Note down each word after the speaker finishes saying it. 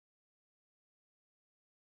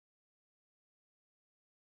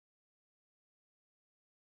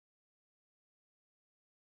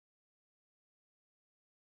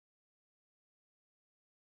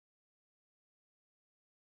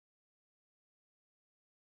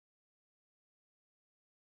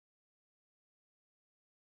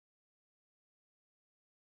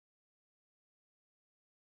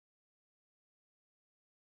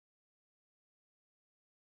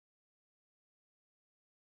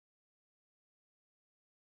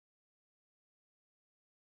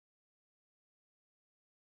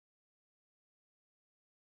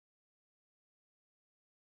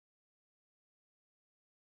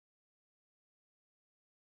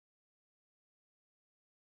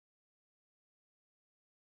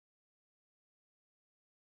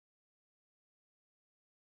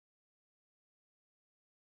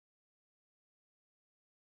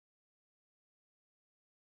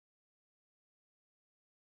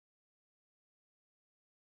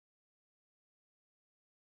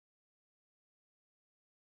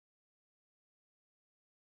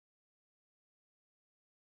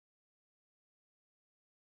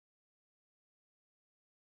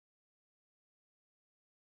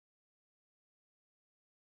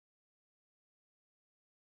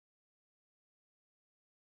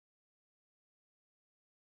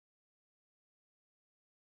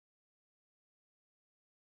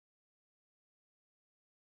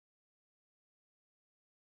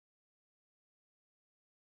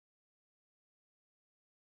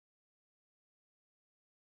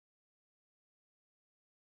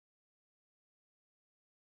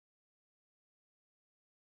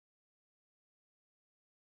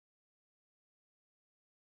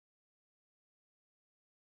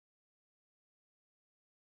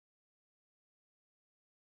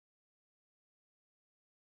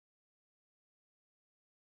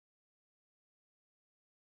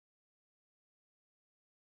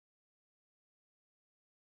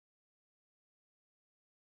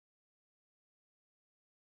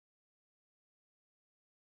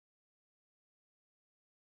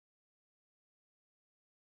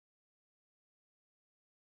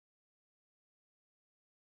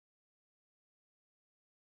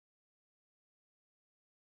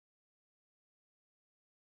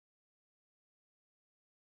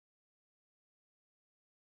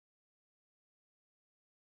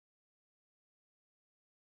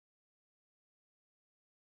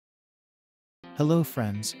Hello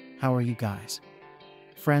friends, how are you guys?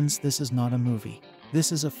 Friends, this is not a movie.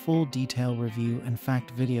 This is a full detail review and fact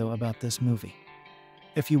video about this movie.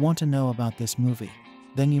 If you want to know about this movie,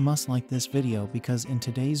 then you must like this video because in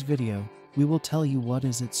today's video, we will tell you what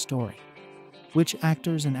is its story. Which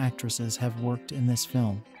actors and actresses have worked in this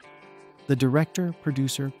film. The director,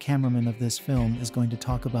 producer, cameraman of this film is going to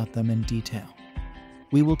talk about them in detail.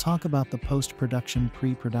 We will talk about the post-production,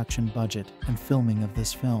 pre-production budget and filming of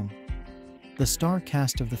this film. The star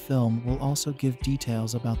cast of the film will also give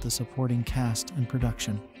details about the supporting cast and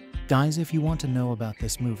production. Guys, if you want to know about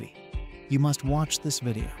this movie, you must watch this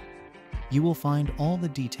video. You will find all the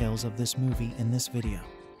details of this movie in this video.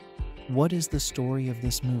 What is the story of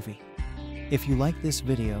this movie? If you like this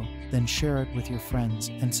video, then share it with your friends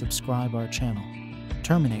and subscribe our channel.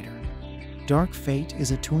 Terminator. Dark Fate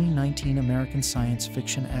is a 2019 American science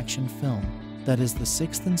fiction action film that is the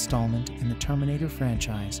sixth installment in the Terminator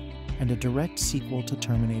franchise and a direct sequel to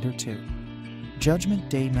Terminator 2. Judgment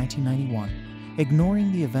Day 1991,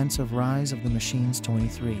 ignoring the events of Rise of the Machines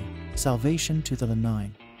 23, Salvation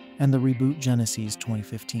 2009, and the reboot Genesis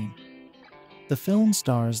 2015. The film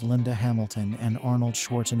stars Linda Hamilton and Arnold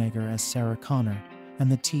Schwarzenegger as Sarah Connor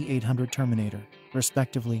and the T-800 Terminator,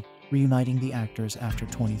 respectively, reuniting the actors after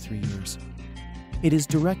 23 years. It is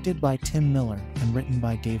directed by Tim Miller and written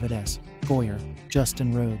by David S. Goyer,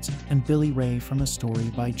 Justin Rhodes, and Billy Ray from a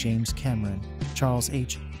story by James Cameron, Charles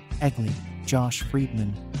H. Egley, Josh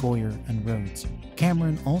Friedman, Goyer, and Rhodes.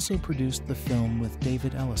 Cameron also produced the film with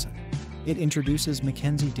David Ellison. It introduces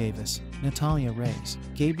Mackenzie Davis, Natalia Reyes,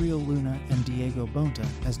 Gabriel Luna, and Diego Bonta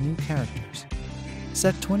as new characters.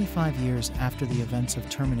 Set 25 years after the events of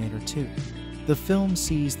Terminator 2, the film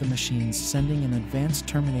sees the machines sending an advanced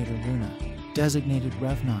Terminator Luna, designated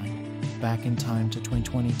Rev-9, back in time to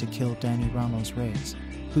 2020 to kill Danny Ramos Reyes,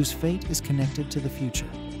 whose fate is connected to the future.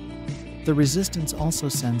 The Resistance also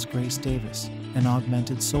sends Grace Davis, an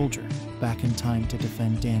augmented soldier, back in time to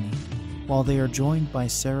defend Danny, while they are joined by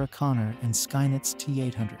Sarah Connor and Skynet's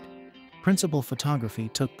T-800. Principal photography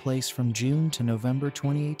took place from June to November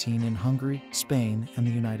 2018 in Hungary, Spain, and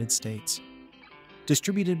the United States.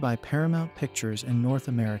 Distributed by Paramount Pictures in North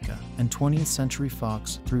America and 20th Century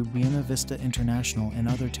Fox through Buena Vista International in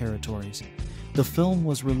other territories, the film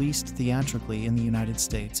was released theatrically in the United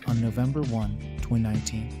States on November 1,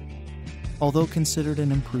 2019. Although considered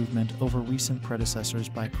an improvement over recent predecessors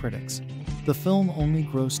by critics, the film only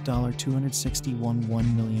grossed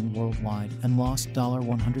 $261.1 million worldwide and lost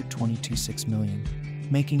 $122.6 million,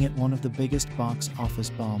 making it one of the biggest box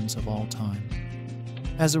office bombs of all time.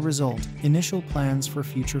 As a result, initial plans for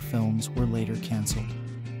future films were later cancelled.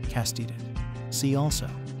 Casted. See also.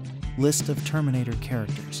 List of Terminator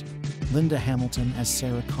characters. Linda Hamilton as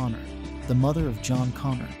Sarah Connor, the mother of John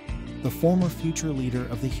Connor, the former future leader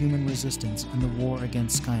of the human resistance in the war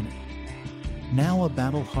against Skynet. Now a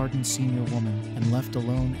battle-hardened senior woman and left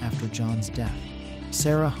alone after John's death,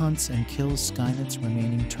 Sarah hunts and kills Skynet's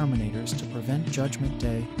remaining Terminators to prevent Judgment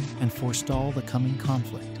Day and forestall the coming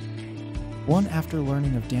conflict. One after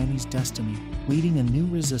learning of Danny's destiny, leading a new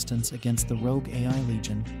resistance against the rogue AI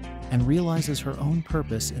Legion, and realizes her own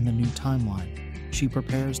purpose in the new timeline, she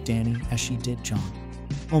prepares Danny as she did John.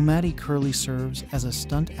 Maddie Curley serves as a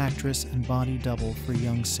stunt actress and body double for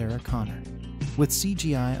young Sarah Connor, with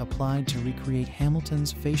CGI applied to recreate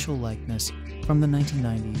Hamilton's facial likeness from the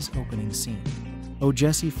 1990s opening scene.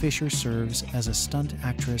 Jesse Fisher serves as a stunt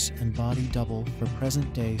actress and body double for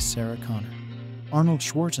present-day Sarah Connor. Arnold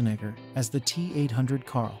Schwarzenegger as the T-800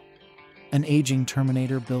 Carl, an aging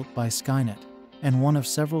Terminator built by Skynet, and one of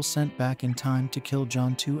several sent back in time to kill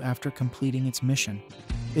John 2 after completing its mission.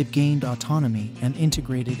 It gained autonomy and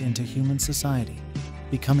integrated into human society,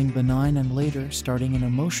 becoming benign and later starting an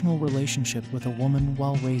emotional relationship with a woman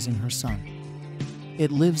while raising her son.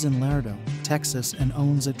 It lives in Laredo, Texas and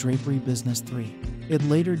owns a drapery business 3. It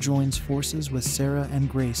later joins forces with Sarah and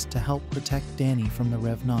Grace to help protect Danny from the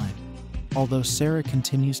Rev-9. Although Sarah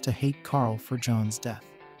continues to hate Carl for John's death.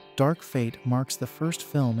 Dark Fate marks the first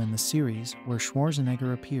film in the series where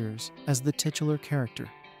Schwarzenegger appears as the titular character,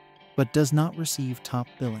 but does not receive top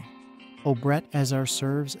billing. Brett Azar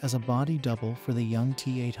serves as a body double for the young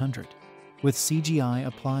T-800, with CGI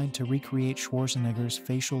applied to recreate Schwarzenegger's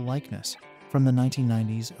facial likeness from the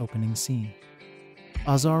 1990s opening scene.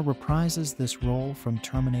 Azar reprises this role from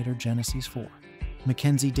Terminator Genesis 4.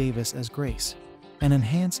 Mackenzie Davis as Grace, an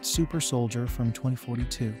enhanced super soldier from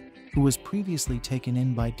 2042, who was previously taken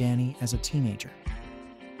in by Danny as a teenager.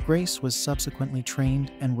 Grace was subsequently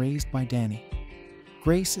trained and raised by Danny.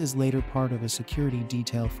 Grace is later part of a security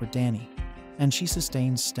detail for Danny, and she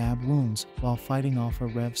sustains stab wounds while fighting off a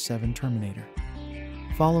Rev-7 Terminator.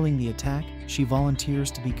 Following the attack, she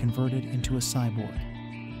volunteers to be converted into a cyborg.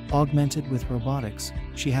 Augmented with robotics,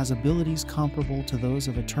 she has abilities comparable to those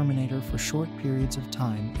of a Terminator for short periods of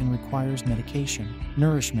time and requires medication,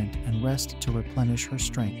 nourishment, and rest to replenish her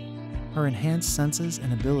strength. Her enhanced senses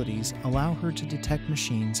and abilities allow her to detect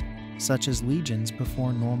machines, such as legions,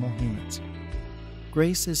 before normal humans.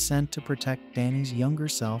 Grace is sent to protect Danny's younger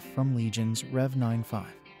self from legions Rev-95.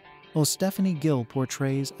 Stephanie Gill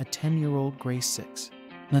portrays a 10-year-old Grace 6.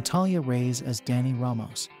 Natalia Reyes as Danny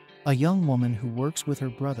Ramos, a young woman who works with her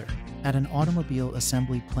brother at an automobile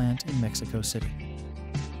assembly plant in Mexico City.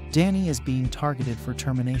 Danny is being targeted for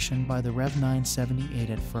termination by the Rev-978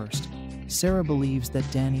 at first. Sarah believes that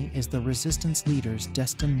Danny is the resistance leader's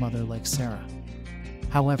destined mother like Sarah.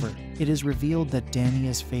 However, it is revealed that Danny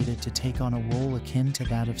is fated to take on a role akin to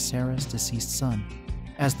that of Sarah's deceased son,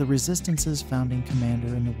 as the Resistance's founding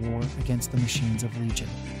commander in the war against the machines of Legion,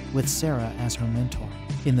 with Sarah as her mentor.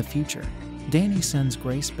 In the future, Danny sends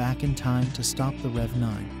Grace back in time to stop the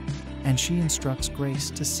Rev-9, and she instructs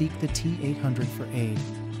Grace to seek the T-800 for aid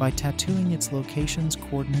by tattooing its location's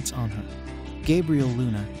coordinates on her. Gabriel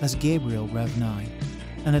Luna as Gabriel Rev-9,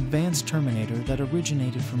 an advanced Terminator that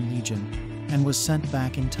originated from Legion and was sent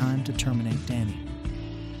back in time to terminate Danny.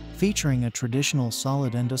 Featuring a traditional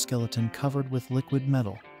solid endoskeleton covered with liquid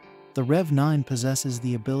metal, the Rev-9 possesses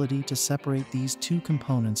the ability to separate these two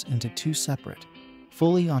components into two separate,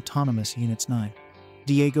 fully autonomous units. 9.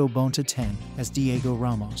 Diego Bonta 10 as Diego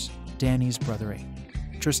Ramos, Danny's brother 8.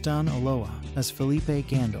 Tristan Ulloa as Felipe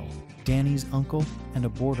Gandol, Danny's uncle and a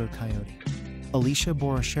border coyote. Alicia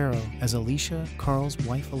Borrachero as Alicia, Carl's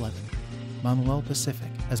wife 11. Manuel Pacific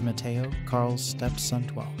as Mateo, Carl's stepson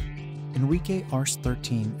 12. Enrique Arce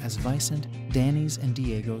 13 as Vicente, Danny's and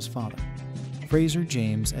Diego's father. Fraser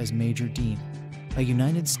James as Major Dean, a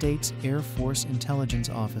United States Air Force intelligence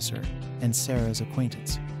officer and Sarah's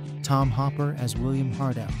acquaintance. Tom Hopper as William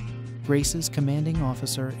Hardell, Grace's commanding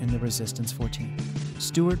officer in the Resistance 14.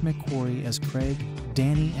 Stuart McQuarrie as Craig,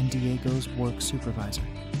 Danny and Diego's work supervisor.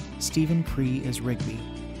 Stephen Cree as Rigby,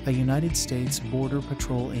 a United States Border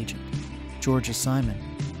Patrol agent. Georgia Simon,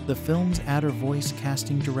 the film's adder voice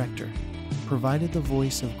casting director, provided the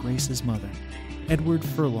voice of Grace's mother. Edward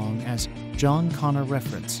Furlong as John Connor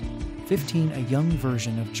reference. 15 a young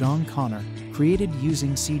version of John Connor, created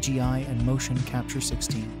using CGI and motion capture.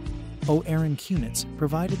 16. Aaron Kunitz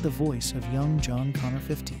provided the voice of young John Connor.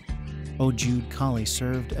 15. Jude Colley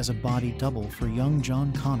served as a body double for young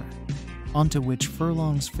John Connor, onto which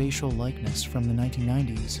Furlong's facial likeness from the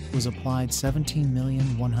 1990s was applied.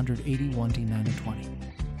 17,181,920.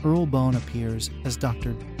 Earl Bone appears as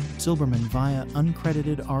Dr. Silberman via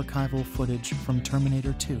uncredited archival footage from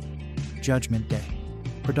Terminator 2. Judgment Day.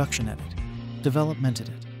 Production edit. Development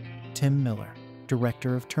edit. Tim Miller,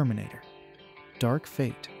 director of Terminator. Dark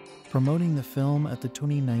Fate, promoting the film at the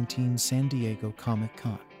 2019 San Diego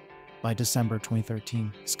Comic-Con. By December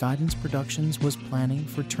 2013, Skydance Productions was planning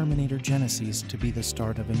for Terminator Genisys to be the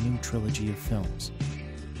start of a new trilogy of films.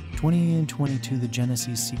 2022, the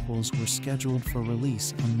Genisys sequels were scheduled for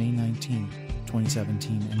release on May 19,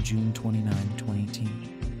 2017 and June 29, 2018.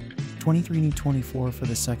 23/24 for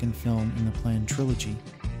the second film in the planned trilogy,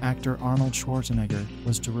 actor Arnold Schwarzenegger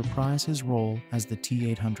was to reprise his role as the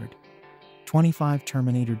T-800. 25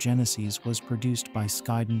 Terminator Genisys was produced by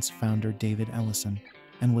Skydance founder David Ellison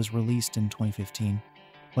and was released in 2015,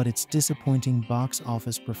 but its disappointing box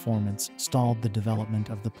office performance stalled the development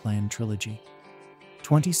of the planned trilogy.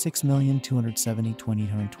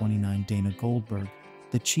 26,270,229 Dana Goldberg,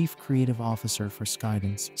 the chief creative officer for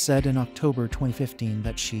Skydance, said in October 2015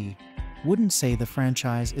 that she wouldn't say the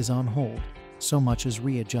franchise is on hold so much as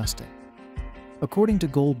readjusting. According to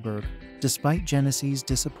Goldberg, despite Genisys'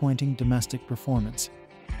 disappointing domestic performance,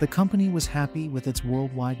 the company was happy with its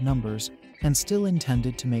worldwide numbers and still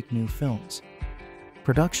intended to make new films.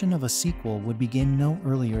 Production of a sequel would begin no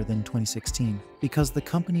earlier than 2016 because the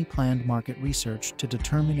company planned market research to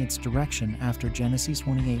determine its direction after Genisys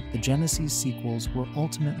 28. The Genisys sequels were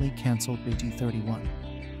ultimately cancelled by 2031.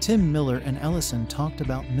 Tim Miller and Ellison talked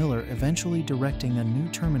about Miller eventually directing a new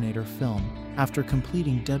Terminator film after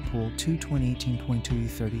completing Deadpool 2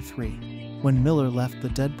 2018.2E33. When Miller left the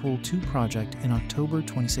Deadpool 2 project in October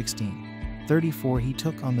 2016, 34 he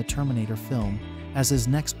took on the Terminator film as his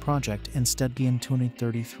next project instead. In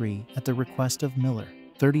 2033, at the request of Miller,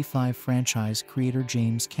 35 franchise creator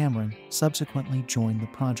James Cameron subsequently joined the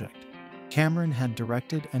project. Cameron had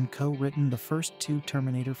directed and co-written the first two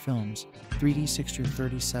Terminator films,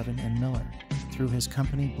 3D-637, and Miller, through his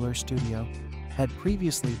company Blur Studio, had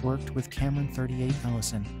previously worked with Cameron. 38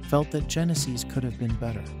 Ellison felt that Genisys could have been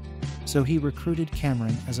better. so he recruited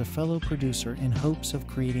Cameron as a fellow producer in hopes of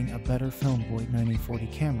creating a better film. 1940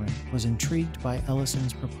 Cameron was intrigued by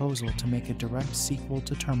Ellison's proposal to make a direct sequel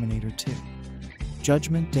to Terminator 2.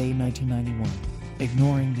 Judgment Day 1991,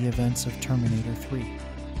 ignoring the events of Terminator 3.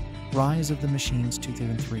 Rise of the Machines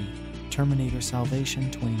 2003, Terminator Salvation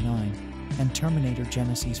 29, and Terminator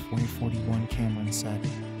Genesis 4041. Cameron said,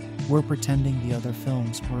 "We're pretending the other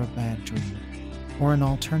films were a bad dream, or an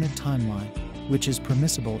alternate timeline, which is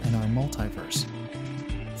permissible in our multiverse."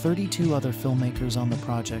 32 other filmmakers on the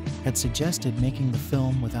project had suggested making the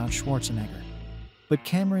film without Schwarzenegger, but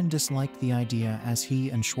Cameron disliked the idea as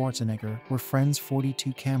he and Schwarzenegger were friends.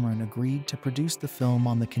 42 Cameron agreed to produce the film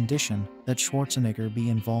on the condition that Schwarzenegger be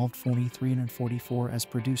involved. 43 and 44 as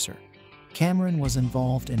producer. Cameron was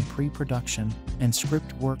involved in pre-production and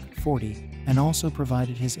script work. 40 and also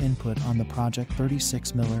provided his input on the project.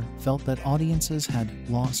 36 Miller felt that audiences had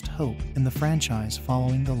lost hope in the franchise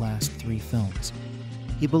following the last 3 films.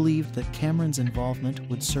 He believed that Cameron's involvement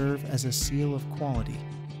would serve as a seal of quality,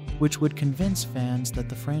 which would convince fans that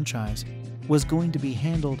the franchise was going to be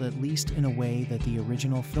handled at least in a way that the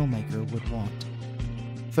original filmmaker would want.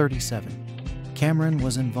 37. Cameron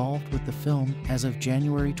was involved with the film as of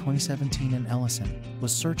January 2017, and Ellison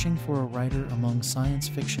was searching for a writer among science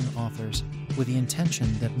fiction authors with the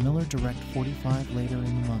intention that Miller direct 45 later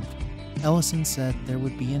in the month. Ellison said there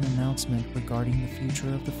would be an announcement regarding the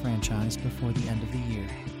future of the franchise before the end of the year,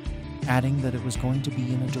 adding that it was going to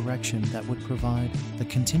be in a direction that would provide the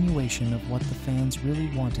continuation of what the fans really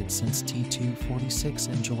wanted since T246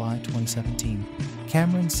 in July 2017.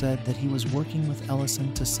 Cameron said that he was working with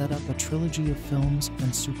Ellison to set up a trilogy of films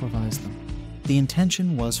and supervise them. The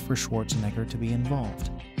intention was for Schwarzenegger to be involved,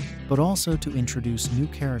 but also to introduce new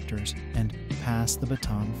characters and pass the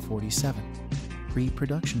baton. 47.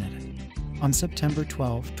 Pre-production edit. On September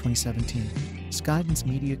 12, 2017, Skydance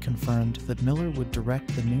Media confirmed that Miller would direct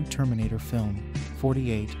the new Terminator film,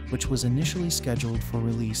 48, which was initially scheduled for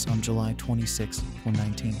release on July 26,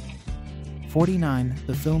 2019. 49.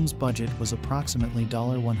 The film's budget was approximately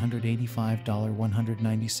 $185 to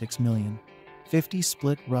 $196 million. 50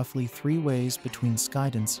 split roughly 3 ways between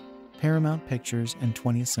Skydance, Paramount Pictures, and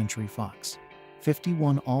 20th Century Fox.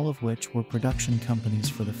 51, all of which were production companies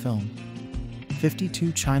for the film.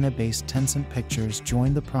 52. China-based Tencent Pictures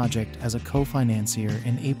joined the project as a co-financier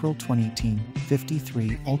in April 2018.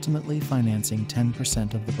 53. Ultimately financing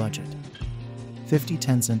 10% of the budget. 50.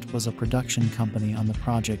 Tencent was a production company on the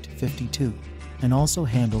project. 52. And also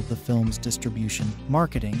handled the film's distribution,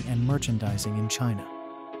 marketing, and merchandising in China.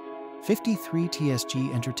 53.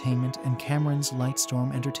 TSG Entertainment and Cameron's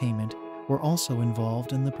Lightstorm Entertainment were also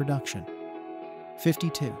involved in the production.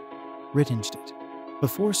 52. Rittingstedt.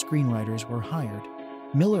 Before screenwriters were hired,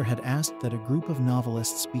 Miller had asked that a group of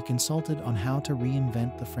novelists be consulted on how to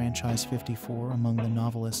reinvent the franchise. 54. Among the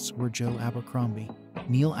novelists were Joe Abercrombie,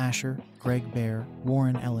 Neil Asher, Greg Bear,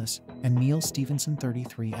 Warren Ellis, and Neil Stephenson.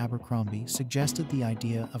 33. Abercrombie suggested the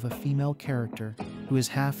idea of a female character who is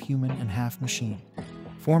half human and half machine,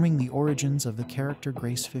 forming the origins of the character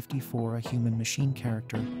Grace. 54. A human-machine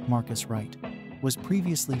character, Marcus Wright, was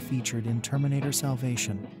previously featured in Terminator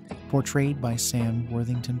Salvation, portrayed by Sam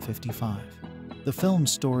Worthington. 55. The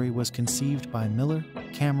film's story was conceived by Miller,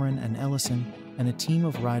 Cameron, and Ellison, and a team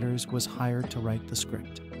of writers was hired to write the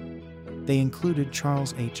script. They included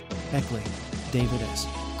Charles H. Eckley, David S.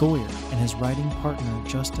 Goyer, and his writing partner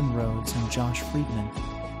Justin Rhodes, and Josh Friedman,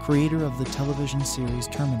 creator of the television series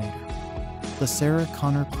Terminator. The Sarah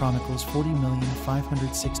Connor Chronicles.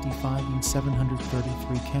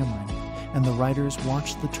 40,565,733. Cameron and the writers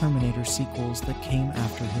watched the Terminator sequels that came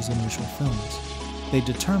after his initial films. They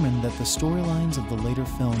determined that the storylines of the later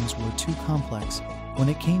films were too complex when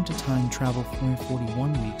it came to time travel.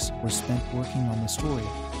 41 weeks were spent working on the story,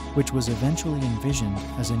 which was eventually envisioned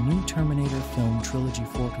as a new Terminator film trilogy.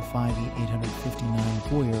 4 to 5. 859.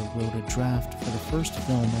 Goyer wrote a draft for the first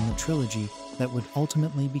film in the trilogy that would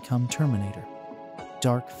ultimately become Terminator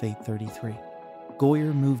Dark Fate. 33.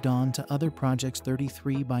 Goyer moved on to other projects.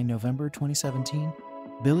 33. By November 2017,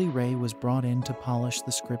 Billy Ray was brought in to polish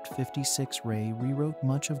the script. 56. Ray rewrote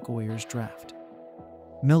much of Goyer's draft.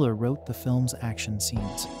 Miller wrote the film's action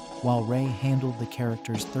scenes, while Ray handled the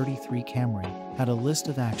characters. 33. Cameron had a list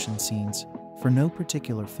of action scenes for no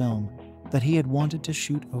particular film that he had wanted to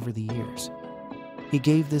shoot over the years. He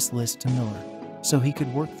gave this list to Miller so he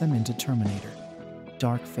could work them into Terminator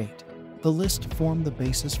Dark Fate. The list formed the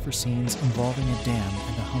basis for scenes involving a dam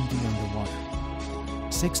and a Humvee underwater.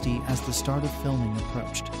 60. As the start of filming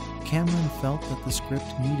approached, Cameron felt that the script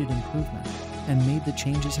needed improvement and made the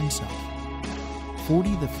changes himself.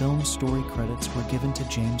 40. The film's story credits were given to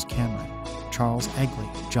James Cameron, Charles Egley,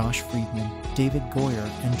 Josh Friedman, David Goyer,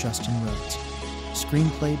 and Justin Rhodes.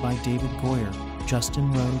 Screenplay by David Goyer,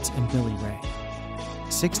 Justin Rhodes, and Billy Ray.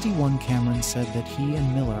 61 Cameron said that he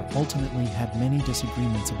and Miller ultimately had many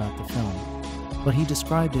disagreements about the film, but he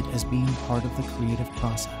described it as being part of the creative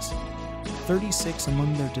process. 36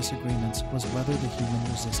 among their disagreements was whether the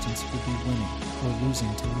human resistance would be winning or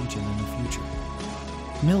losing to Legion in the future.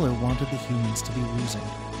 Miller wanted the humans to be losing,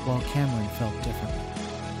 while Cameron felt differently.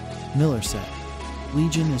 Miller said,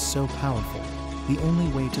 "Legion is so powerful, the only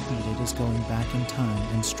way to beat it is going back in time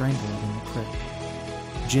and strangle it in the crypt."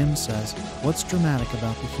 Jim says, "What's dramatic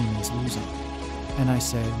about the humans losing?" And I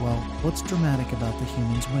say, well, what's dramatic about the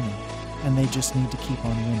humans winning? And they just need to keep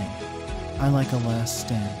on winning. I like a last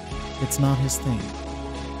stand. It's not his thing.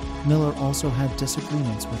 Miller also had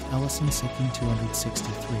disagreements with Ellison Sicking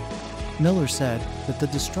 263. Miller said that the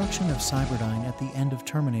destruction of Cyberdyne at the end of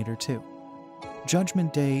Terminator 2.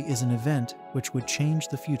 Judgment Day is an event which would change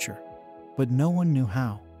the future, but no one knew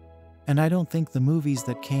how. And I don't think the movies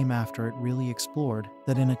that came after it really explored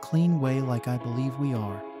that in a clean way like I Believe We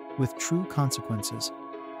Are, with true consequences,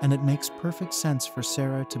 and it makes perfect sense for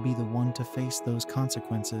Sarah to be the one to face those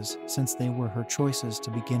consequences since they were her choices to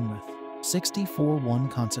begin with. 64 One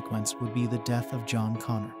consequence would be the death of John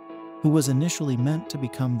Connor, who was initially meant to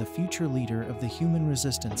become the future leader of the human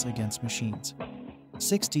resistance against machines.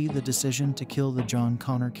 60 The decision to kill the John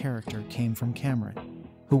Connor character came from Cameron,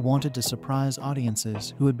 who wanted to surprise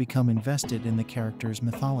audiences who had become invested in the character's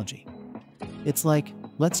mythology. It's like,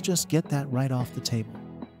 let's just get that right off the table.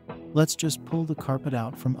 Let's just pull the carpet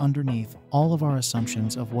out from underneath all of our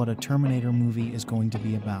assumptions of what a Terminator movie is going to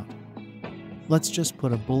be about. Let's just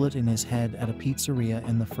put a bullet in his head at a pizzeria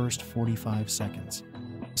in the first 45 seconds.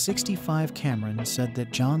 65 Cameron said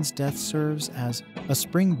that John's death serves as a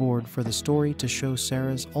springboard for the story to show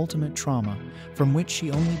Sarah's ultimate trauma, from which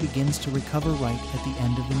she only begins to recover right at the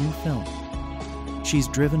end of the new film. She's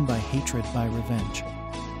driven by hatred, by revenge.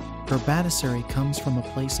 Her badassery comes from a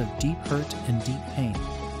place of deep hurt and deep pain.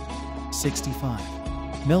 65.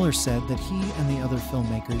 Miller said that he and the other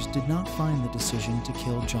filmmakers did not find the decision to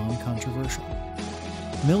kill John controversial.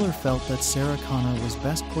 Miller felt that Sarah Connor was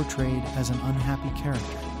best portrayed as an unhappy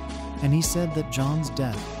character, and he said that John's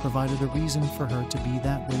death provided a reason for her to be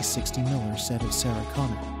that way. 60 Miller said of Sarah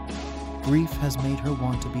Connor, "Grief has made her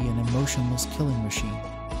want to be an emotionless killing machine.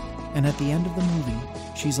 And at the end of the movie,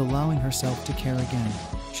 she's allowing herself to care again.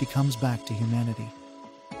 She comes back to humanity.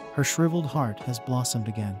 Her shriveled heart has blossomed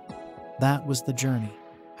again." That was the journey.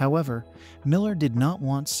 However, Miller did not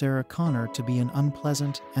want Sarah Connor to be an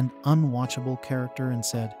unpleasant and unwatchable character and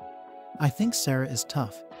said, "I think Sarah is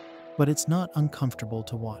tough, but it's not uncomfortable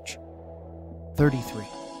to watch." 33.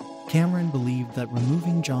 Cameron believed that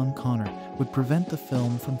removing John Connor would prevent the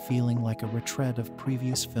film from feeling like a retread of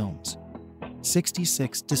previous films.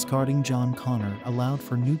 66. Discarding John Connor allowed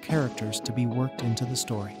for new characters to be worked into the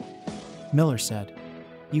story. Miller said,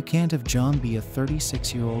 "You can't have John be a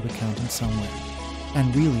 36-year-old accountant somewhere.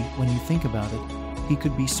 And really, when you think about it, he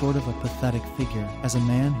could be sort of a pathetic figure as a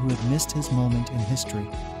man who had missed his moment in history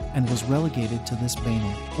and was relegated to this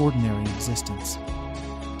banal, ordinary existence."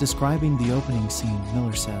 Describing the opening scene,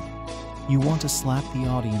 Miller said, "You want to slap the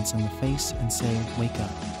audience in the face and say, 'Wake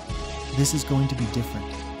up. This is going to be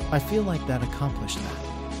different.' I feel like that accomplished that.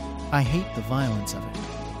 I hate the violence of it.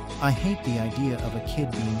 I hate the idea of a kid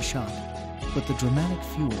being shot. But the dramatic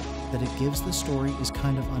fuel that it gives the story is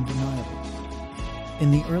kind of undeniable." In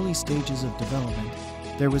the early stages of development,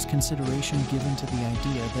 there was consideration given to the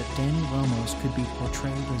idea that Dani Ramos could be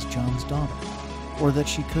portrayed as John's daughter, or that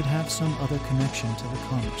she could have some other connection to the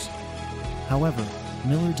Connors. However,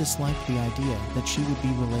 Miller disliked the idea that she would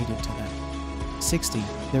be related to them. 60.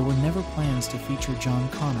 There were never plans to feature John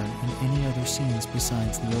Connor in any other scenes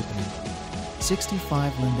besides the opening.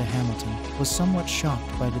 65. Linda Hamilton was somewhat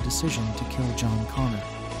shocked by the decision to kill John Connor,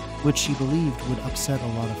 which she believed would upset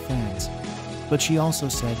a lot of fans. But she also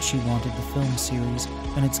said she wanted the film series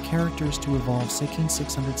and its characters to evolve.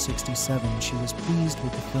 667. She was pleased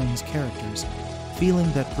with the film's characters, feeling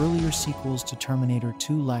that earlier sequels to Terminator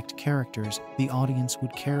 2 lacked characters the audience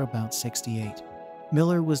would care about. 68.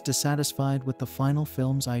 Miller was dissatisfied with the final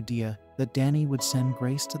film's idea that Dani would send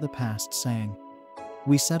Grace to the past, saying,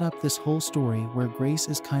 "We set up this whole story where Grace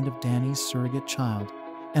is kind of Dani's surrogate child,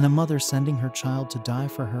 and a mother sending her child to die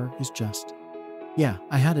for her is just... Yeah,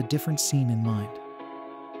 I had a different scene in mind."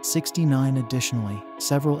 69. Additionally,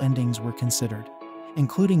 several endings were considered,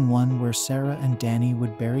 including one where Sarah and Dani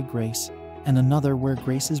would bury Grace, and another where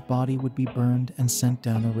Grace's body would be burned and sent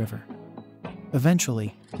down a river.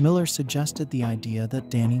 Eventually, Miller suggested the idea that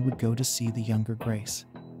Dani would go to see the younger Grace.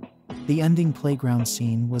 The ending playground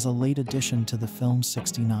scene was a late addition to the film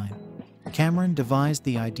 69. Cameron devised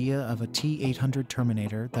the idea of a T-800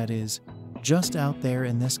 Terminator that is just out there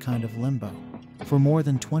in this kind of limbo for more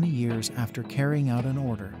than 20 years after carrying out an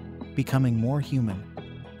order, becoming more human,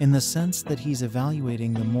 in the sense that he's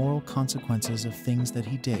evaluating the moral consequences of things that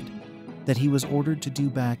he did, that he was ordered to do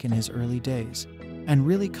back in his early days, and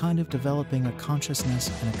really kind of developing a consciousness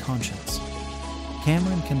and a conscience.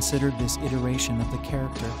 Cameron considered this iteration of the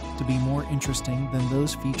character to be more interesting than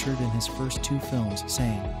those featured in his first two films,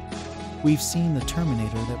 saying, "We've seen the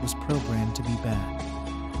Terminator that was programmed to be bad.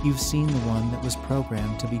 You've seen the one that was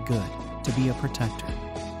programmed to be good, to be a protector.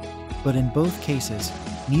 But in both cases,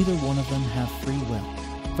 neither one of them have free will."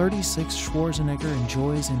 36 Schwarzenegger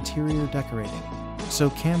enjoys interior decorating, so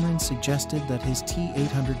Cameron suggested that his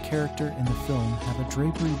T-800 character in the film have a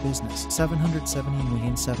drapery business.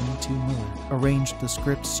 770,072 Miller arranged the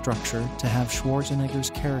script structure to have Schwarzenegger's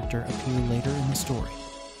character appear later in the story,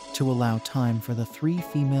 to allow time for the three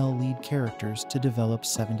female lead characters to develop.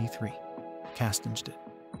 73 𝐾astinged it.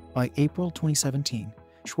 By April 2017,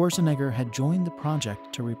 Schwarzenegger had joined the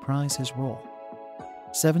project to reprise his role.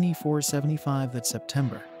 74-75 that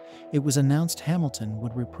September, it was announced Hamilton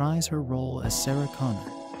would reprise her role as Sarah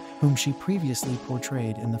Connor, whom she previously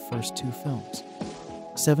portrayed in the first two films.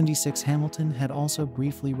 76 Hamilton had also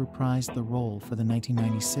briefly reprised the role for the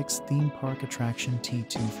 1996 theme park attraction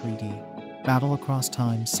T2 3D Battle Across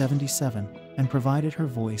Time. 77 and provided her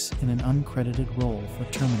voice in an uncredited role for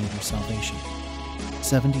Terminator Salvation.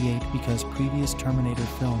 78 because previous Terminator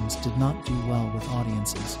films did not do well with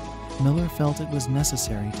audiences, Miller felt it was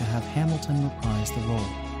necessary to have Hamilton reprise the role.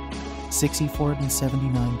 64 and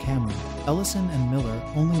 79 Cameron, Ellison and Miller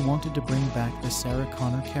only wanted to bring back the Sarah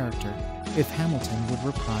Connor character if Hamilton would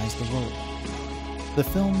reprise the role. The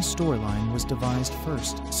film's storyline was devised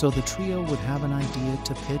first, so the trio would have an idea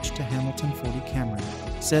to pitch to Hamilton. 40 Cameron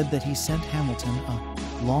said that he sent Hamilton a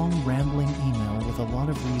long rambling email with a lot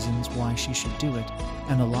of reasons why she should do it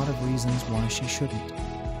and a lot of reasons why she shouldn't.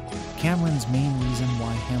 Cameron's main reason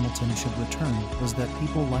why Hamilton should return was that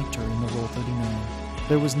people liked her in the role. 39.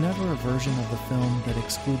 There was never a version of the film that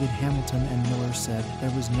excluded Hamilton, and Miller said there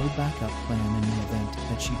was no backup plan in the event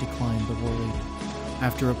that she declined the role. 80.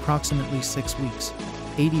 After approximately 6 weeks,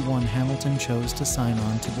 81 Hamilton chose to sign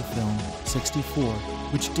on to the film. 64,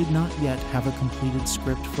 which did not yet have a completed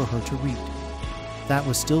script for her to read. That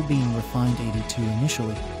was still being refined. 82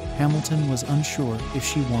 Initially, Hamilton was unsure if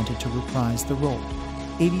she wanted to reprise the role.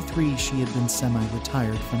 83 She had been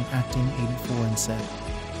semi-retired from acting. 84 and said,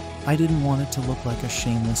 "I didn't want it to look like a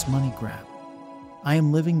shameless money grab. I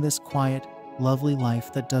am living this quiet, lovely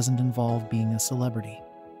life that doesn't involve being a celebrity.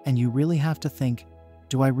 And you really have to think,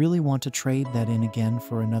 do I really want to trade that in again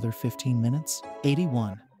for another 15 minutes?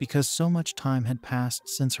 81 Because so much time had passed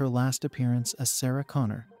since her last appearance as Sarah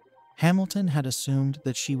Connor, Hamilton had assumed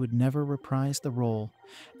that she would never reprise the role,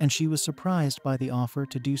 and she was surprised by the offer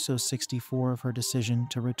to do so. 64 of her decision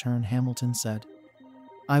to return. Hamilton said,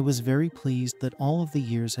 "I was very pleased that all of the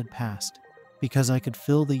years had passed, because I could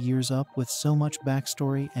fill the years up with so much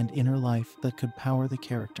backstory and inner life that could power the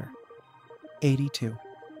character." 82.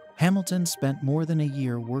 Hamilton spent more than a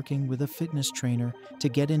year working with a fitness trainer to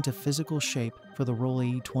get into physical shape for the role.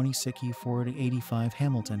 26 85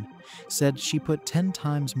 Hamilton said she put 10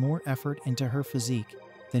 times more effort into her physique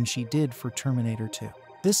than she did for Terminator 2.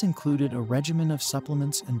 This included a regimen of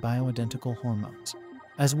supplements and bioidentical hormones,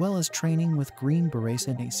 as well as training with Green Berets.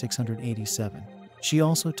 687. She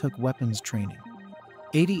also took weapons training.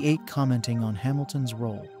 88 Commenting on Hamilton's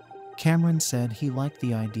role, Cameron said he liked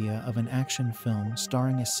the idea of an action film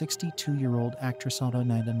starring a 62-year-old actress.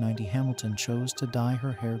 90 Hamilton chose to dye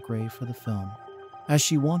her hair gray for the film, as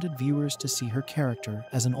she wanted viewers to see her character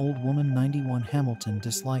as an old woman. 91 Hamilton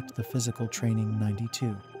disliked the physical training.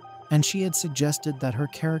 92. And she had suggested that her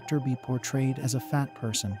character be portrayed as a fat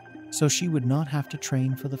person, so she would not have to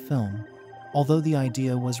train for the film, although the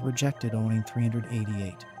idea was rejected.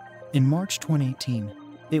 388. In March 2018,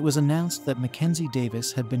 it was announced that Mackenzie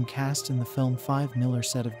Davis had been cast in the film 5. Miller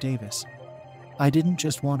said of Davis, "I didn't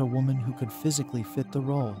just want a woman who could physically fit the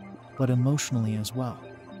role, but emotionally as well.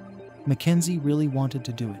 Mackenzie really wanted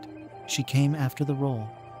to do it. She came after the role.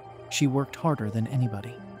 She worked harder than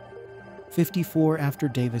anybody." 54 After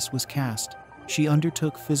Davis was cast, she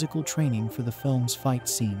undertook physical training for the film's fight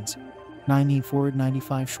scenes.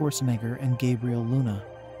 94-95 Schwarzenegger and Gabriel Luna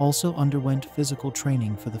also underwent physical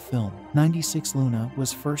training for the film. 96 Luna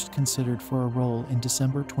was first considered for a role in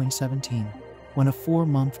December 2017, when a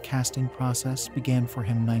 4-month casting process began for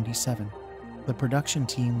him. 97. The production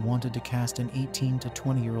team wanted to cast an 18 to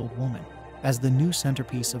 20-year-old woman, As the new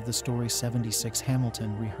centerpiece of the story, 76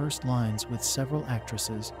 Hamilton rehearsed lines with several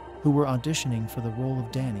actresses who were auditioning for the role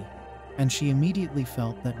of Danny, and she immediately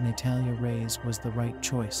felt that Natalia Reyes was the right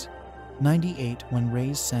choice. 98 When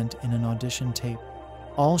Reyes sent in an audition tape,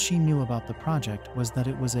 all she knew about the project was that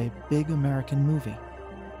it was a big American movie.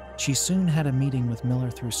 She soon had a meeting with Miller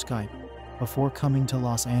through Skype before coming to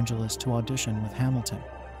Los Angeles to audition with Hamilton.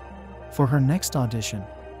 For her next audition,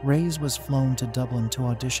 Reyes was flown to Dublin to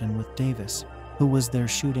audition with Davis, who was there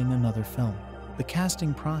shooting another film. The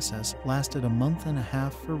casting process lasted a month and a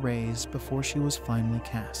half for Reyes before she was finally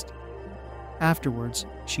cast. Afterwards,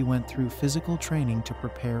 she went through physical training to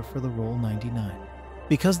prepare for the role. 99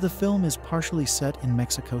 Because the film is partially set in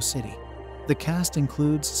Mexico City, the cast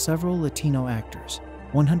includes several Latino actors,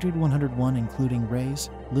 101 including Reyes,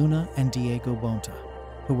 Luna, and Diego Bonta,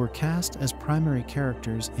 who were cast as primary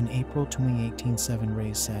characters in April 2018. 7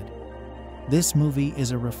 Reyes said, "This movie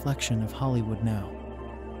is a reflection of Hollywood now.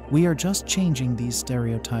 We are just changing these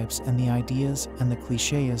stereotypes and the ideas and the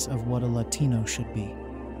cliches of what a Latino should be."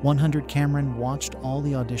 100 Cameron watched all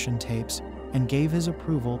the audition tapes and gave his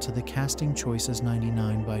approval to the casting choices.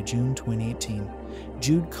 99 By June 2018,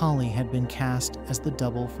 Jude Colley had been cast as the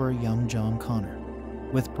double for a young John Connor,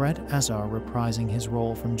 with Brett Azar reprising his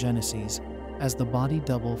role from Genesis as the body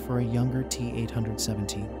double for a younger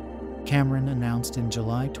T-817. Cameron announced in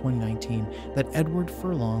July 2019 that Edward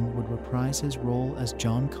Furlong would reprise his role as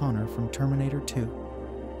John Connor from Terminator 2.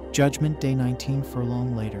 Judgment Day 19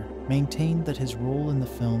 Furlong later maintained that his role in the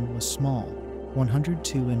film was small.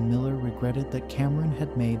 102 And Miller regretted that Cameron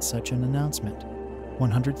had made such an announcement.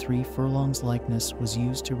 103 Furlong's likeness was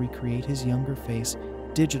used to recreate his younger face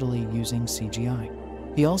digitally using CGI.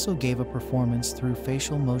 He also gave a performance through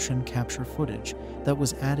facial motion capture footage that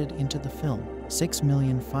was added into the film.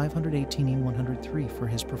 6,518,103 for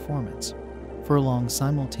his performance. Furlong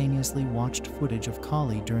simultaneously watched footage of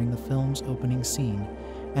Colley during the film's opening scene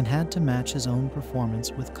and had to match his own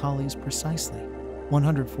performance with Colley's precisely.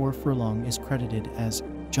 104 Furlong is credited as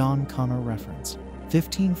John Connor reference.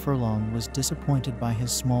 15 Furlong was disappointed by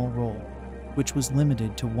his small role, which was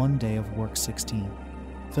limited to 1 day of work. 16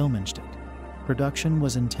 Filmingstead. Production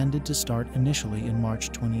was intended to start initially in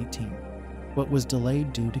March 2018, but was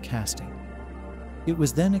delayed due to casting. It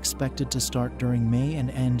was then expected to start during May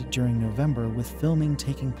and end during November, with filming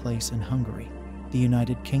taking place in Hungary, the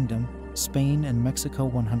United Kingdom, Spain, and Mexico.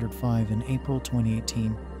 105 In April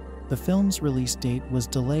 2018, the film's release date was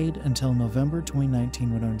delayed until November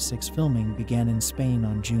 2019. 106 Filming began in Spain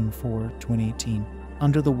on June 4, 2018,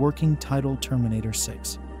 under the working title Terminator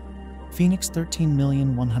 6. Phoenix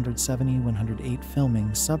 13,170,108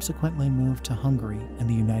 filming subsequently moved to Hungary and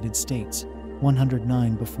the United States.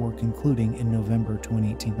 109 before concluding in November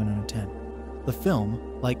 2018. 110. The film,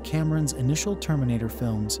 like Cameron's initial Terminator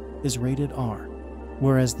films, is rated R,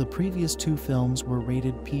 whereas the previous two films were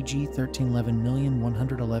rated PG.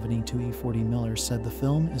 13,111,111 Miller said the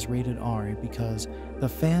film is rated R because the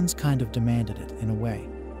fans kind of demanded it in a way,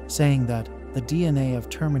 saying that the DNA of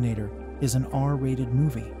Terminator is an R-rated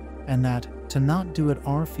movie, and that to not do it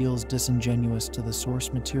R feels disingenuous to the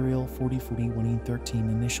source material. 40/41/13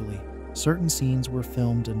 Initially, certain scenes were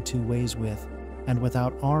filmed in 2 ways with and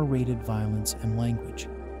without R-rated violence and language.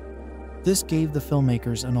 This gave the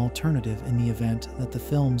filmmakers an alternative in the event that the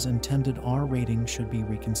film's intended R rating should be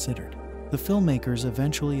reconsidered. The filmmakers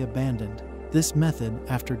eventually abandoned this method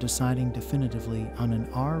after deciding definitively on an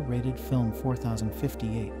R-rated film.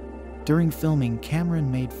 4058. During filming, Cameron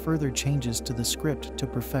made further changes to the script to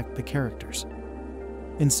perfect the characters.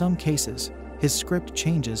 In some cases, his script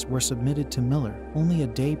changes were submitted to Miller only a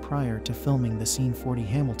day prior to filming the scene. 40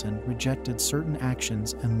 Hamilton rejected certain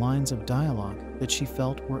actions and lines of dialogue that she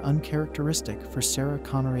felt were uncharacteristic for Sarah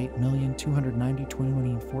Connor.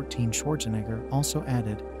 8,290,21,14 Schwarzenegger also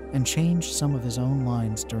added and changed some of his own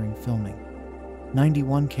lines during filming.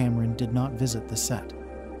 91 Cameron did not visit the set,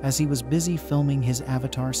 as he was busy filming his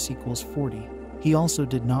Avatar sequels. 40. He also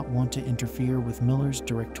did not want to interfere with Miller's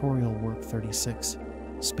directorial work. 36.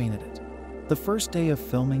 Spain Edit. The first day of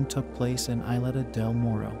filming took place in Isleta del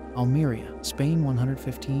Moro, Almeria, Spain.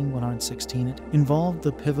 115/116. It involved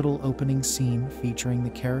the pivotal opening scene featuring the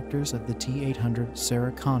characters of the T-800,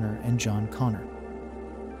 Sarah Connor and John Connor.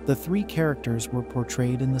 The 3 characters were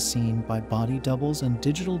portrayed in the scene by body doubles, and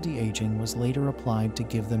digital de-aging was later applied to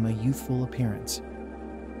give them a youthful appearance.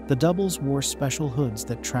 The doubles wore special hoods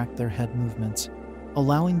that tracked their head movements,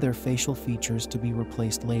 allowing their facial features to be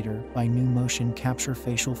replaced later by new motion capture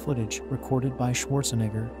facial footage recorded by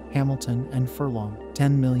Schwarzenegger, Hamilton, and Furlong.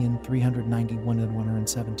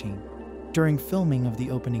 10,391,117. During filming of the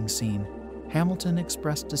opening scene, Hamilton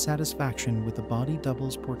expressed dissatisfaction with the body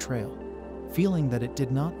double's portrayal, feeling that it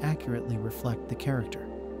did not accurately reflect the character.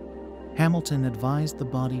 Hamilton advised the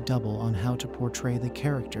body double on how to portray the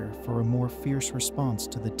character for a more fierce response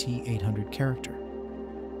to the T-800 character.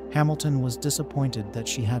 Hamilton was disappointed that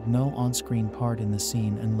she had no on-screen part in the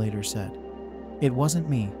scene and later said, "It wasn't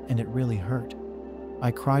me and it really hurt.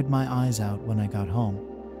 I cried my eyes out when I got home."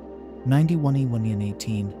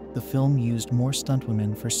 1918, the film used more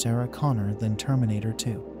stuntwomen for Sarah Connor than Terminator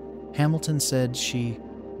 2. Hamilton said she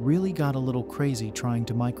really got a little crazy trying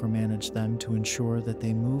to micromanage them to ensure that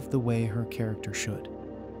they moved the way her character should.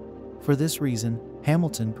 For this reason,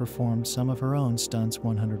 Hamilton performed some of her own stunts.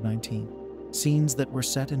 119 scenes that were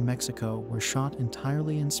set in Mexico were shot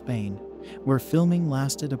entirely in Spain, where filming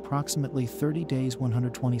lasted approximately 30 days.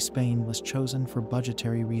 120 Spain was chosen for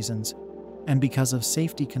budgetary reasons and because of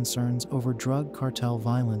safety concerns over drug cartel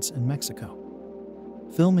violence in Mexico.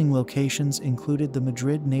 Filming locations included the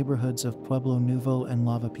Madrid neighborhoods of Pueblo Nuevo and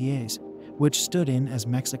Lavapiés, which stood in as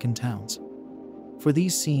Mexican towns. For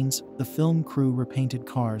these scenes, the film crew repainted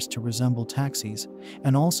cars to resemble taxis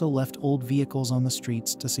and also left old vehicles on the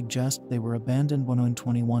streets to suggest they were abandoned.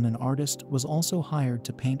 121 An artist was also hired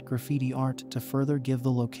to paint graffiti art to further give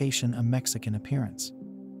the location a Mexican appearance.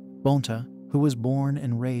 Bonta, who was born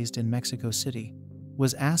and raised in Mexico City,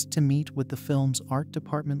 was asked to meet with the film's art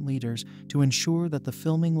department leaders to ensure that the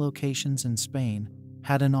filming locations in Spain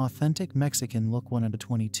had an authentic Mexican look.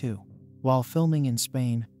 122. While filming in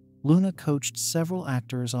Spain, Luna coached several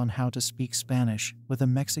actors on how to speak Spanish with a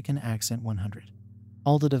Mexican accent. 100.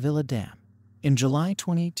 Aldavilla Dam. In July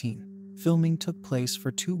 2018, filming took place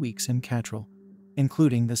for 2 weeks in Catril,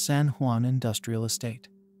 including the San Juan Industrial Estate.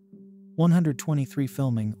 123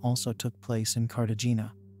 filming also took place in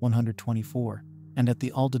Cartagena. 124. And at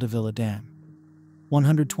the Aldavilla Dam.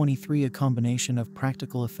 123 A combination of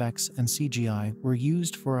practical effects and CGI were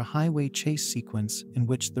used for a highway chase sequence in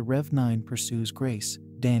which the Rev-9 pursues Grace,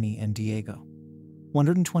 Danny, and Diego.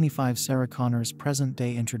 125 Sarah Connor's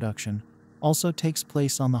present-day introduction also takes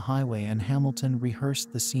place on the highway, and Hamilton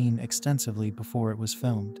rehearsed the scene extensively before it was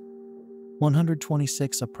filmed.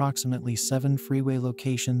 126 Approximately 7 freeway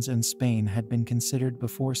locations in Spain had been considered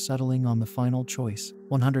before settling on the final choice.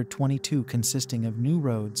 122 consisting of new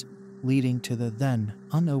roads leading to the then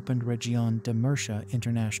unopened Región de Murcia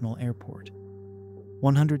International Airport.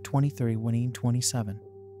 123 Winning 27.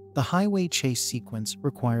 The highway chase sequence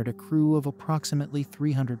required a crew of approximately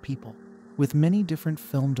 300 people, with many different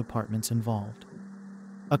film departments involved.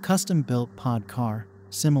 A custom-built pod car,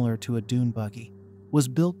 similar to a dune buggy, was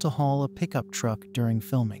built to haul a pickup truck during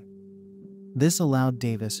filming. This allowed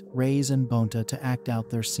Davis, Reyes, and Bonta to act out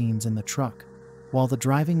their scenes in the truck, while the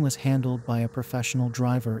driving was handled by a professional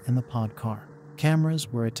driver in the pod car.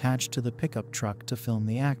 Cameras were attached to the pickup truck to film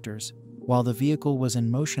the actors, while the vehicle was in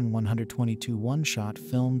motion. 122 One shot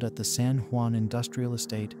filmed at the San Juan Industrial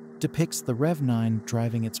Estate depicts the Rev-9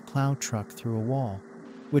 driving its plow truck through a wall,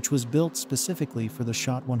 which was built specifically for the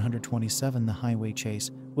shot. 127 The highway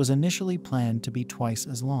chase was initially planned to be twice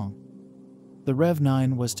as long. The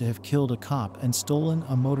Rev-9 was to have killed a cop and stolen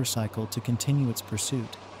a motorcycle to continue its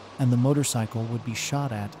pursuit, and the motorcycle would be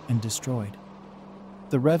shot at and destroyed.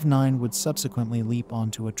 The Rev-9 would subsequently leap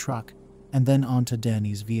onto a truck and then onto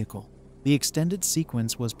Danny's vehicle. The extended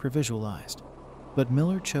sequence was pre-visualized, but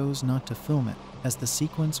Miller chose not to film it as the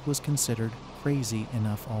sequence was considered crazy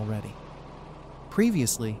enough already.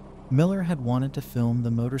 Previously, Miller had wanted to film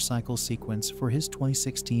the motorcycle sequence for his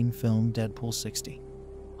 2016 film Deadpool 60.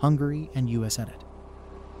 Hungary and US edit.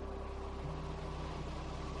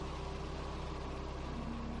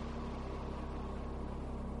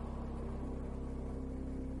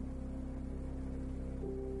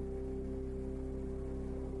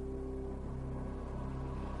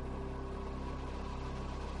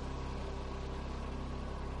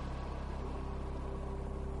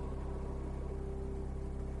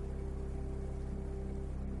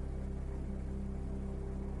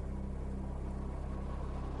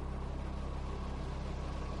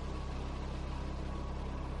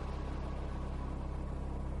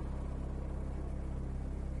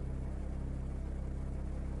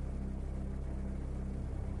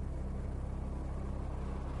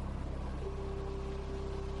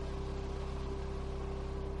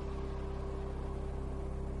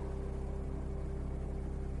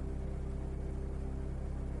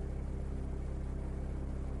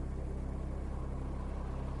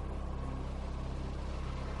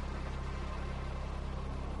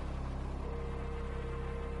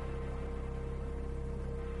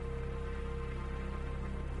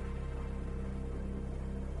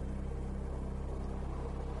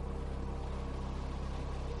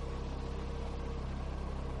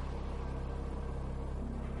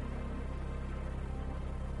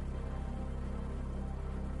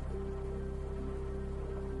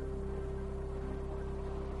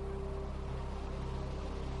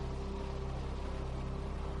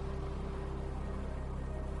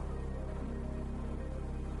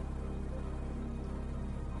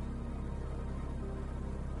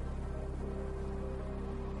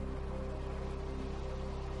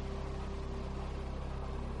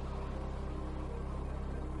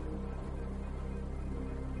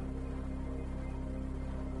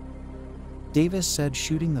 Davis said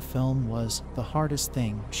shooting the film was the hardest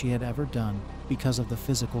thing she had ever done because of the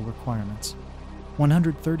physical requirements.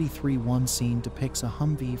 133 One scene depicts a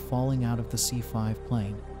Humvee falling out of the C-5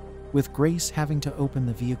 plane, with Grace having to open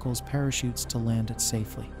the vehicle's parachutes to land it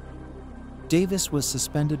safely. Davis was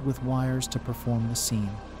suspended with wires to perform the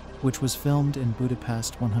scene, which was filmed in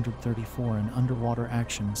Budapest. 134 An underwater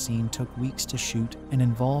action scene took weeks to shoot and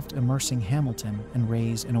involved immersing Hamilton and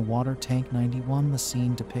Reyes in a water tank. 91 The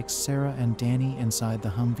scene depicts Sarah and Danny inside the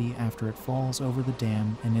Humvee after it falls over the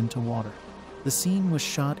dam and into water. The scene was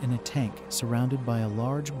shot in a tank surrounded by a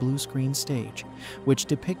large blue screen stage, which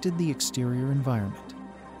depicted the exterior environment.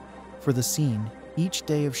 For the scene, each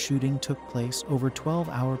day of shooting took place over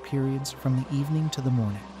 12-hour periods from the evening to the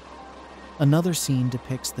morning. Another scene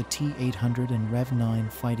depicts the T-800 and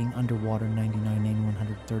Rev-9 fighting underwater. 99 in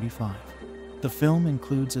 135. The film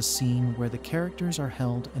includes a scene where the characters are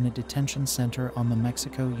held in a detention center on the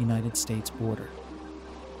Mexico-United States border.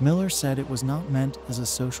 Miller said it was not meant as a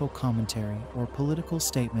social commentary or political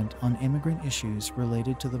statement on immigrant issues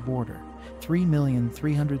related to the border.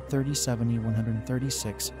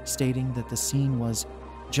 3,337,136, stating that the scene was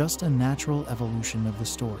just a natural evolution of the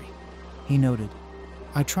story. He noted,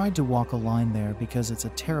 "I tried to walk a line there because it's a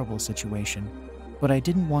terrible situation, but I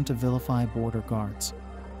didn't want to vilify border guards.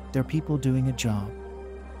 They're people doing a job.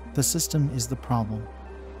 The system is the problem,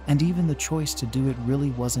 and even the choice to do it really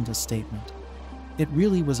wasn't a statement. It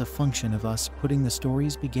really was a function of us putting the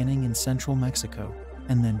stories beginning in central Mexico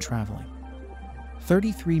and then traveling."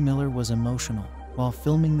 33 Miller was emotional while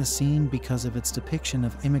filming the scene because of its depiction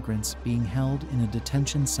of immigrants being held in a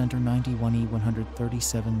detention center. 91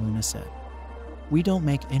 137 Luna said, "We don't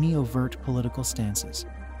make any overt political stances.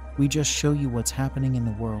 We just show you what's happening in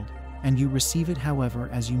the world, and you receive it however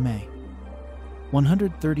as you may."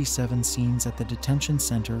 137 scenes at the detention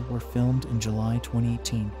center were filmed in July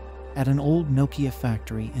 2018 at an old Nokia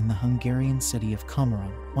factory in the Hungarian city of 𝐵𝐸𝐺.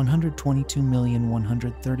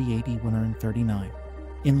 122,138,139.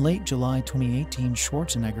 In late July 2018,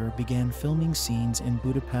 Schwarzenegger began filming scenes in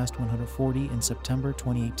Budapest. 140 in September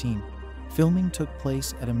 2018. Filming took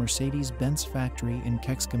place at a Mercedes-Benz factory in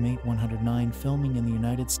𝐾𝐈𝐺. 109 Filming in the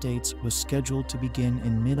United States was scheduled to begin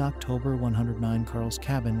in mid-October. 109 Carl's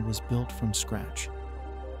cabin was built from scratch.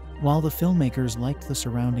 While the filmmakers liked the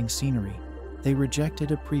surrounding scenery, they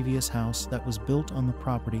rejected a previous house that was built on the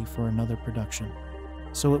property for another production,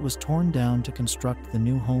 so it was torn down to construct the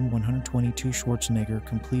new home. 122 Schwarzenegger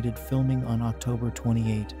completed filming on October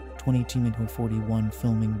 28, 2018. 141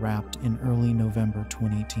 Filming wrapped in early November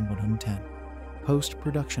 2018. 110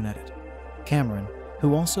 Post-production edit. Cameron,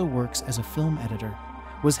 who also works as a film editor,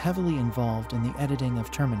 was heavily involved in the editing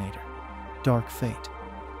of Terminator: Dark Fate.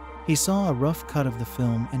 He saw a rough cut of the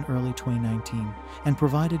film in early 2019 and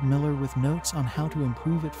provided Miller with notes on how to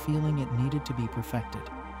improve it, feeling it needed to be perfected.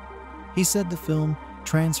 He said the film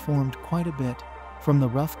transformed quite a bit from the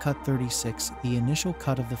rough cut. 36 The initial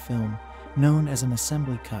cut of the film, known as an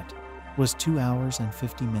assembly cut, was 2 hours and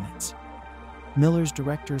 50 minutes. Miller's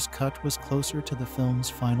director's cut was closer to the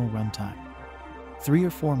film's final runtime. 3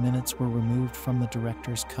 or 4 minutes were removed from the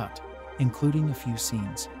director's cut, including a few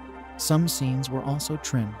scenes. Some scenes were also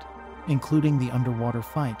trimmed, including the underwater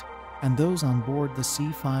fight and those on board the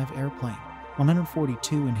C-5 airplane.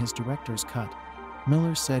 142 In his director's cut,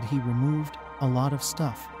 Miller said he removed a lot of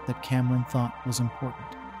stuff that Cameron thought was important.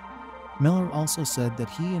 Miller also said that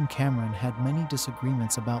he and Cameron had many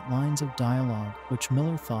disagreements about lines of dialogue which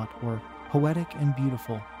Miller thought were poetic and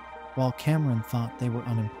beautiful, while Cameron thought they were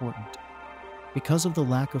unimportant. Because of the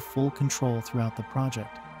lack of full control throughout the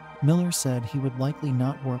project, Miller said he would likely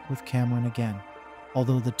not work with Cameron again,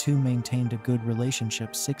 although the two maintained a good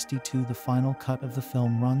relationship. 62 The final cut of the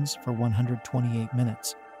film runs for 128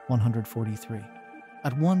 minutes, 143.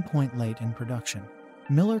 At one point late in production,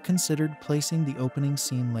 Miller considered placing the opening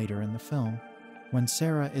scene later in the film, when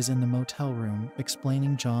Sarah is in the motel room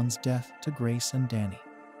explaining John's death to Grace and Danny.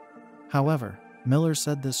 However, Miller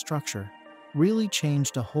said this structure really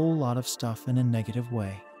changed a whole lot of stuff in a negative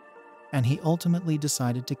way, and he ultimately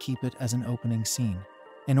decided to keep it as an opening scene,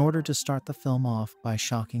 in order to start the film off by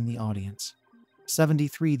shocking the audience.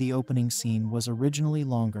 73 The opening scene was originally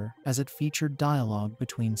longer as it featured dialogue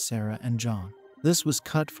between Sarah and John. This was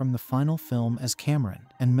cut from the final film as Cameron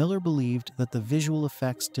and Miller believed that the visual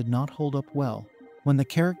effects did not hold up well when the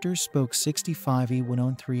characters spoke. 65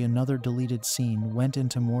 103 Another deleted scene went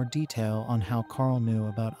into more detail on how Carl knew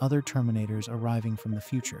about other Terminators arriving from the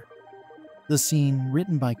future. The scene,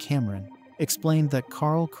 written by Cameron, explained that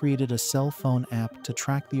Carl created a cell phone app to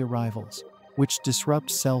track the arrivals, which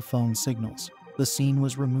disrupts cell phone signals. The scene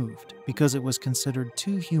was removed because it was considered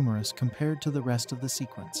too humorous compared to the rest of the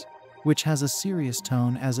sequence. which has a serious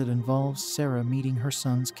tone as it involves Sarah meeting her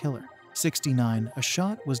son's killer. 69. A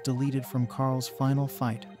shot was deleted from Carl's final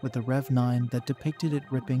fight with the Rev-9 that depicted it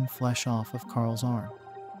ripping flesh off of Carl's arm.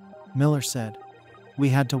 Miller said, "We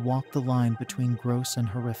had to walk the line between gross and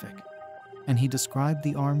horrific," and he described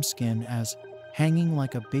the arm skin as hanging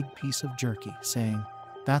like a big piece of jerky, saying,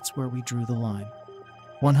 "That's where we drew the line."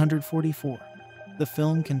 144. The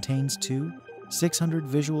film contains two 600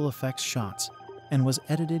 visual effects shots and was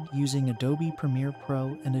edited using Adobe Premiere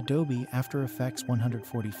Pro and Adobe After Effects.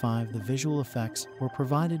 145. The visual effects were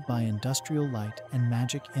provided by Industrial Light and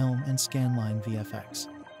Magic Ilm and Scanline VFX,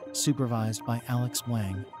 supervised by Alex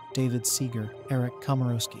Wang, David Seeger, Eric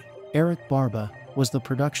Komorowski. Eric Barba was the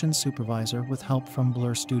production supervisor with help from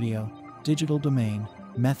Blur Studio, Digital Domain,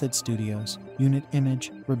 Method Studios, Unit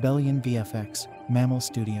Image, Rebellion VFX, Mammal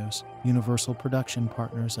Studios, Universal Production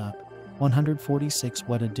Partners Up. 146.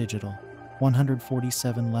 Weta Digital.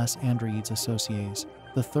 147. Les Androids Associés,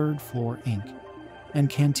 The Third Floor Inc., and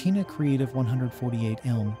Cantina Creative. 148.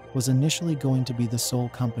 Ilm was initially going to be the sole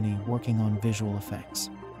company working on visual effects,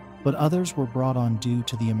 but others were brought on due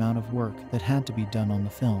to the amount of work that had to be done on the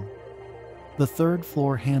film. The Third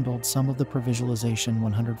Floor handled some of the previsualization.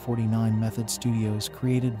 149. Method Studios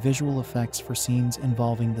created visual effects for scenes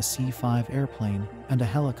involving the C-5 airplane and a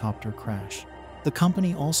helicopter crash. The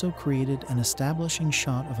company also created an establishing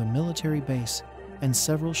shot of a military base and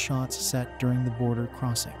several shots set during the border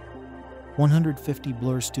crossing. 150.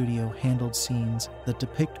 Blur Studio handled scenes that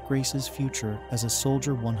depict Grace's future as a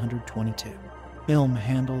soldier. 122. Ilm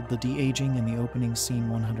handled the de-aging in the opening scene.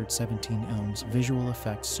 117. Ilm's visual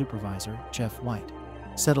effects supervisor, Jeff White,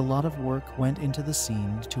 said a lot of work went into the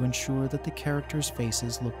scene to ensure that the characters'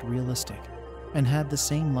 faces looked realistic and had the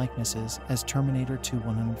same likenesses as Terminator 2.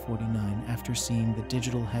 149. After seeing the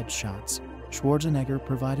digital headshots, Schwarzenegger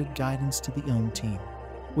provided guidance to the Ilm team,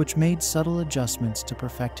 which made subtle adjustments to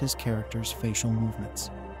perfect his character's facial movements.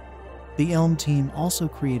 The Ilm team also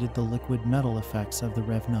created the liquid metal effects of the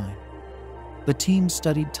Rev-9. The team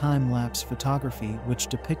studied time-lapse photography which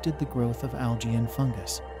depicted the growth of algae and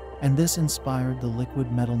fungus, and this inspired the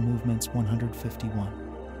liquid metal movements. 151.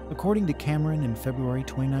 According to Cameron in February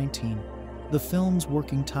 2019, the film's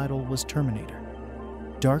working title was Terminator: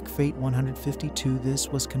 Dark Fate. 152. This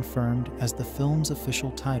was confirmed as the film's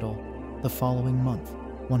official title the following month.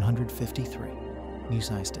 153.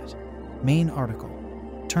 𝐒𝐫𝐴𝐳𝐷. Main article: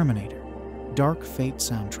 Terminator: Dark Fate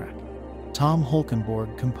soundtrack. Tom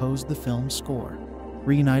Holkenborg composed the film's score,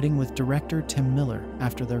 reuniting with director Tim Miller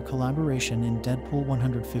after their collaboration in Deadpool.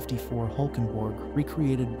 154. Holkenborg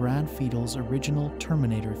recreated Brad Fiedel's original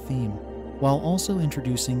Terminator theme, while also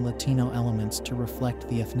introducing Latino elements to reflect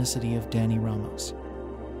the ethnicity of Danny Ramos.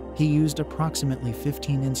 He used approximately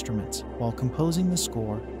 15 instruments while composing the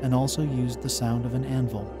score and also used the sound of an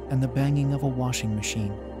anvil and the banging of a washing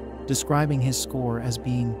machine, describing his score as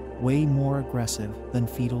being way more aggressive than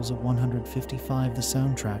Fiedel's of 155. The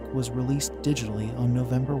soundtrack was released digitally on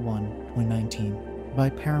November 1, 2019 by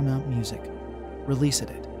Paramount Music. Released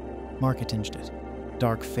it. Marketinged it.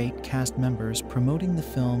 Dark Fate cast members promoting the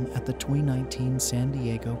film at the 2019 San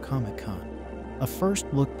Diego Comic-Con. A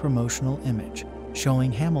first-look promotional image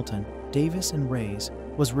showing Hamilton, Davis, and Reyes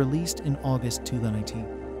was released in August 2019.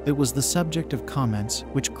 It was the subject of comments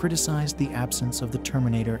which criticized the absence of the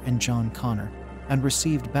Terminator and John Connor and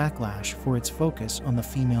received backlash for its focus on the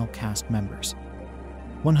female cast members.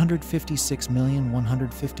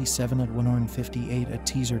 156,157,158. A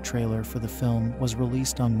teaser trailer for the film was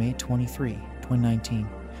released on May 23, 2019.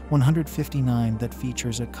 159 that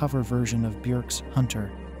features a cover version of Björk's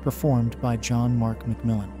Hunter, performed by John Mark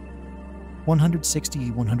McMillan.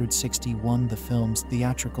 161. The film's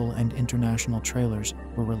theatrical and international trailers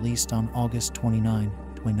were released on August 29,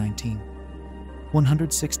 2019.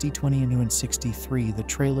 163. The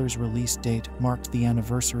trailer's release date marked the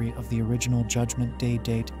anniversary of the original Judgment Day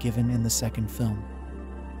date given in the second film.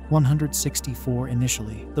 164.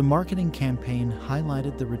 Initially, the marketing campaign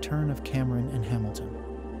highlighted the return of Cameron and Hamilton.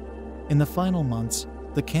 In the final months,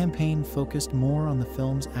 the campaign focused more on the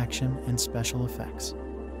film's action and special effects.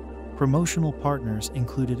 Promotional partners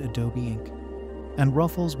included Adobe Inc. and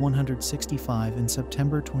Ruffles. 165. In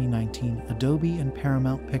September 2019, Adobe and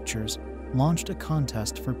Paramount Pictures launched a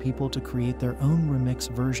contest for people to create their own remix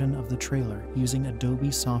version of the trailer using Adobe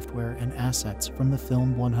software and assets from the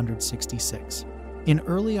film. 166. In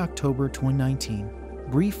early October 2019,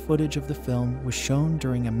 brief footage of the film was shown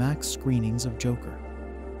during IMAX screenings of Joker.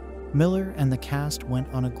 Miller and the cast went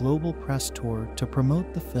on a global press tour to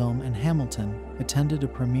promote the film, and Hamilton attended a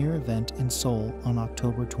premiere event in Seoul on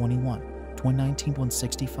October 21, 2019.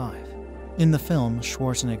 165. In the film,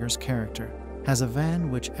 Schwarzenegger's character, has a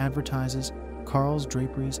van which advertises Carl's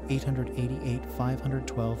Draperies 888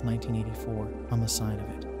 512 1984 on the side of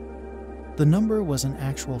it. The number was an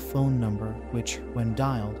actual phone number which, when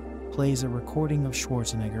dialed, plays a recording of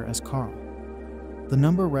Schwarzenegger as Carl. The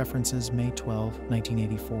number references May 12,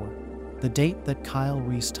 1984, the date that Kyle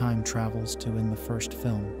Reese time travels to in the first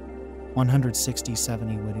film, 167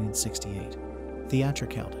 𝐿68,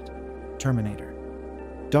 �θε𝐴TRICaled, Terminator.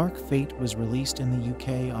 Dark Fate was released in the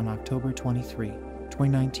UK on October 23,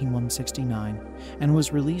 2019 169, and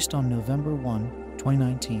was released on November 1,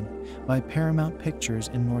 2019 by Paramount Pictures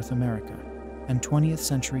in North America, and 20th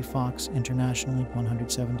Century Fox internationally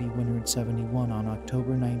 171 on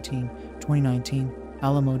October 19, 2019.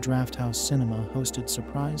 Alamo Drafthouse Cinema hosted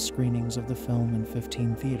surprise screenings of the film in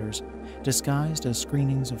 15 theaters, disguised as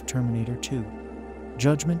screenings of Terminator 2.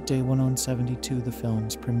 Judgment Day 172, the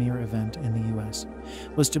film's premiere event in the US,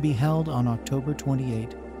 was to be held on October 28,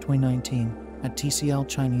 2019 at TCL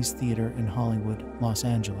Chinese Theater in Hollywood, Los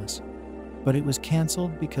Angeles, but it was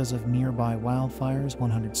canceled because of nearby wildfires.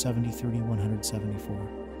 174.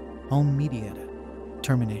 Home Media Edit.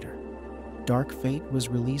 Terminator. Dark Fate was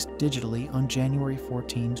released digitally on January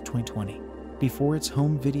 14, 2020, before its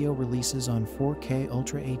home video releases on 4K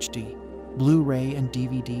Ultra HD, Blu-ray and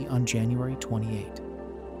DVD on January 28.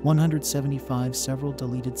 175 several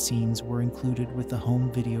deleted scenes were included with the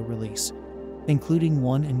home video release, including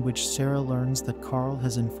one in which Sarah learns that Carl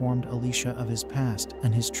has informed Alicia of his past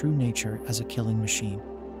and his true nature as a killing machine.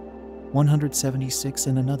 176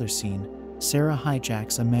 in another scene, Sarah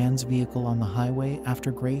hijacks a man's vehicle on the highway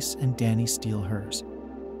after Grace and Danny steal hers.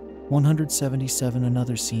 177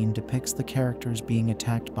 another scene depicts the characters being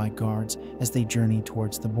attacked by guards as they journey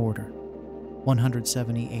towards the border.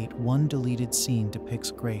 178 one deleted scene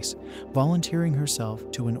depicts Grace volunteering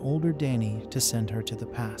herself to an older Danny to send her to the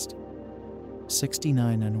past.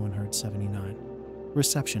 69 and 179.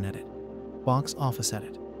 Reception Edit. Box Office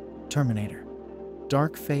Edit. Terminator.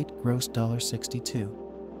 Dark Fate grossed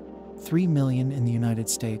 $62.3 million in the United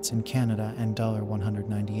States and Canada and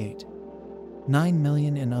 $198.9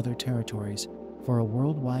 million in other territories, for a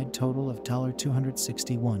worldwide total of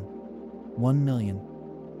 $261.1 million.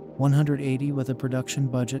 180 with a production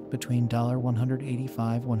budget between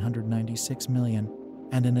 $185–196 million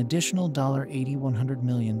and an additional $80–100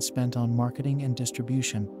 million spent on marketing and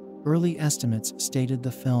distribution. Early estimates stated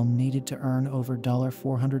the film needed to earn over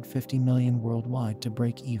 $450 million worldwide to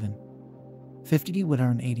break even. 50 would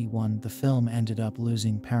earn 81. The film ended up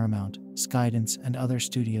losing Paramount, Skydance, and other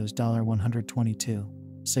studios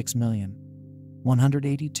 $122.6 million.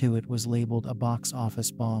 182 it was labeled a box office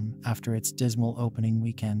bomb after its dismal opening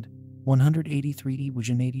weekend. 183 was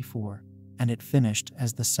in 84, and it finished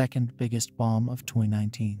as the second biggest bomb of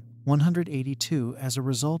 2019. 182 as a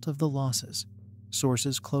result of the losses.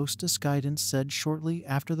 Sources close to Skydance said shortly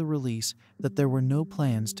after the release that there were no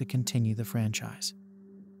plans to continue the franchise.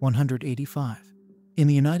 185. In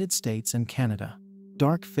the United States and Canada,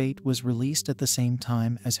 Dark Fate was released at the same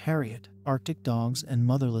time as Harriet, Arctic Dogs, and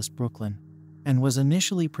Motherless Brooklyn, and was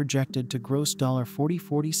initially projected to gross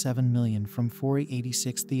 $47 million from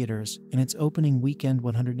 486 theaters. In its opening weekend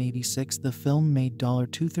 186, the film made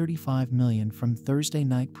 $235 million from Thursday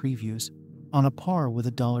night previews, on a par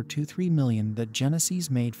with $223 million that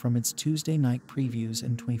Genesis made from its Tuesday night previews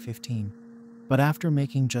in 2015. But after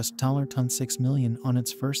making just $6 million on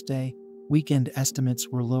its first day, weekend estimates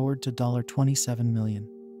were lowered to $27 million.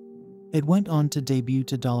 It went on to debut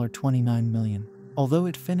to $29 million. Although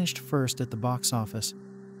it finished first at the box office,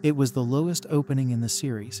 it was the lowest opening in the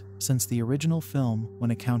series since the original film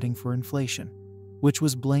when accounting for inflation, which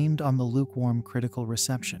was blamed on the lukewarm critical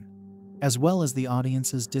reception, as well as the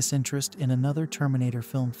audience's disinterest in another Terminator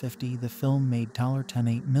film. 50 the film made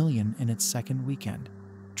 $10.8 million in its second weekend,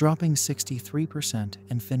 dropping 63%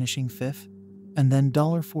 and finishing fifth, and then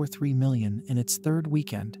 $43 million in its third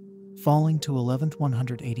weekend, falling to 11th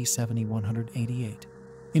 187,188.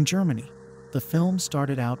 In Germany, the film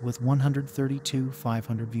started out with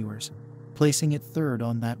 132,500 viewers, placing it third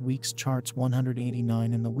on that week's charts.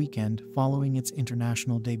 189 in the weekend following its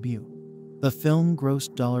international debut. The film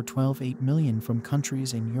grossed $12.8 million from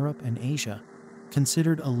countries in Europe and Asia,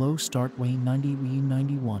 considered a low start.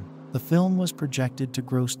 91. The film was projected to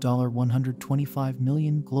gross $125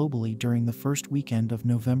 million globally during the first weekend of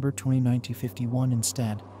November 2019. 51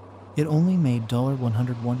 instead, it only made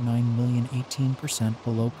 $119 million, 18%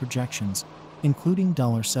 below projections, including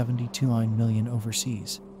 $72 million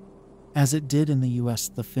overseas. As it did in the US,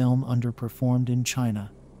 the film underperformed in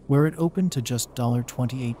China, where it opened to just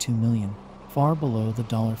 $28.2 million, far below the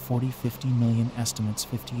 $50 million estimates.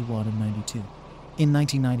 50 and 92. In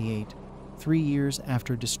 1998, 3 years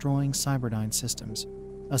after destroying Cyberdyne Systems,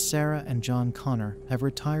 Sarah and John Connor have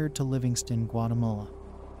retired to Livingston, Guatemala.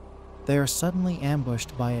 They are suddenly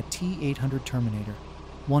ambushed by a T-800 Terminator,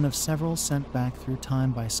 one of several sent back through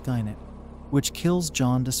time by Skynet, which kills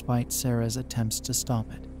John despite Sarah's attempts to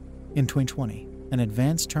stop it. In 2020, an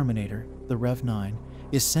advanced Terminator, the Rev-9,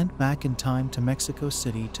 is sent back in time to Mexico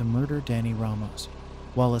City to murder Danny Ramos,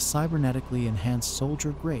 while a cybernetically enhanced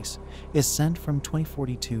soldier, Grace, is sent from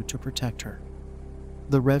 2042 to protect her.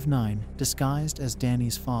 The Rev-9, disguised as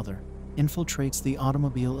Danny's father, infiltrates the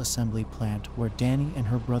automobile assembly plant where Danny and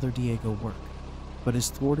her brother Diego work, but is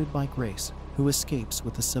thwarted by Grace, who escapes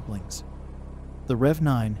with the siblings. The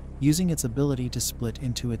Rev-9, using its ability to split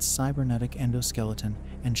into its cybernetic endoskeleton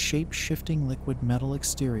and shape-shifting liquid metal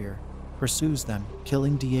exterior, pursues them,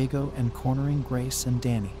 killing Diego and cornering Grace and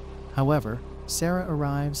Danny. However, Sarah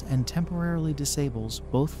arrives and temporarily disables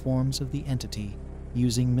both forms of the entity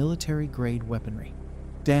using military-grade weaponry.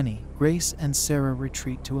 Danny, Grace, and Sarah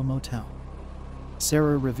retreat to a motel.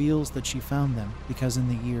 Sarah reveals that she found them because in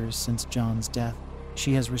the years since John's death,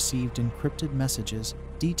 she has received encrypted messages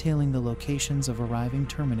detailing the locations of arriving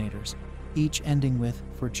Terminators, each ending with,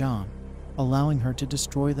 "for John," allowing her to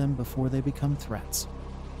destroy them before they become threats.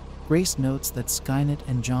 Grace notes that Skynet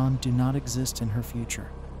and John do not exist in her future,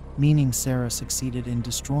 meaning Sarah succeeded in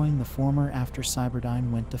destroying the former after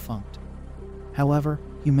Cyberdyne went defunct. However,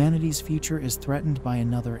 humanity's future is threatened by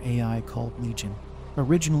another AI called Legion,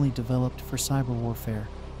 originally developed for cyber warfare,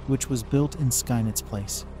 which was built in Skynet's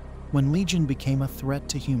place. When Legion became a threat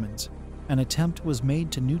to humans, an attempt was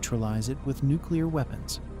made to neutralize it with nuclear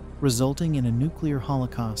weapons, resulting in a nuclear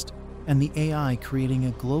holocaust and the AI creating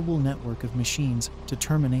a global network of machines to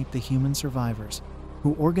terminate the human survivors,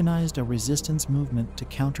 who organized a resistance movement to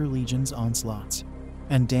counter Legion's onslaughts,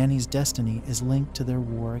 and Danny's destiny is linked to their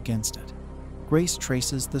war against it. Grace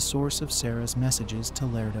traces the source of Sarah's messages to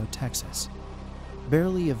Laredo, Texas.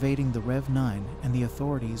 Barely evading the Rev-9 and the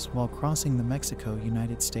authorities while crossing the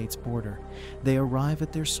Mexico-United States border, they arrive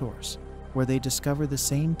at their source, where they discover the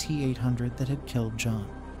same T-800 that had killed John.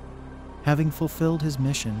 Having fulfilled his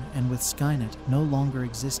mission and with Skynet no longer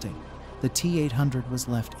existing, the T-800 was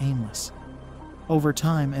left aimless. Over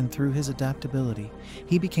time and through his adaptability,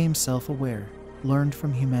 he became self-aware, learned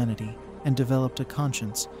from humanity, and developed a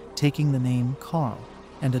conscience, taking the name Carl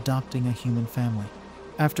and adopting a human family.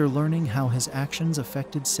 After learning how his actions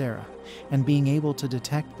affected Sarah and being able to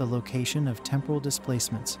detect the location of temporal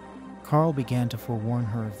displacements, Carl began to forewarn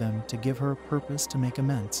her of them to give her a purpose to make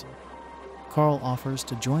amends. Carl offers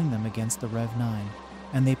to join them against the Rev-9,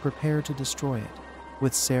 and they prepare to destroy it,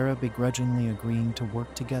 with Sarah begrudgingly agreeing to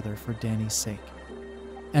work together for Danny's sake.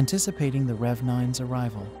 Anticipating the Rev-9's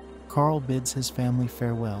arrival, Carl bids his family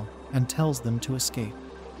farewell and tells them to escape.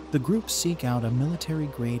 The group seek out a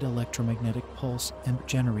military-grade electromagnetic pulse EMP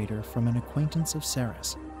generator from an acquaintance of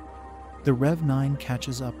Sarah's. The Rev-9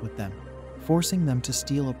 catches up with them, forcing them to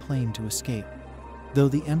steal a plane to escape, though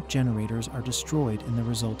the EMP generators are destroyed in the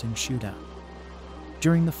resulting shootout.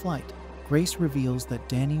 During the flight, Grace reveals that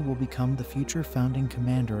Danny will become the future founding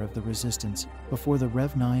commander of the Resistance before the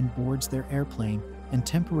Rev-9 boards their airplane and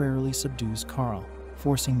temporarily subdues Carl,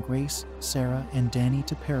 forcing Grace, Sarah, and Danny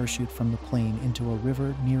to parachute from the plane into a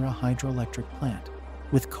river near a hydroelectric plant,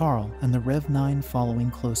 with Carl and the Rev-9 following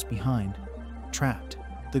close behind. Trapped,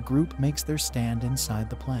 the group makes their stand inside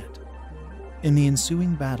the plant. In the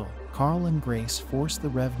ensuing battle, Carl and Grace force the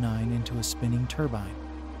Rev-9 into a spinning turbine,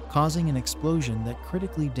 causing an explosion that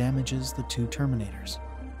critically damages the two Terminators.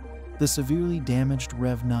 The severely damaged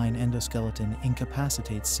Rev-9 endoskeleton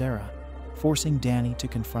incapacitates Sarah, forcing Danny to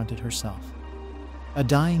confront it herself. A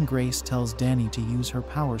dying Grace tells Danny to use her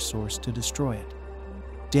power source to destroy it.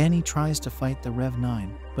 Danny tries to fight the Rev-9,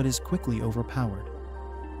 but is quickly overpowered.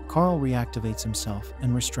 Carl reactivates himself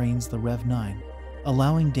and restrains the Rev-9,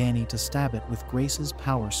 allowing Danny to stab it with Grace's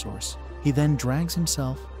power source. He then drags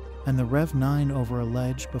himself and the Rev-9 over a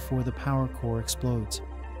ledge before the power core explodes,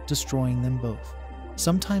 destroying them both.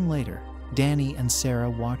 Sometime later, Danny and Sarah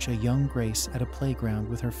watch a young Grace at a playground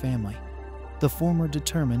with her family, the former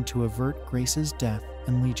determined to avert Grace's death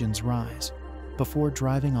and Legion's rise, before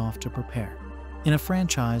driving off to prepare. In a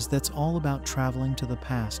franchise that's all about traveling to the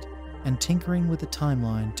past and tinkering with the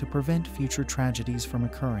timeline to prevent future tragedies from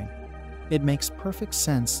occurring, it makes perfect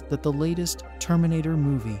sense that the latest Terminator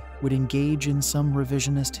movie would engage in some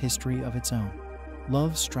revisionist history of its own.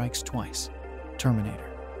 Love strikes twice.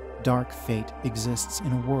 Terminator. Dark fate exists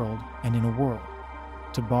in a world and in a world.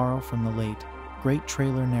 To borrow from the late, great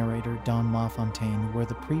trailer narrator Don LaFontaine, where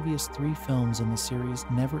the previous 3 films in the series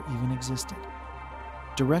never even existed.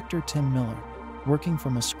 Director Tim Miller, working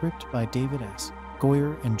from a script by David S.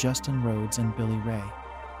 Goyer and Justin Rhodes and Billy Ray,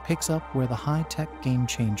 picks up where the high-tech game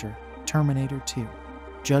changer, Terminator 2,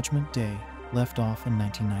 Judgment Day, left off in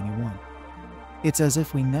 1991. It's as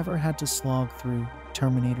if we never had to slog through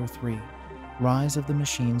Terminator 3, Rise of the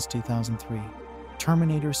Machines 2003,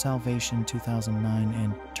 Terminator Salvation 2009,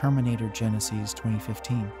 and Terminator Genisys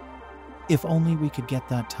 2015. If only we could get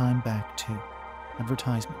that time back too.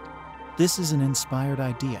 Advertisement. This is an inspired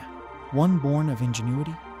idea, one born of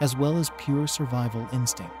ingenuity as well as pure survival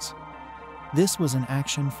instincts. This was an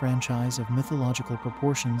action franchise of mythological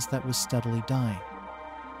proportions that was steadily dying.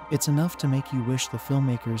 It's enough to make you wish the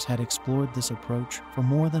filmmakers had explored this approach for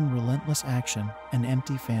more than relentless action and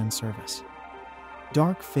empty fan service.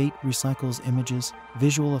 Dark Fate recycles images,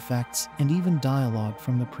 visual effects, and even dialogue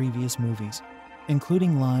from the previous movies,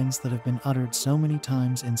 including lines that have been uttered so many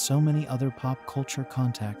times in so many other pop culture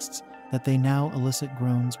contexts that they now elicit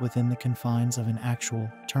groans within the confines of an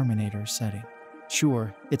actual Terminator setting.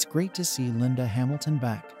 Sure, it's great to see Linda Hamilton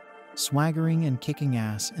back, swaggering and kicking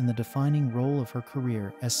ass in the defining role of her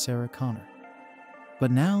career as Sarah Connor.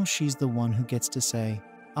 But now she's the one who gets to say,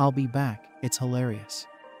 "I'll be back, it's hilarious,"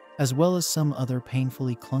 as well as some other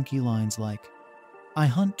painfully clunky lines like, "I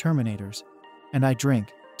hunt Terminators, and I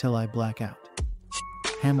drink till I black out."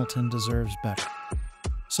 Hamilton deserves better.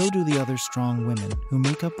 So do the other strong women who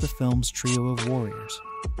make up the film's trio of warriors,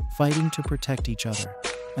 fighting to protect each other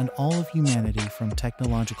and all of humanity from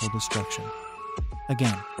technological destruction.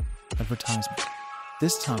 Again, advertisement.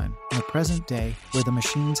 This time, in the present day, where the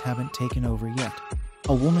machines haven't taken over yet,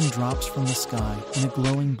 a woman drops from the sky in a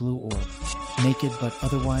glowing blue orb, naked but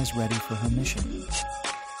otherwise ready for her mission.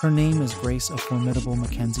 Her name is Grace, a formidable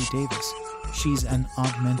Mackenzie Davis. She's an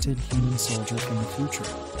augmented human soldier from the future,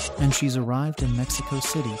 and she's arrived in Mexico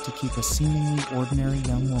City to keep a seemingly ordinary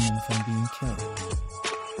young woman from being killed.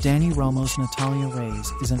 Danny Ramos' Natalia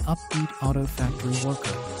Reyes is an upbeat auto factory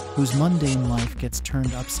worker whose mundane life gets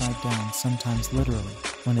turned upside down, sometimes literally,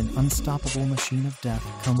 when an unstoppable machine of death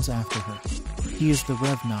comes after her. He is the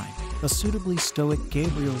Rev-9, a suitably stoic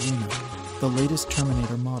Gabriel Luna, the latest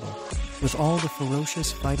Terminator model, with all the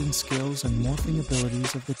ferocious fighting skills and morphing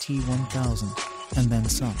abilities of the T-1000, and then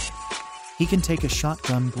some. He can take a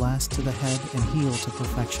shotgun blast to the head and heal to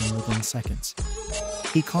perfection within seconds.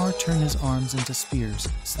 He can turn his arms into spears,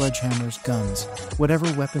 sledgehammers, guns,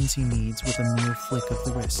 whatever weapons he needs with a mere flick of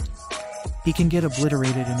the wrist. He can get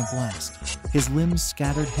obliterated in a blast, his limbs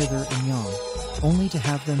scattered hither and yon, only to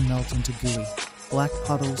have them melt into gooey, black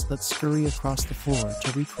puddles that scurry across the floor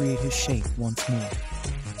to recreate his shape once more.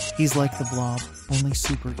 He's like the Blob, only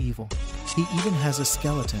super evil. He even has a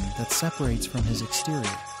skeleton that separates from his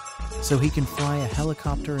exterior, so he can fly a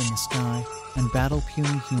helicopter in the sky and battle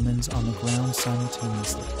puny humans on the ground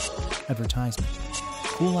simultaneously. Advertisement.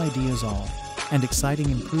 Cool ideas all, and exciting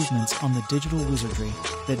improvements on the digital wizardry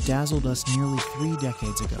that dazzled us nearly 3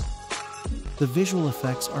 decades ago. The visual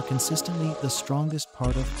effects are consistently the strongest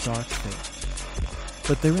part of Dark Fate,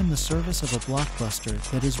 but they're in the service of a blockbuster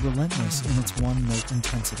that is relentless in its one-note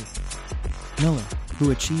intensity. Miller,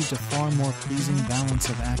 who achieved a far more pleasing balance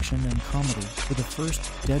of action and comedy for the first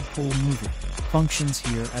Deadpool movie, functions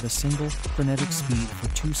here at a single, frenetic speed for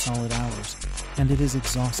 2 solid hours, and it is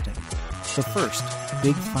exhausting. The first,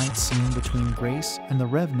 big fight scene between Grace and the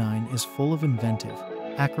Rev-9 is full of inventive,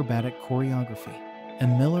 acrobatic choreography,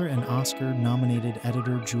 and Miller and Oscar-nominated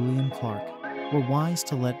editor Julian Clark were wise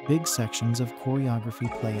to let big sections of choreography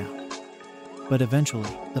play out. But eventually,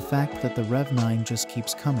 the fact that the Rev-9 just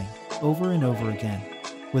keeps coming, over and over again,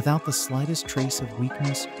 without the slightest trace of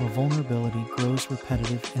weakness or vulnerability, grows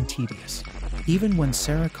repetitive and tedious. Even when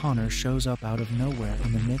Sarah Connor shows up out of nowhere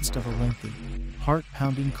in the midst of a lengthy,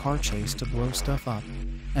 heart-pounding car chase to blow stuff up,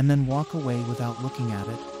 and then walk away without looking at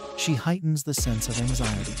it, she heightens the sense of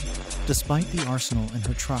anxiety. Despite the arsenal in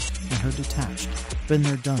her truck and her detached,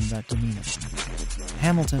 been-there-done-that demeanor.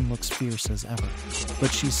 Hamilton looks fierce as ever,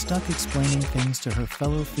 but she's stuck explaining things to her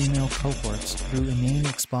fellow female cohorts through inane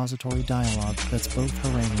expository dialogue that's both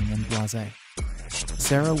haranguing and blasé.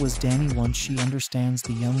 Sarah was Danny once she understands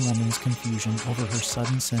the young woman's confusion over her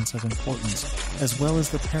sudden sense of importance, as well as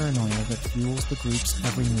the paranoia that fuels the group's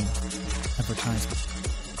every move. Advertisement.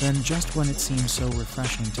 Then, just when it seems so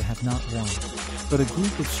refreshing to have not one, but a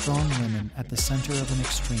group of strong women at the center of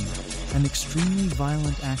an extremely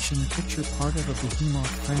violent action picture, part of a behemoth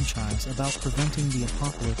franchise about preventing the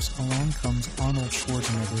apocalypse, along comes Arnold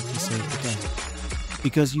Schwarzenegger to save the day.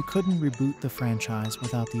 Because you couldn't reboot the franchise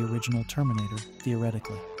without the original Terminator,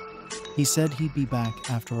 theoretically. He said he'd be back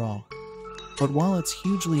after all. But while it's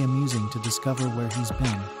hugely amusing to discover where he's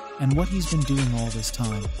been, and what he's been doing all this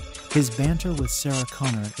time. His banter with Sarah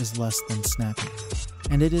Connor is less than snappy.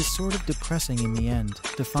 And it is sort of depressing in the end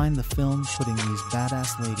to find the film putting these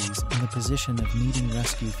badass ladies in the position of needing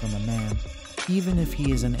rescue from a man, even if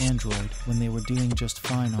he is an android, when they were doing just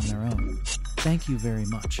fine on their own. Thank you very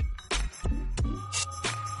much.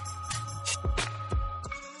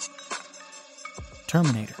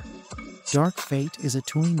 Terminator. Dark Fate is a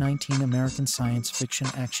 2019 American science fiction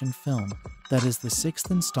action film that is the sixth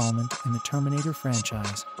installment in the Terminator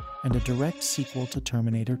franchise and a direct sequel to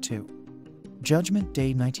Terminator 2. Judgment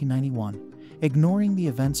Day 1991, ignoring the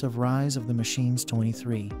events of Rise of the Machines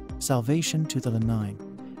 23, Salvation 2009,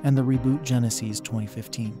 and the reboot Genesis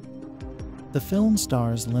 2015. The film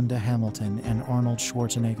stars Linda Hamilton and Arnold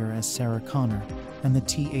Schwarzenegger as Sarah Connor and the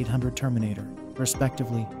T-800 Terminator,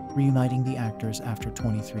 respectively, reuniting the actors after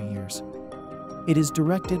 23 years. It is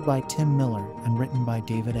directed by Tim Miller and written by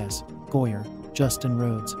David S. Goyer, Justin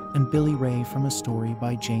Rhodes, and Billy Ray from a story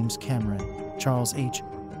by James Cameron, Charles H.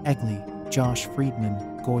 Egley, Josh Friedman,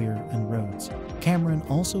 Goyer, and Rhodes. Cameron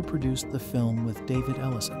also produced the film with David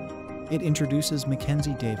Ellison. It introduces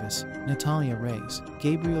Mackenzie Davis, Natalia Reyes,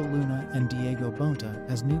 Gabriel Luna, and Diego Bonta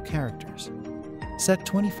as new characters. Set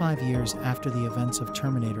 25 years after the events of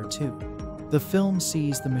Terminator 2, the film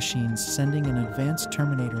sees the machines sending an advanced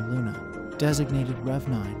Terminator Luna, designated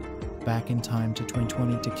Rev-9, back in time to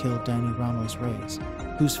 2020 to kill Danny Ramos Reyes,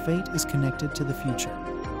 whose fate is connected to the future.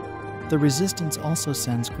 The Resistance also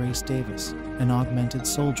sends Grace Davis, an augmented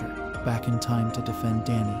soldier, back in time to defend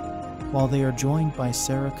Danny, while they are joined by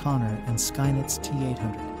Sarah Connor and Skynet's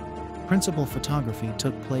T-800. Principal photography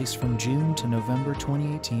took place from June to November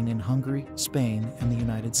 2018 in Hungary, Spain, and the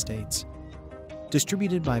United States.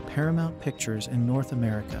 Distributed by Paramount Pictures in North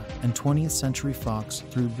America and 20th Century Fox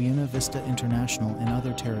through Buena Vista International in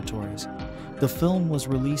other territories, the film was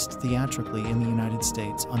released theatrically in the United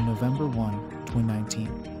States on November 1, 2019.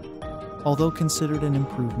 Although considered an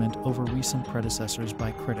improvement over recent predecessors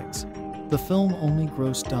by critics, the film only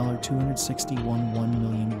grossed $261.1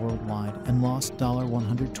 million worldwide and lost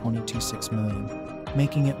 $122.6 million,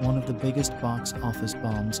 making it one of the biggest box office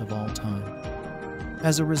bombs of all time.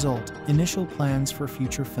 As a result, initial plans for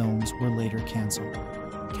future films were later cancelled.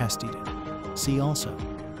 Casted. See also: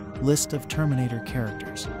 List of Terminator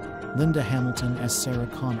characters. Linda Hamilton as Sarah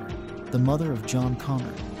Connor, the mother of John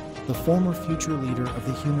Connor, the former future leader of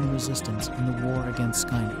the human resistance in the war against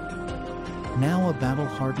Skynet. Now a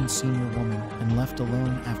battle-hardened senior woman and left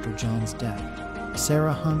alone after John's death,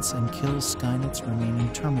 Sarah hunts and kills Skynet's remaining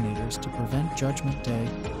Terminators to prevent Judgment Day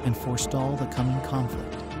and forestall the coming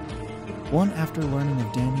conflict. One after learning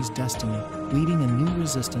of Danny's destiny, leading a new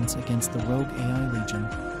resistance against the rogue AI Legion,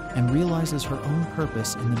 and realizes her own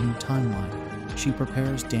purpose in the new timeline, she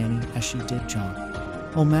prepares Danny as she did John.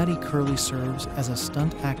 Maddie Curley serves as a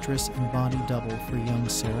stunt actress and body double for young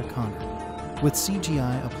Sarah Connor, with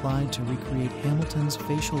CGI applied to recreate Hamilton's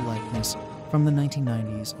facial likeness from the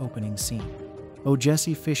 1990s opening scene.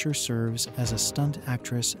 Jessie Fisher serves as a stunt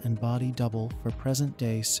actress and body double for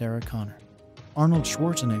present-day Sarah Connor. Arnold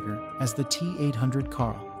Schwarzenegger as the T-800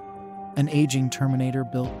 Carl, an aging Terminator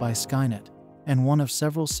built by Skynet, and one of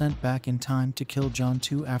several sent back in time to kill John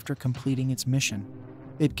 2 after completing its mission.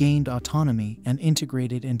 It gained autonomy and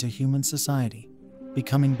integrated into human society,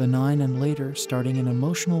 becoming benign and later starting an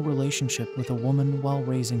emotional relationship with a woman while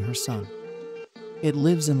raising her son. It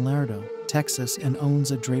lives in Laredo, Texas, and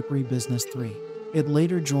owns a drapery business. It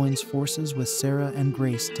later joins forces with Sarah and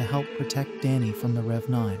Grace to help protect Danny from the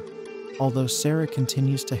Rev-9, although Sarah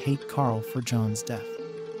continues to hate Carl for John's death.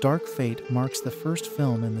 Dark Fate marks the first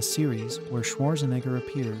film in the series where Schwarzenegger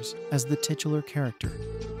appears as the titular character,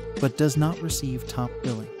 but does not receive top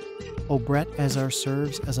billing. Brett Ezar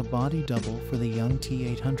serves as a body double for the young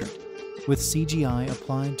T-800, with CGI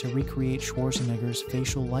applied to recreate Schwarzenegger's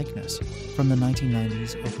facial likeness from the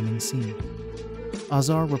 1990s opening scene.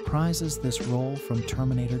 Azar reprises this role from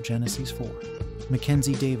Terminator Genesis 4.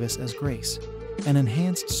 Mackenzie Davis as Grace, an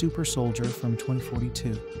enhanced super soldier from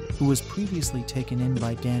 2042, who was previously taken in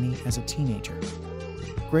by Danny as a teenager.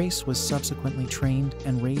 Grace was subsequently trained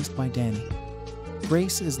and raised by Danny.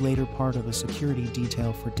 Grace is later part of a security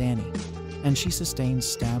detail for Danny, and she sustains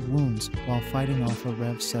stab wounds while fighting off a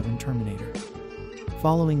Rev-7 Terminator.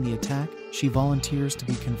 Following the attack, she volunteers to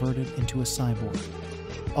be converted into a cyborg.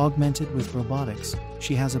 Augmented with robotics,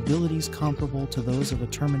 she has abilities comparable to those of a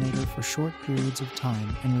Terminator for short periods of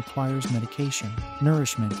time and requires medication,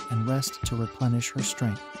 nourishment, and rest to replenish her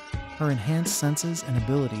strength. Her enhanced senses and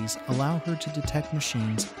abilities allow her to detect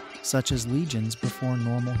machines, such as legions, before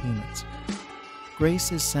normal humans.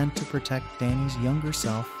 Grace is sent to protect Danny's younger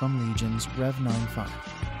self from Legion's Rev-95.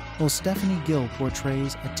 Stephanie Gill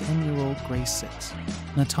portrays a 10-year-old Grace 6.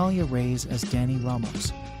 Natalia Reyes as Dani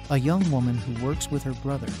Ramos, a young woman who works with her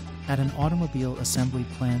brother at an automobile assembly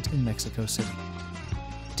plant in Mexico City.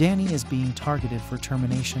 Dani is being targeted for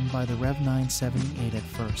termination by the Rev 978 at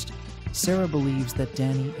first. Sarah believes that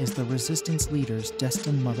Dani is the resistance leader's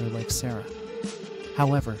destined mother like Sarah.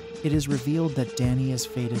 However, it is revealed that Dani is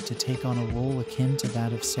fated to take on a role akin to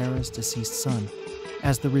that of Sarah's deceased son,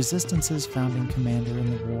 as the Resistance's founding commander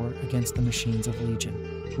in the war against the machines of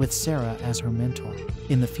Legion, with Sarah as her mentor.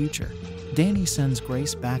 In the future, Dani sends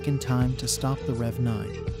Grace back in time to stop the Rev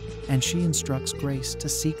 9, and she instructs Grace to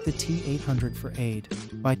seek the T-800 for aid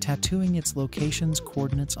by tattooing its location's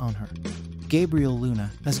coordinates on her. Gabriel Luna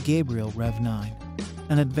as Gabriel Rev 9,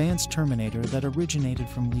 an advanced Terminator that originated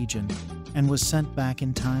from Legion and was sent back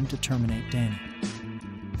in time to terminate Dani.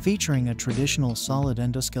 Featuring a traditional solid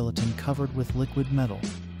endoskeleton covered with liquid metal,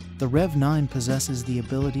 the Rev 9 possesses the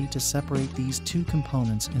ability to separate these two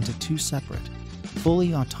components into two separate,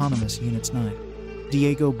 fully autonomous units. 9.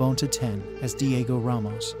 Diego Bonta 10 as Diego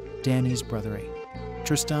Ramos, Dani's brother 8.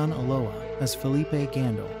 Tristan Aloa as Felipe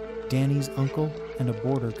Gandol, Dani's uncle and a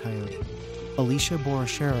border coyote. Alicia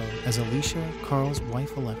Borrachero as Alicia, Carl's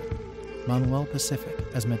wife 11. Manuel Pacific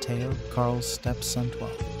as Mateo, Carl's stepson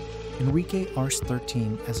 12. Enrique Arce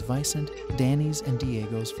 13 as Vicente, Dani's and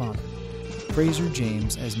Diego's father. Fraser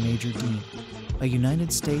James as Major Dean, a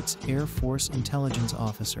United States Air Force intelligence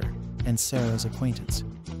officer and Sarah's acquaintance.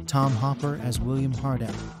 Tom Hopper as William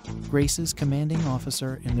Hardell, Grace's commanding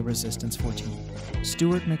officer in the Resistance 14.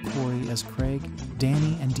 Stuart McQuarrie as Craig,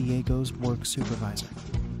 Dani and Diego's work supervisor.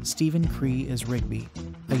 Stephen Cree as Rigby,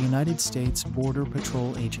 a United States Border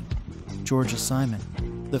Patrol agent. Georgia Simon,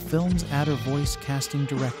 the film's adder voice casting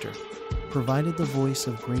director, provided the voice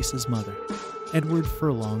of Grace's mother. Edward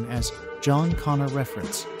Furlong as John Connor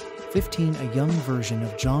reference. 15 a young version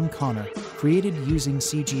of John Connor, created using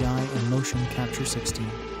CGI and motion capture. 16.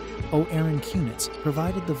 Aaron Kunitz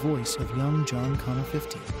provided the voice of young John Connor.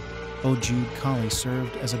 15. Jude Colley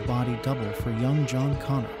served as a body double for young John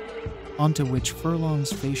Connor, onto which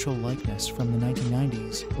Furlong's facial likeness from the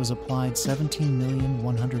 1990s was applied.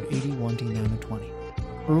 17,181,920.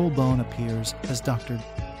 Earl Bone appears as Dr.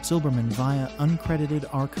 Silberman via uncredited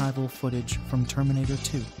archival footage from Terminator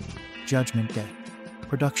 2, Judgment Day.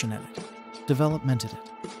 Production edit. Development edit.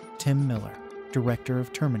 Tim Miller, director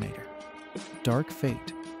of Terminator. Dark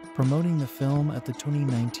Fate, promoting the film at the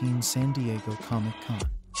 2019 San Diego Comic-Con.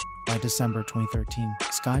 By December 2013,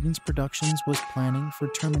 Skydance Productions was planning for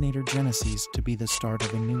Terminator Genisys to be the start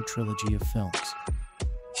of a new trilogy of films.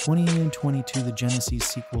 2022 The Genisys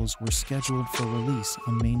sequels were scheduled for release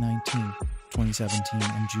on May 19, 2017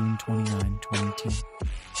 and June 29, 2018.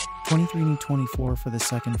 23 and 24 for the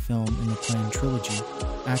second film in the planned trilogy,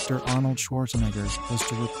 actor Arnold Schwarzenegger was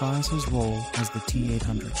to reprise his role as the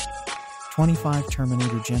T-800. 25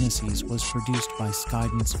 Terminator Genisys was produced by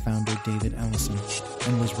Skydance founder David Ellison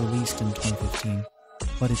and was released in 2015,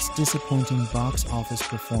 but its disappointing box office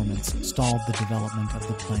performance stalled the development of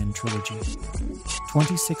the planned trilogy.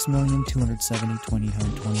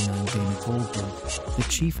 26,270,229 Dana Goldberg, the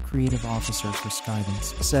chief creative officer for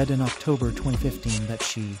Skydance, said in October 2015 that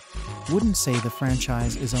she wouldn't say the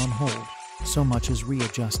franchise is on hold, so much as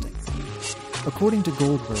readjusting. According to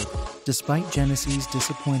Goldberg, despite Genisys'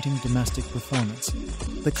 disappointing domestic performance,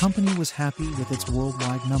 the company was happy with its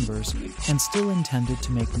worldwide numbers and still intended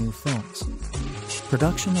to make new films.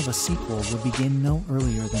 Production of a sequel would begin no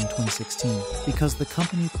earlier than 2016 because the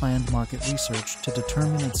company planned market research to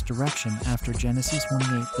determine its direction after Genisys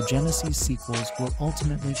 28. The Genisys sequels will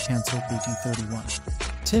ultimately cancel BT-31.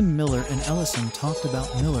 Tim Miller and Ellison talked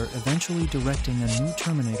about Miller eventually directing a new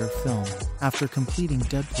Terminator film after completing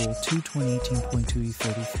Deadpool 2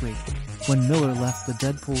 2018.2E33. When Miller left the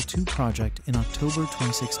Deadpool 2 project in October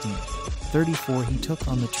 2016, 34 he took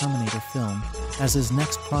on the Terminator film as his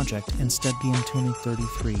next project instead being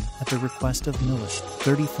 2033 at the request of Miller.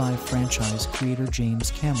 35 franchise creator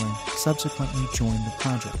James Cameron subsequently joined the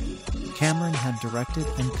project. Cameron had directed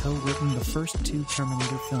and co-written the first two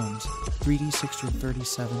Terminator films, 3D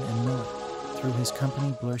 637 and Miller, through his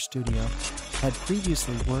company Blur Studio, had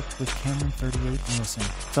previously worked with Cameron. 38 Ellison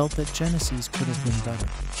felt that Genisys could have been better,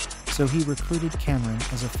 so he recruited Cameron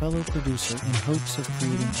as a fellow producer in hopes of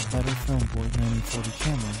creating a better film. 1940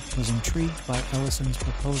 Cameron was intrigued by Ellison's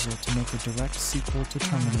proposal to make a direct sequel to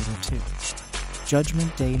Terminator 2.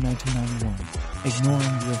 Judgment Day 1991,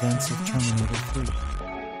 ignoring the events of Terminator 3.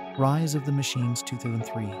 Rise of the Machines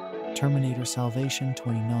 2003, Terminator Salvation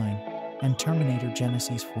 29, and Terminator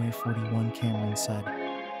Genisys 41. Cameron said,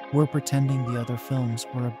 "We're pretending the other films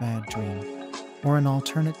were a bad dream, or an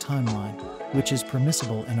alternate timeline, which is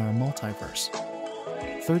permissible in our multiverse.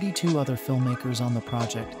 32 other filmmakers on the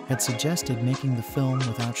project had suggested making the film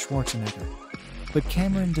without Schwarzenegger, but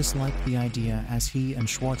Cameron disliked the idea as he and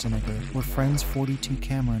Schwarzenegger were friends. 42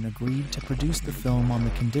 Cameron agreed to produce the film on the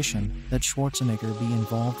condition that Schwarzenegger be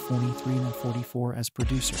involved. 43 and 44 as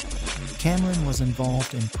producer. Cameron was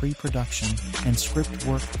involved in pre-production and script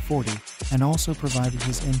work. 40 and also provided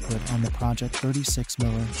his input on the project. 36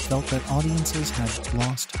 Miller felt that audiences had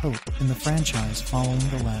lost hope in the franchise following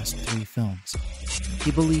the last 3 films.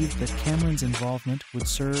 He believed that Cameron's involvement would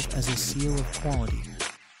serve as a seal of quality,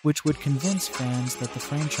 which would convince fans that the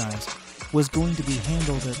franchise was going to be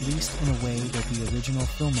handled at least in a way that the original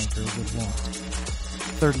filmmaker would want.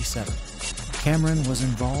 37. Cameron was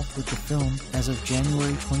involved with the film as of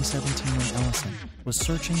January 2017 when Ellison was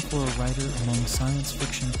searching for a writer among science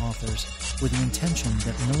fiction authors with the intention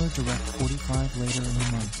that Miller direct 45 later in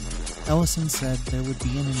the month. Ellison said there would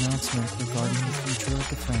be an announcement regarding the future of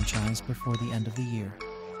the franchise before the end of the year,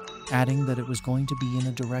 adding that it was going to be in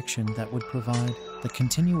a direction that would provide the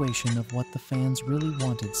continuation of what the fans really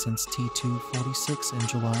wanted since T246 in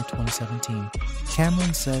July 2017.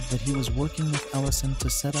 Cameron said that he was working with Ellison to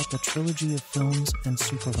set up a trilogy of films and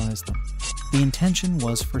supervise them. The intention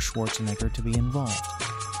was for Schwarzenegger to be involved,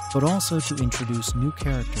 but also to introduce new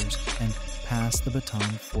characters and pass the baton.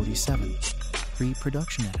 47.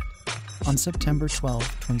 Pre-production edit. On September 12,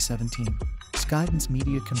 2017, Skydance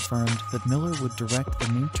Media confirmed that Miller would direct the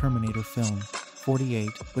new Terminator film, 48,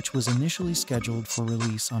 which was initially scheduled for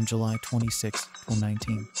release on July 26,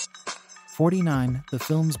 2019. 49. The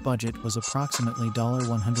film's budget was approximately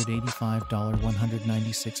 $185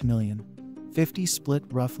 $196 million. 50 split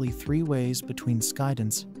roughly 3 ways between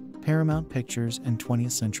Skydance, Paramount Pictures, and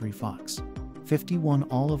 20th Century Fox. 51,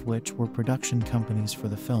 all of which were production companies for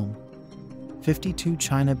the film. 52.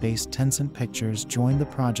 China-based Tencent Pictures joined the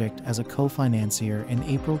project as a co-financier in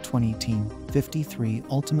April 2018, 53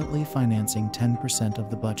 ultimately financing 10%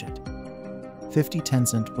 of the budget. 50.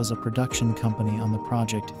 Tencent was a production company on the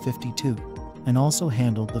project. 52 and also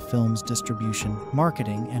handled the film's distribution,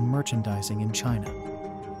 marketing, and merchandising in China.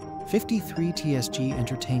 53. TSG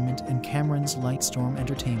Entertainment and Cameron's Lightstorm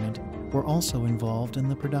Entertainment were also involved in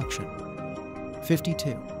the production.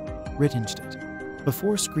 52. Writtenstedt.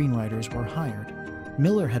 Before screenwriters were hired,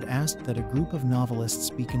 Miller had asked that a group of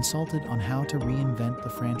novelists be consulted on how to reinvent the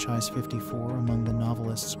franchise. 54 among the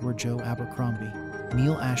novelists were Joe Abercrombie,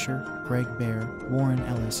 Neil Asher, Greg Bear, Warren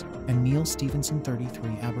Ellis, and Neil Stephenson.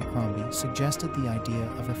 33 Abercrombie suggested the idea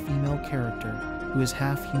of a female character who is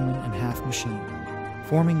half human and half machine,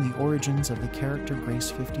 forming the origins of the character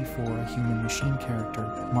Grace. 54 A human-machine character,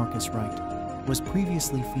 Marcus Wright, was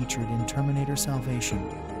previously featured in Terminator Salvation,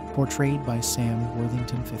 portrayed by Sam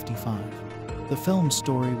Worthington. 55. The film's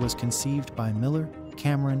story was conceived by Miller,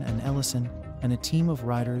 Cameron, and Ellison, and a team of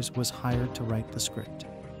writers was hired to write the script.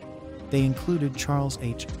 They included Charles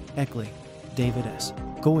H. Eckley, David S.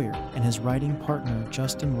 Goyer, and his writing partner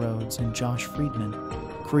Justin Rhodes, and Josh Friedman,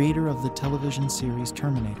 creator of the television series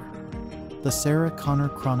Terminator. The Sarah Connor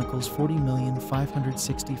Chronicles.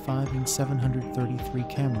 40,565,733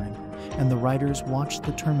 Cameron and the writers watched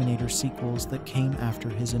the Terminator sequels that came after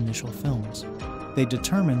his initial films. They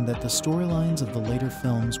determined that the storylines of the later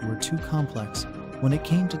films were too complex when it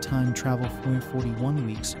came to time travel. 41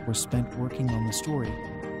 weeks were spent working on the story,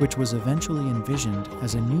 which was eventually envisioned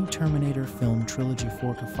as a new Terminator film trilogy.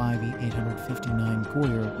 4 to 5 859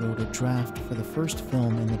 Goyer wrote a draft for the first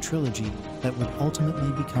film in the trilogy that would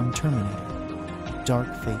ultimately become Terminator. Dark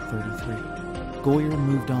Fate. 33. Goyer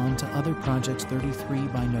moved on to other projects. 33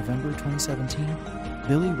 By November 2017,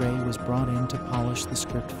 Billy Ray was brought in to polish the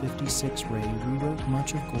script. 56 Ray rewrote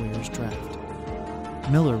much of Goyer's draft.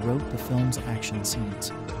 Miller wrote the film's action scenes,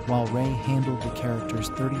 while Ray handled the characters.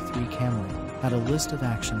 33 Cameron had a list of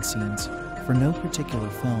action scenes for no particular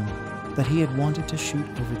film that he had wanted to shoot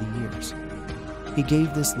over the years. He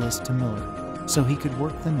gave this list to Miller so he could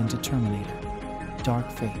work them into Terminator. Dark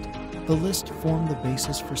Fate. The list formed the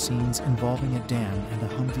basis for scenes involving a dam and a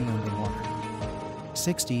Humvee underwater.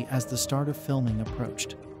 60 As the start of filming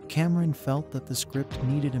approached, Cameron felt that the script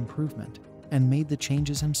needed improvement and made the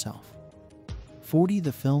changes himself. 40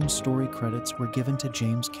 The film's story credits were given to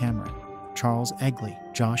James Cameron, Charles Eckley,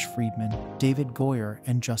 Josh Friedman, David Goyer,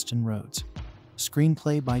 and Justin Rhodes.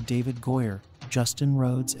 Screenplay by David Goyer, Justin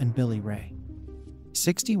Rhodes, and Billy Ray.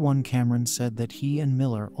 61 Cameron said that he and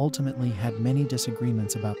Miller ultimately had many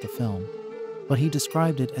disagreements about the film, but he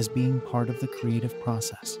described it as being part of the creative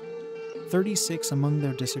process. 36 Among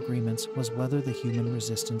their disagreements was whether the human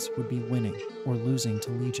resistance would be winning or losing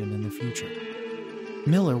to Legion in the future.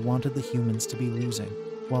 Miller wanted the humans to be losing,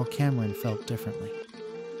 while Cameron felt differently.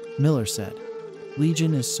 Miller said,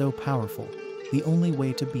 "Legion is so powerful, the only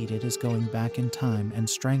way to beat it is going back in time and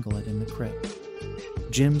strangle it in the crypt."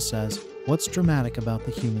 Jim says, "What's dramatic about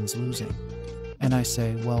the humans losing?" And I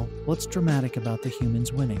say, well, what's dramatic about the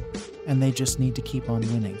humans winning? And they just need to keep on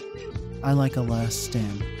winning. I like a last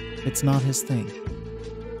stand. It's not his thing.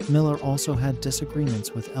 Miller also had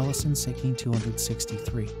disagreements with Ellison seeking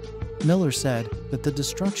 263. Miller said that the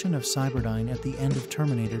destruction of Cyberdyne at the end of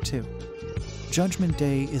Terminator 2. Judgment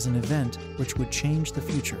Day is an event which would change the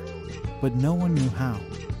future, but no one knew how.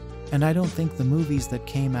 And I don't think the movies that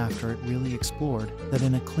came after it really explored that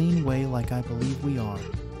in a clean way like I believe we are,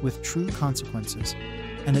 with true consequences.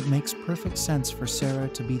 And it makes perfect sense for Sarah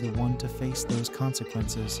to be the one to face those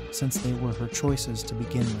consequences since they were her choices to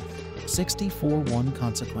begin with. 64. One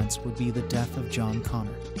consequence would be the death of John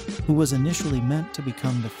Connor, who was initially meant to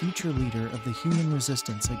become the future leader of the human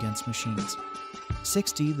resistance against machines.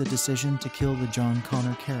 60. The decision to kill the John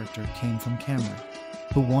Connor character came from Cameron,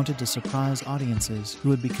 who wanted to surprise audiences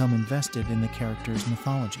who had become invested in the character's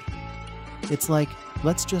mythology. It's like,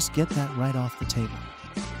 let's just get that right off the table.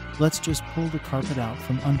 Let's just pull the carpet out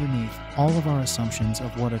from underneath all of our assumptions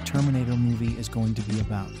of what a Terminator movie is going to be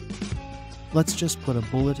about. Let's just put a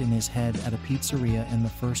bullet in his head at a pizzeria in the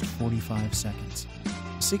first 45 seconds.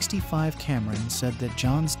 65. Cameron said that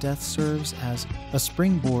John's death serves as a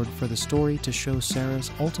springboard for the story to show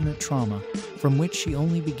Sarah's ultimate trauma, from which she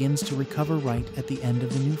only begins to recover right at the end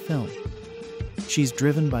of the new film. She's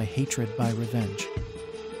driven by hatred, by revenge.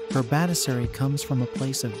 Her badassery comes from a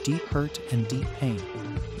place of deep hurt and deep pain.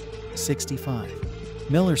 65.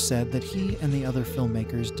 Miller said that he and the other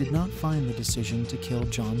filmmakers did not find the decision to kill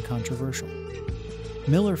John controversial.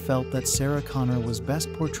 Miller felt that Sarah Connor was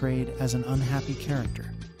best portrayed as an unhappy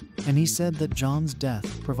character, and he said that John's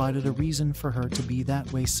death provided a reason for her to be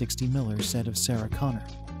that way. 60. Miller said of Sarah Connor,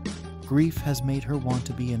 "Grief has made her want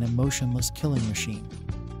to be an emotionless killing machine.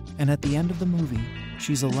 And at the end of the movie,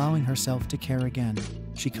 she's allowing herself to care again.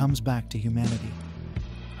 She comes back to humanity.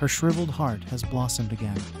 Her shriveled heart has blossomed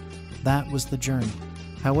again." That was the journey.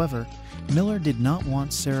 However, Miller did not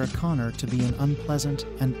want Sarah Connor to be an unpleasant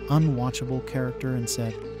and unwatchable character and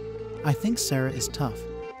said, "I think Sarah is tough,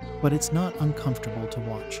 but it's not uncomfortable to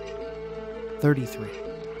watch." 33.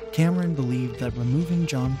 Cameron believed that removing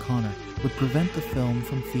John Connor would prevent the film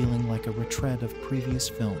from feeling like a retread of previous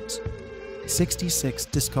films. 66.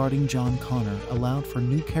 Discarding John Connor allowed for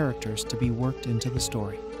new characters to be worked into the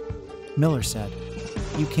story. Miller said,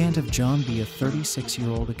 "You can't have John be a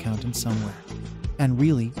 36-year-old accountant somewhere. And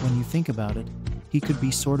really, when you think about it, he could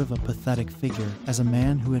be sort of a pathetic figure as a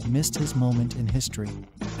man who had missed his moment in history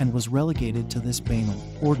and was relegated to this banal,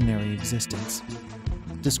 ordinary existence."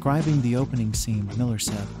 Describing the opening scene, Miller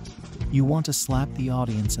said, "You want to slap the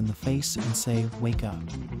audience in the face and say, 'Wake up.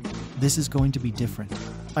 This is going to be different.'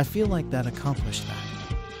 I feel like that accomplished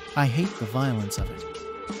that. I hate the violence of it.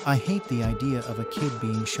 I hate the idea of a kid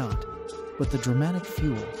being shot, but the dramatic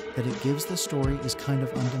fuel that it gives the story is kind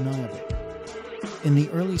of undeniable." In the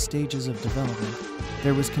early stages of development,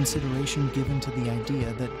 there was consideration given to the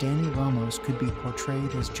idea that Dani Ramos could be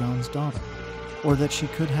portrayed as John's daughter, or that she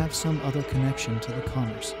could have some other connection to the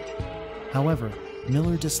Connors. However,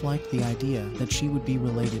 Miller disliked the idea that she would be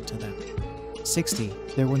related to them. 60.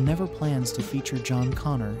 There were never plans to feature John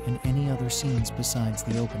Connor in any other scenes besides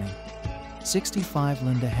the opening. 65.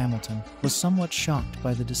 Linda Hamilton was somewhat shocked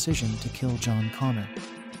by the decision to kill John Connor,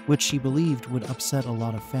 which she believed would upset a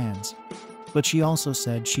lot of fans. But she also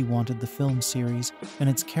said she wanted the film series and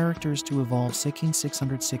its characters to evolve.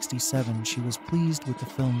 667. She was pleased with the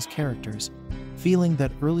film's characters, feeling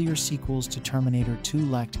that earlier sequels to Terminator 2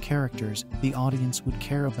 lacked characters the audience would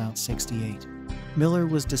care about. 68. Miller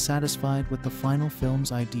was dissatisfied with the final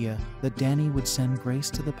film's idea that Dani would send Grace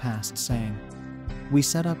to the past, saying, "We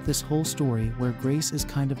set up this whole story where Grace is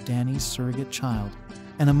kind of Dani's surrogate child,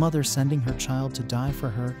 and a mother sending her child to die for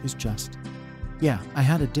her is just... Yeah, I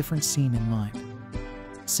had a different scene in mind."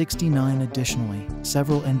 69. Additionally,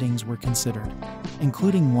 several endings were considered,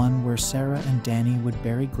 including one where Sarah and Dani would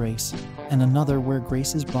bury Grace, and another where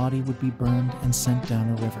Grace's body would be burned and sent down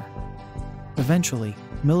a river. Eventually,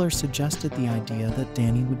 Miller suggested the idea that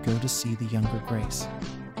Dani would go to see the younger Grace.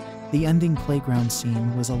 The ending playground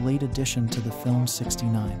scene was a late addition to the film.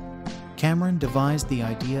 69. Cameron devised the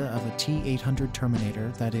idea of a T-800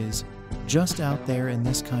 Terminator that is just out there in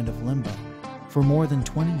this kind of limbo for more than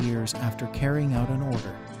 20 years after carrying out an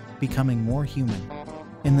order, becoming more human,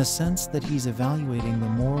 in the sense that he's evaluating the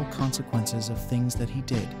moral consequences of things that he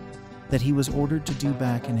did, that he was ordered to do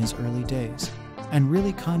back in his early days, and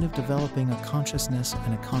really kind of developing a consciousness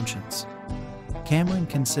and a conscience. Cameron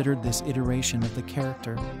considered this iteration of the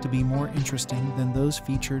character to be more interesting than those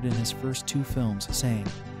featured in his first 2 films, saying,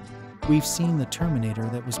 "We've seen the Terminator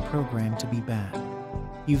that was programmed to be bad.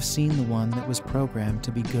 You've seen the one that was programmed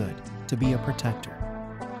to be good, to be a protector.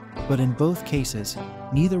 But in both cases,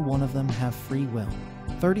 neither one of them have free will."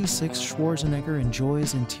 36 Schwarzenegger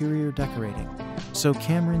enjoys interior decorating, so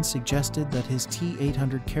Cameron suggested that his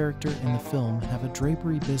T-800 character in the film have a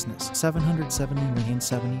drapery business.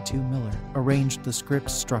 770,072 Miller arranged the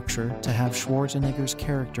script structure to have Schwarzenegger's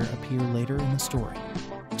character appear later in the story,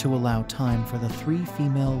 to allow time for the 3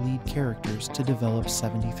 female lead characters to develop.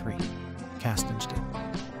 73 𝐾𝐈.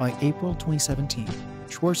 By April 2017,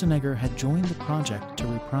 Schwarzenegger had joined the project to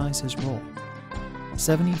reprise his role.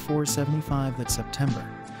 74-75 That September,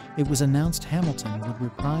 it was announced Hamilton would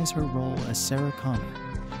reprise her role as Sarah Connor,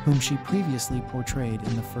 whom she previously portrayed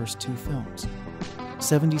in the first 2 films.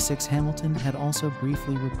 76 Hamilton had also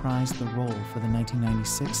briefly reprised the role for the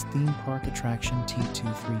 1996 theme park attraction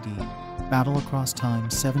T2 3D Battle Across Time.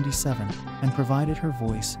 77 and provided her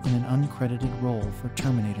voice in an uncredited role for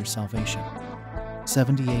Terminator Salvation.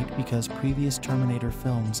 78 Because previous Terminator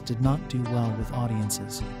films did not do well with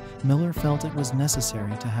audiences, Miller felt it was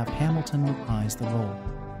necessary to have Hamilton reprise the role.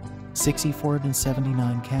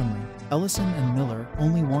 64-79 Camry, Ellison and Miller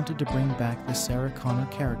only wanted to bring back the Sarah Connor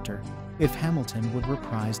character if Hamilton would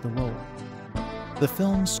reprise the role. The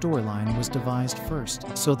film's storyline was devised first,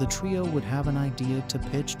 so the trio would have an idea to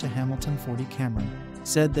pitch to Hamilton. 40 Cameron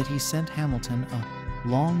said that he sent Hamilton a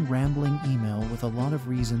long rambling email with a lot of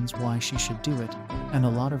reasons why she should do it and a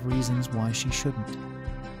lot of reasons why she shouldn't.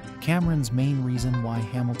 Cameron's main reason why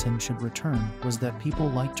Hamilton should return was that people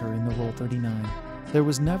liked her in the role. 39 There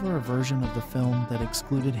was never a version of the film that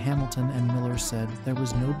excluded Hamilton, and Miller said there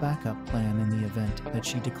was no backup plan in the event that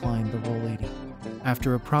she declined the role. 80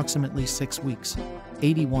 After approximately 6 weeks,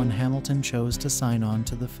 81 Hamilton chose to sign on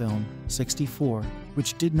to the film. 64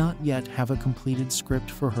 which did not yet have a completed script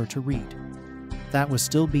for her to read. That was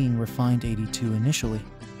still being refined. 82 Initially,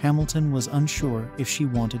 Hamilton was unsure if she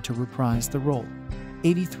wanted to reprise the role.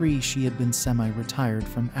 83 She had been semi-retired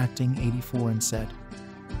from acting. 84 and said,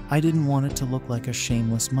 "I didn't want it to look like a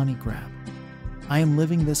shameless money grab. I am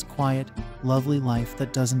living this quiet, lovely life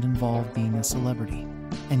that doesn't involve being a celebrity.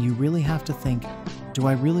 And you really have to think, do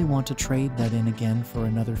I really want to trade that in again for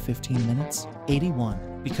another 15 minutes? 81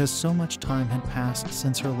 Because so much time had passed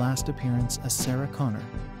since her last appearance as Sarah Connor,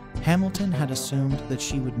 Hamilton had assumed that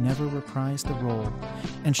she would never reprise the role,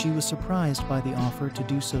 and she was surprised by the offer to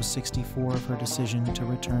do so. 64 Of her decision to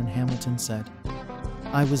return, Hamilton said,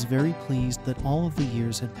 "I was very pleased that all of the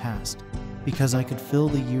years had passed, because I could fill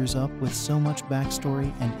the years up with so much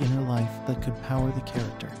backstory and inner life that could power the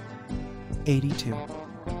character." 82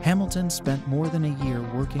 Hamilton spent more than a year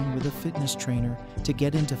working with a fitness trainer to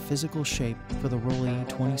get into physical shape for the role.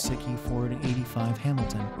 84 to 85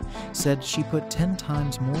 Hamilton said she put 10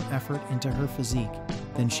 times more effort into her physique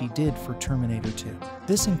than she did for Terminator 2.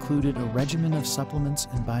 This included a regimen of supplements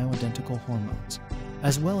and bioidentical hormones,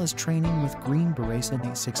 as well as training with Green Berets.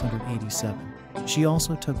 687 She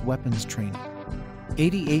also took weapons training.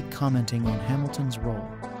 88 Commenting on Hamilton's role,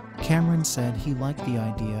 Cameron said he liked the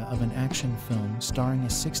idea of an action film starring a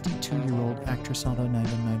 62-year-old actress.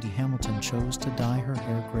 90 Hamilton chose to dye her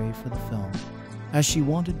hair gray for the film, as she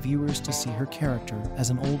wanted viewers to see her character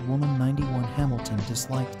as an old woman. 91 Hamilton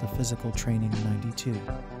disliked the physical training. 92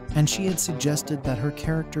 and she had suggested that her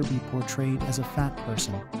character be portrayed as a fat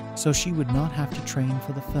person, so she would not have to train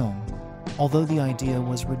for the film, although the idea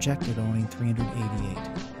was rejected. Owning 388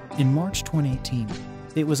 In March 2018,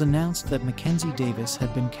 it was announced that Mackenzie Davis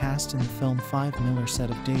had been cast in the film. 5 Miller said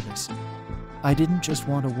of Davis, "I didn't just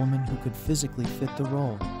want a woman who could physically fit the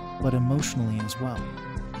role, but emotionally as well.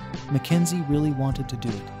 Mackenzie really wanted to do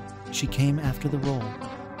it. She came after the role.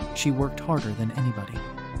 She worked harder than anybody."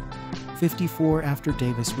 54 After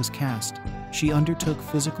Davis was cast, she undertook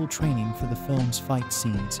physical training for the film's fight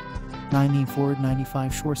scenes.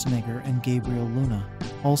 94-95 Schwarzenegger and Gabriel Luna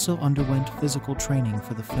also underwent physical training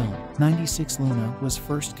for the film. 96 Luna was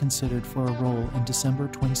first considered for a role in December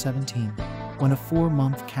 2017, when a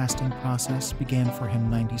 4-month casting process began for him.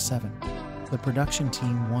 97 The production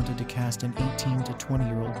team wanted to cast an 18 to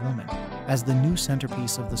 20-year-old woman as the new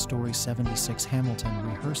centerpiece of the story. 76 Hamilton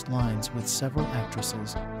rehearsed lines with several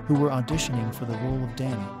actresses who were auditioning for the role of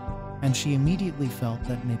Danny, and she immediately felt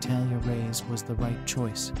that Natalia Reyes was the right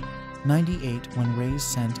choice. 98 When Reyes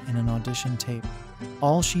sent in an audition tape,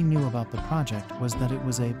 all she knew about the project was that it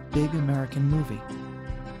was a big American movie.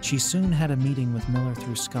 She soon had a meeting with Miller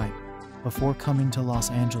through Skype before coming to Los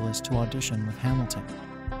Angeles to audition with Hamilton.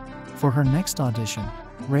 For her next audition,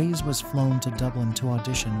 Reyes was flown to Dublin to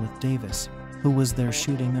audition with Davis, who was there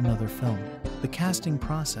shooting another film. The casting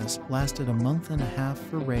process lasted a month and a half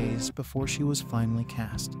for 𝐉𝐴𝐬𝐡 before she was finally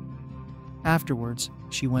cast. Afterwards,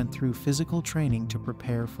 she went through physical training to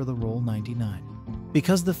prepare for the role 99.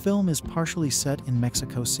 Because the film is partially set in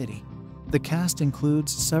Mexico City, the cast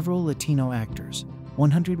includes several Latino actors,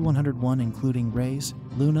 101 including Reyes,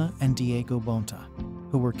 Luna, and Diego Bonta,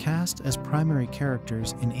 who were cast as primary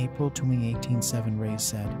characters in April 2018. 𝐉𝐴𝐬𝐡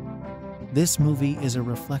said, "This movie is a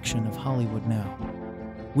reflection of Hollywood now.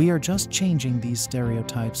 We are just changing these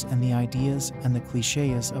stereotypes and the ideas and the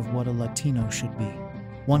cliches of what a Latino should be."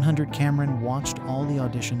 100 Cameron watched all the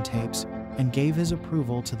audition tapes and gave his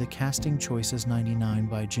approval to the casting choices 99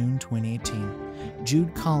 by June 2018.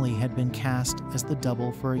 Jude Colley had been cast as the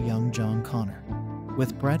double for a young John Connor,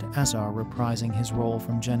 with Brett Asar reprising his role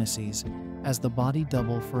from Genesis as the body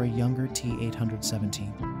double for a younger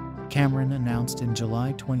T-817. Cameron announced in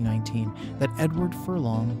July 2019 that Edward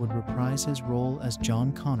Furlong would reprise his role as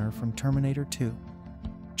John Connor from Terminator 2.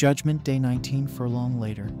 Judgment Day 19 Furlong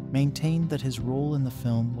later maintained that his role in the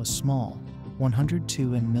film was small.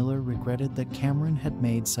 102 and Miller regretted that Cameron had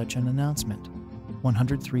made such an announcement.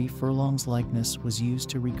 103 Furlong's likeness was used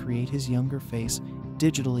to recreate his younger face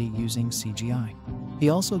digitally using CGI. He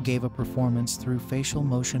also gave a performance through facial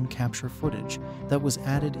motion capture footage that was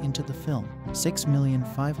added into the film,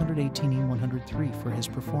 6,518,103 for his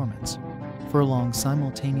performance. Furlong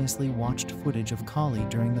simultaneously watched footage of Colley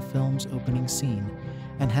during the film's opening scene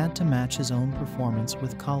and had to match his own performance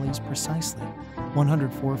with Colley's precisely.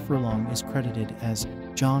 104 Furlong is credited as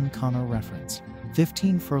John Connor reference.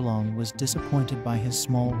 15 Furlong was disappointed by his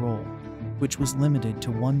small role, which was limited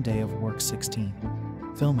to 1 day of work. 16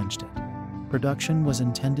 𝐿𝐴𝐽𝐡. Production was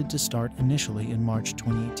intended to start initially in March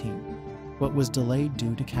 2018, but was delayed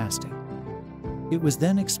due to casting. It was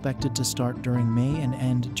then expected to start during May and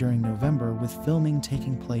end during November, with filming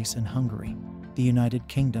taking place in Hungary, the United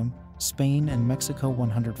Kingdom, Spain, and Mexico.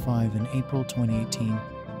 105 in April 2018.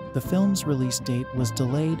 The film's release date was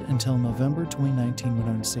delayed until November 2019.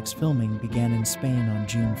 106 filming began in Spain on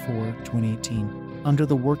June 4, 2018, under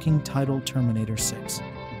the working title Terminator 6.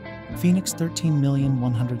 Phoenix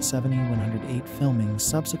 13,170,108 filming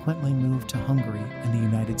subsequently moved to Hungary and the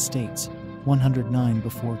United States, 109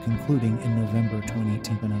 before concluding in November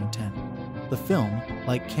 2018. 10. The film,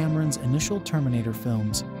 like Cameron's initial Terminator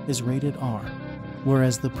films, is rated R,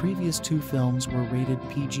 whereas the previous two films were rated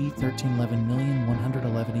PG.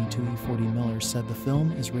 13,11,111 Miller said the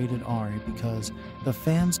film is rated R because the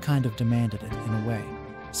fans kind of demanded it in a way,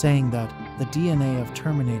 saying that the DNA of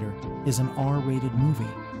Terminator is an R-rated movie,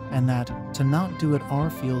 and that to not do it R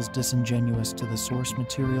feels disingenuous to the source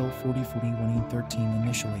material. 404113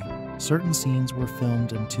 Initially, certain scenes were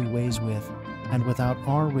filmed in 2 ways with and without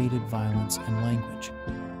R-rated violence and language.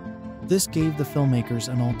 This gave the filmmakers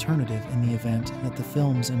an alternative in the event that the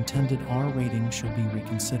film's intended R rating should be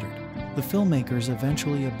reconsidered. The filmmakers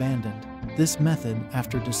eventually abandoned this method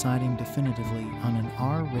after deciding definitively on an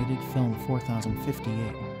R-rated film.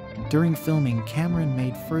 4058. During filming, Cameron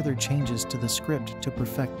made further changes to the script to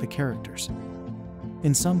perfect the characters.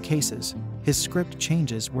 In some cases, his script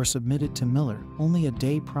changes were submitted to Miller only a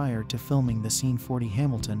day prior to filming the scene. 40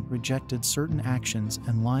 Hamilton rejected certain actions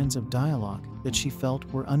and lines of dialogue that she felt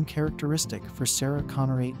were uncharacteristic for Sarah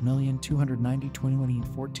Connor. 8,290,21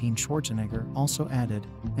 14 Schwarzenegger also added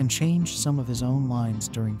and changed some of his own lines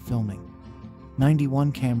during filming.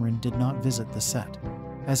 91 Cameron did not visit the set,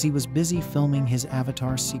 as he was busy filming his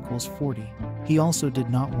Avatar sequels. 40. He also did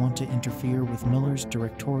not want to interfere with Miller's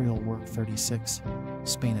directorial work. 36.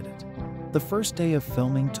 𝐿𝐴𝐽𝐡. The first day of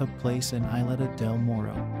filming took place in Isleta del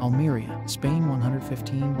Moro, Almeria, Spain.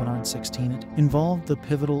 115 116 It involved the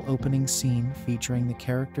pivotal opening scene featuring the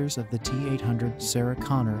characters of the T-800, Sarah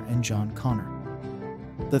Connor and John Connor.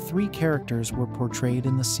 The 3 characters were portrayed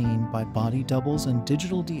in the scene by body doubles, and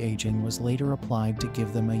digital de-aging was later applied to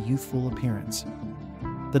give them a youthful appearance.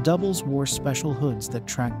 The doubles wore special hoods that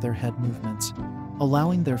tracked their head movements,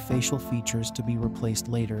 allowing their facial features to be replaced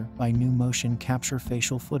later by new motion capture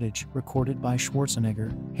facial footage recorded by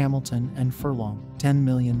Schwarzenegger, Hamilton, and Furlong.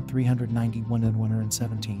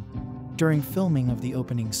 10,391,117. During filming of the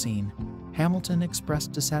opening scene, Hamilton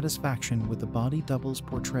expressed dissatisfaction with the body double's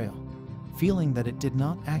portrayal, feeling that it did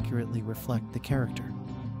not accurately reflect the character.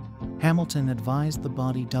 Hamilton advised the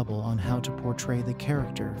body double on how to portray the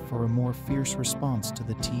character for a more fierce response to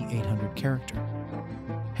the T-800 character.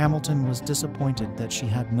 Hamilton was disappointed that she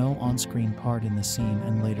had no on-screen part in the scene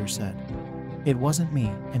and later said, "It wasn't me,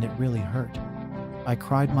 and it really hurt. I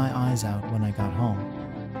cried my eyes out when I got home."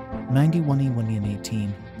 91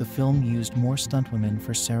 The film used more stuntwomen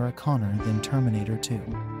for Sarah Connor than Terminator 2.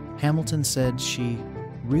 Hamilton said she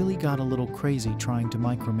really got a little crazy trying to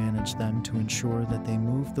micromanage them to ensure that they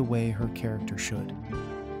moved the way her character should.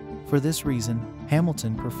 For this reason,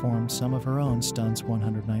 Hamilton performed some of her own stunts.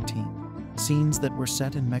 119 scenes that were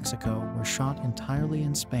set in Mexico were shot entirely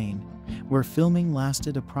in Spain, where filming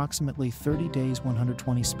lasted approximately 30 days.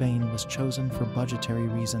 120 Spain was chosen for budgetary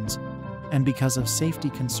reasons and because of safety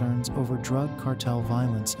concerns over drug cartel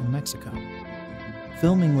violence in Mexico.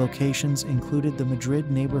 Filming locations included the Madrid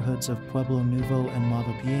neighborhoods of Pueblo Nuevo and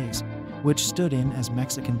Lavapiés, which stood in as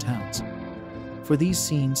Mexican towns. For these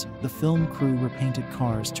scenes, the film crew repainted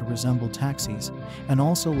cars to resemble taxis and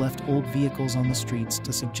also left old vehicles on the streets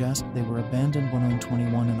to suggest they were abandoned.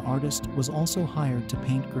 121 An artist was also hired to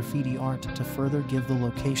paint graffiti art to further give the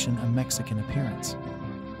location a Mexican appearance.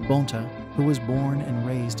 Bonta, who was born and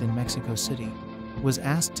raised in Mexico City, was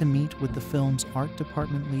asked to meet with the film's art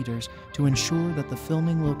department leaders to ensure that the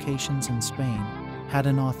filming locations in Spain had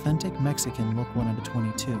an authentic Mexican look.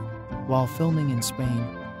 122 While filming in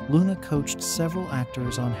Spain, Luna coached several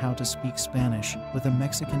actors on how to speak Spanish with a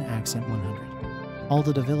Mexican accent. 100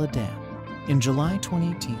 Aldavilla. In July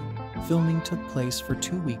 2018, filming took place for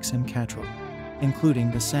 2 weeks in Catral,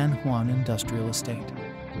 including the San Juan Industrial Estate.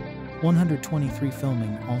 123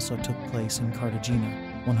 Filming also took place in Cartagena.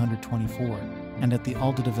 124 and at the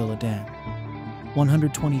Aldavilla Dam.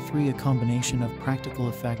 123 A combination of practical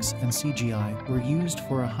effects and CGI were used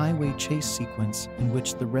for a highway chase sequence in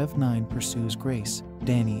which the Rev9 pursues Grace,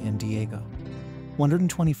 Danny, and Diego.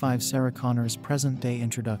 125 Sarah Connor's present-day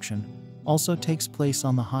introduction also takes place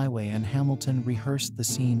on the highway, and Hamilton rehearsed the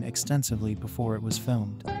scene extensively before it was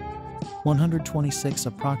filmed. 126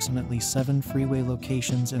 Approximately 7 freeway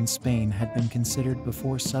locations in Spain had been considered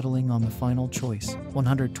before settling on the final choice.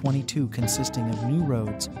 122 consisting of new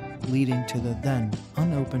roads leading to the then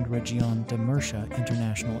unopened Región de Murcia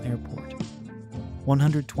International Airport.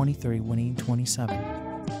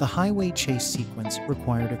 127 The highway chase sequence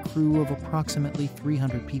required a crew of approximately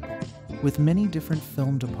 300 people, with many different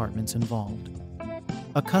film departments involved.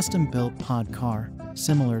 A custom-built pod car,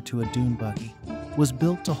 similar to a dune buggy, was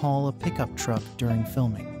built to haul a pickup truck during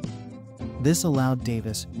filming. This allowed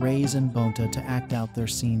Davis, Reyes, and Bonta to act out their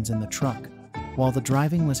scenes in the truck, while the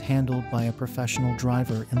driving was handled by a professional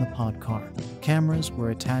driver in the pod car. Cameras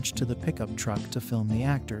were attached to the pickup truck to film the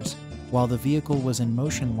actors, while the vehicle was in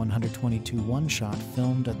motion. 122 One shot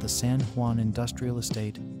filmed at the San Juan Industrial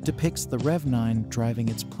Estate depicts the Rev9 driving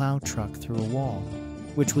its plow truck through a wall,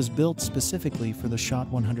 which was built specifically for the shot.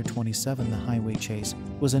 127 The highway chase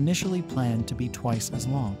was initially planned to be twice as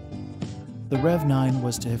long. The Rev9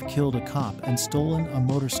 was to have killed a cop and stolen a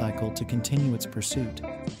motorcycle to continue its pursuit,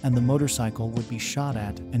 and the motorcycle would be shot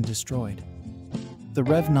at and destroyed. The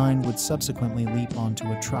Rev9 would subsequently leap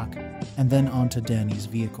onto a truck and then onto Danny's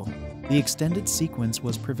vehicle. The extended sequence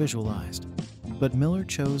was pre-visualized, but Miller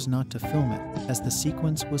chose not to film it as the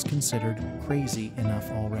sequence was considered crazy enough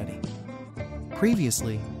already.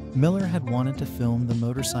 Previously, Miller had wanted to film the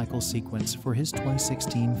motorcycle sequence for his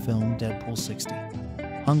 2016 film Deadpool 60,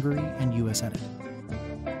 Hungary and US edit.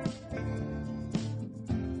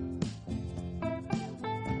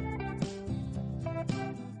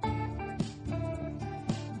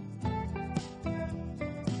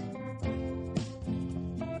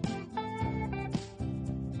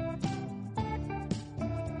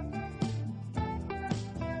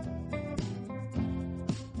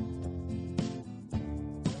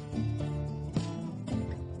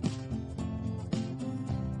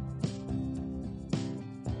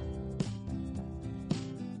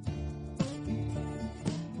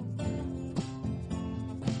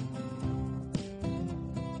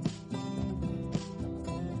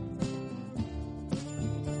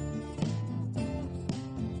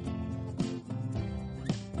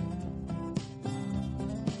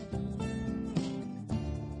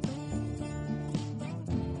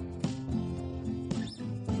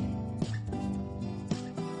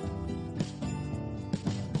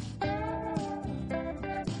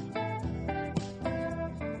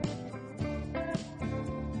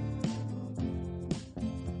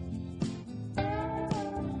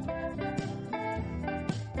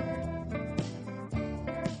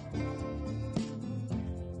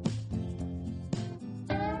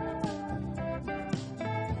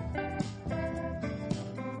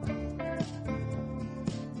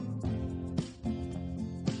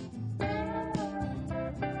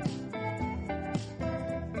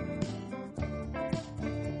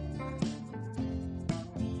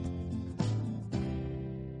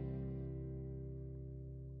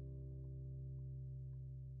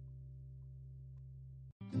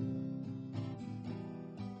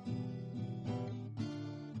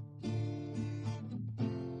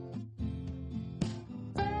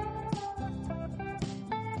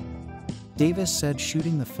 Davis said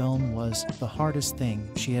shooting the film was the hardest thing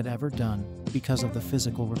she had ever done because of the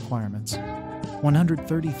physical requirements.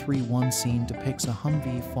 133 One scene depicts a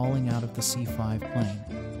Humvee falling out of the C-5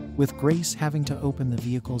 plane, with Grace having to open the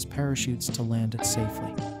vehicle's parachutes to land it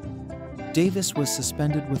safely. Davis was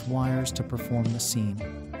suspended with wires to perform the scene,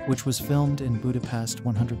 which was filmed in Budapest.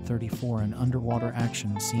 134 An underwater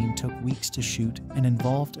action scene took weeks to shoot and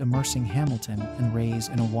involved immersing Hamilton and Reyes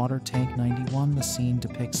in a water tank. 91 The scene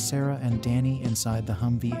depicts Sarah and Danny inside the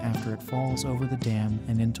Humvee after it falls over the dam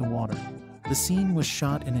and into water. The scene was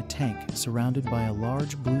shot in a tank surrounded by a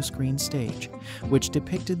large blue screen stage, which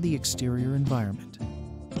depicted the exterior environment.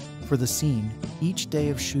 For the scene, each day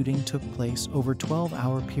of shooting took place over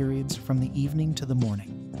 12-hour periods from the evening to the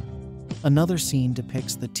morning. Another scene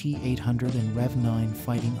depicts the T-800 and Rev-9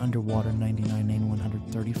 fighting underwater. 99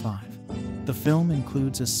 135. The film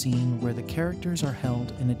includes a scene where the characters are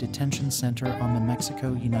held in a detention center on the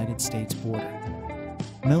Mexico-United States border.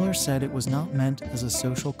 Miller said it was not meant as a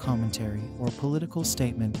social commentary or political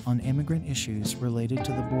statement on immigrant issues related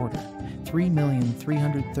to the border.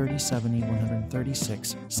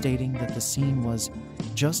 3,337,136, stating that the scene was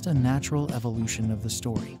just a natural evolution of the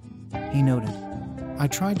story. He noted, "I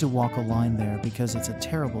tried to walk a line there because it's a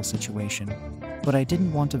terrible situation, but I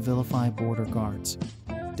didn't want to vilify border guards.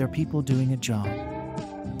 They're people doing a job.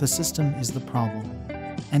 The system is the problem.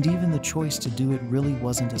 And even the choice to do it really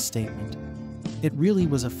wasn't a statement. It really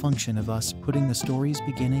was a function of us putting the stories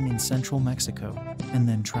beginning in central Mexico and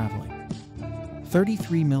then traveling."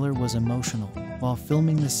 33 Miller was emotional while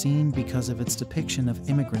filming the scene because of its depiction of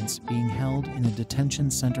immigrants being held in a detention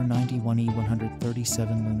center. 91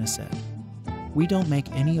 137 Luna said, "We don't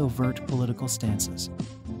make any overt political stances.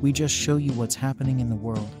 We just show you what's happening in the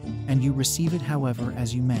world, and you receive it however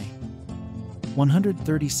as you may."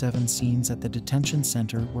 137 scenes at the detention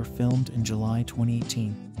center were filmed in July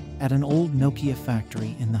 2018 at an old Nokia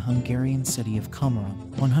factory in the Hungarian city of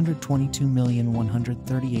𝐵𝐸𝐺.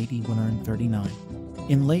 122,138,139.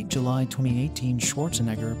 In late July 2018,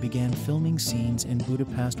 Schwarzenegger began filming scenes in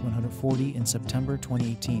Budapest. 140 In September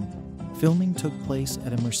 2018, filming took place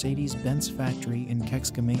at a Mercedes-Benz factory in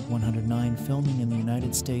𝐾𝐈𝐺. 109 Filming in the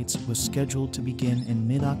United States was scheduled to begin in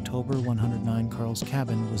mid-October. 109 Carl's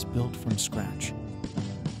cabin was built from scratch.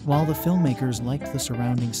 While the filmmakers liked the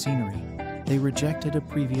surrounding scenery, they rejected a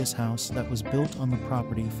previous house that was built on the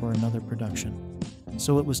property for another production,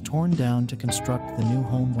 so it was torn down to construct the new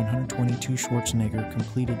home. 122 Schwarzenegger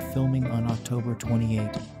completed filming on October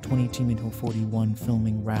 28, 2018. 41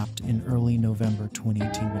 Filming wrapped in early November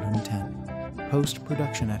 2018. 110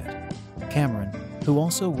 Post-production edit. Cameron, who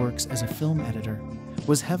also works as a film editor,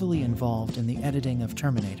 was heavily involved in the editing of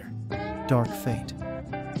Terminator: Dark Fate.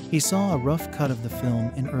 He saw a rough cut of the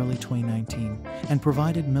film in early 2019 and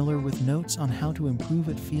provided Miller with notes on how to improve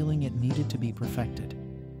it, feeling it needed to be perfected.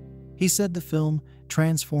 He said the film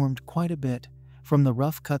transformed quite a bit from the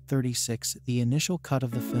rough cut. 36 The initial cut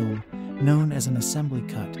of the film, known as an assembly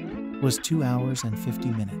cut, was 2 hours and 50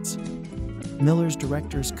 minutes. Miller's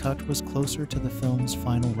director's cut was closer to the film's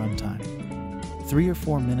final runtime. 3 or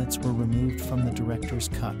 4 minutes were removed from the director's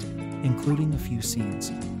cut, including a few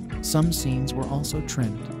scenes. Some scenes were also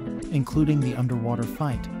trimmed, including the underwater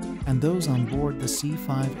fight and those on board the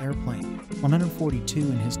C-5 airplane. 142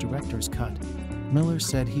 In his director's cut, Miller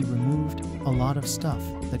said he removed a lot of stuff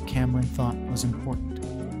that Cameron thought was important.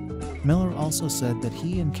 Miller also said that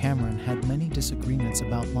he and Cameron had many disagreements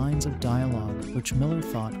about lines of dialogue which Miller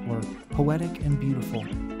thought were poetic and beautiful,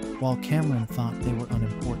 while Cameron thought they were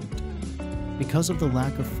unimportant. Because of the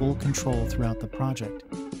lack of full control throughout the project,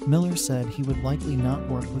 Miller said he would likely not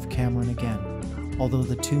work with Cameron again, although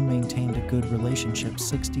the two maintained a good relationship.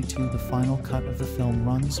 62 The final cut of the film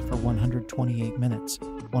runs for 128 minutes.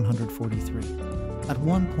 143 At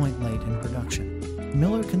one point late in production,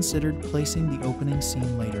 Miller considered placing the opening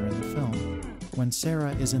scene later in the film, when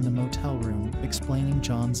Sarah is in the motel room explaining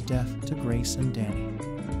John's death to Grace and Danny.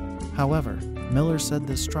 However, Miller said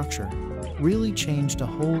this structure really changed a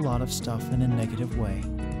whole lot of stuff in a negative way,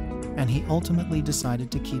 and he ultimately decided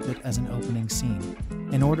to keep it as an opening scene,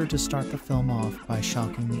 in order to start the film off by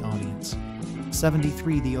shocking the audience.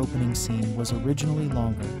 73 The opening scene was originally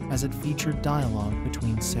longer as it featured dialogue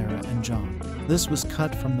between Sarah and John. This was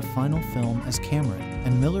cut from the final film as Cameron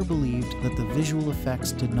and Miller believed that the visual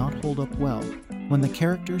effects did not hold up well when the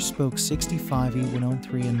characters spoke. 65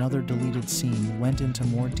 103 Another deleted scene went into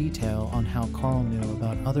more detail on how Carl knew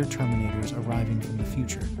about other Terminators arriving from the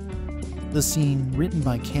future. The scene, written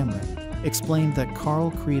by Cameron, explained that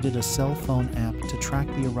Carl created a cell phone app to track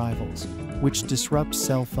the arrivals, which disrupts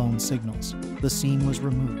cell phone signals. The scene was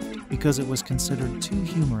removed because it was considered too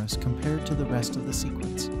humorous compared to the rest of the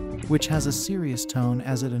sequence. which has a serious tone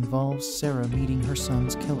as it involves Sarah meeting her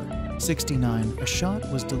son's killer. 69. A shot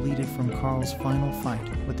was deleted from Carl's final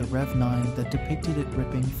fight with the Rev-9 that depicted it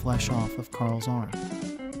ripping flesh off of Carl's arm.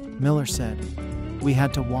 Miller said, "We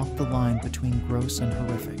had to walk the line between gross and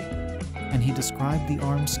horrific," and he described the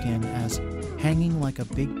arm skin as hanging like a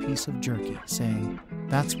big piece of jerky, saying,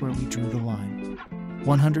 "That's where we drew the line."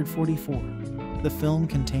 144. The film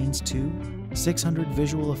contains 600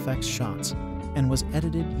 visual effects shots and was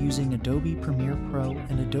edited using Adobe Premiere Pro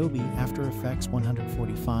and Adobe After Effects.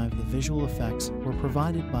 145. The visual effects were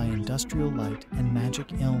provided by Industrial Light and Magic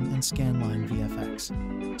Ilm and Scanline VFX,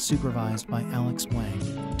 supervised by Alex Wang,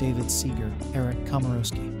 David Seeger, Eric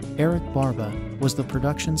Komorowski. Eric Barba was the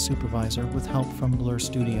production supervisor with help from Blur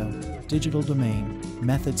Studio, Digital Domain,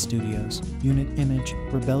 Method Studios, Unit Image,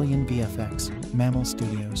 Rebellion VFX, Mammal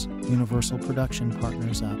Studios, Universal Production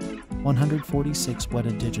Partners Up. 146.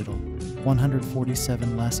 Weta Digital.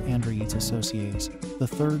 147. Les Androids Associés, The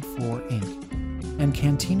Third Floor Inc., and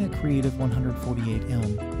Cantina Creative. 148.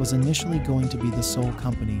 Ilm was initially going to be the sole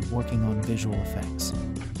company working on visual effects,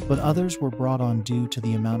 but others were brought on due to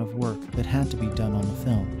the amount of work that had to be done on the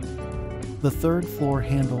film. The Third Floor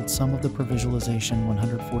handled some of the pre-visualization.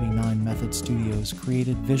 149. Method Studios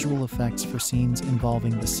created visual effects for scenes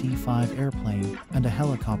involving the C-5 airplane and a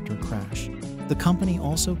helicopter crash. The company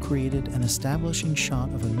also created an establishing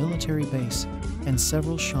shot of a military base and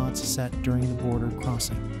several shots set during the border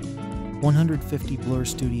crossing. 150. Blur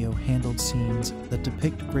Studio handled scenes that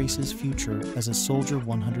depict Grace's future as a soldier.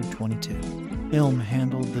 122. Ilm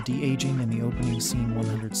handled the de-aging in the opening scene.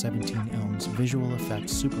 117. Ilm's visual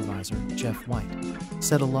effects supervisor, Jeff White,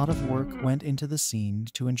 said a lot of work went into the scene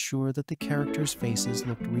to ensure that the characters' faces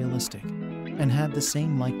looked realistic and had the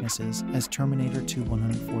same likenesses as Terminator 2.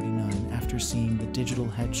 149. After seeing the digital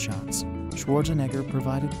headshots, Schwarzenegger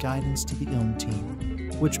provided guidance to the Ilm team,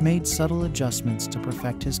 which made subtle adjustments to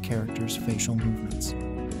perfect his character's facial movements.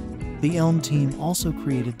 The Ilm team also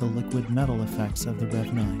created the liquid metal effects of the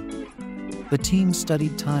Rev-9. The team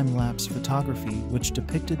studied time-lapse photography, which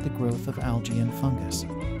depicted the growth of algae and fungus,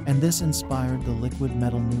 and this inspired the liquid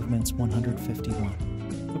metal movements. 151.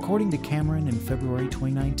 According to Cameron in February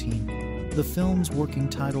 2019, the film's working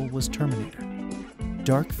title was Terminator.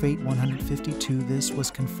 Dark Fate. 152. This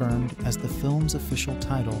was confirmed as the film's official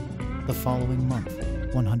title the following month.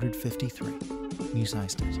 153.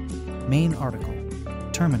 𝐒𝐫𝐴𝐲. Main article: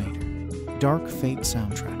 Terminator. Dark Fate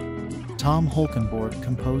soundtrack. Tom Holkenborg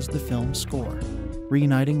composed the film's score,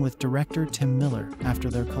 reuniting with director Tim Miller after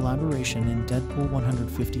their collaboration in Deadpool.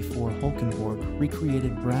 154. Holkenborg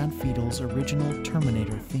recreated Brad Fiedel's original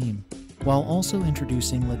Terminator theme, while also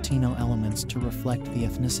introducing Latino elements to reflect the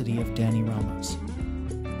ethnicity of Danny Ramos.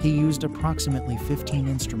 He used approximately 15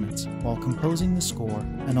 instruments while composing the score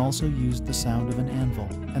and also used the sound of an anvil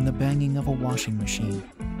and the banging of a washing machine,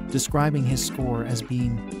 describing his score as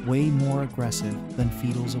being way more aggressive than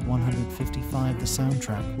Fiedel's. 155. The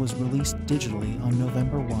soundtrack was released digitally on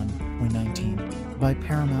November 1, 2019 by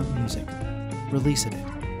Paramount Music. Released it.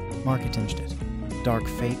 Marketinged it. Dark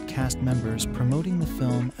Fate cast members promoting the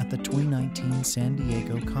film at the 2019 San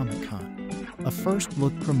Diego Comic-Con. A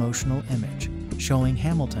first-look promotional image showing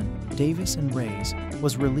Hamilton, Davis, and Reyes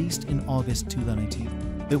was released in August 2019.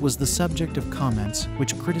 It was the subject of comments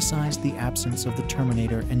which criticized the absence of the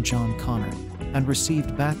Terminator and John Connor and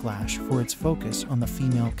received backlash for its focus on the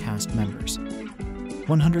female cast members.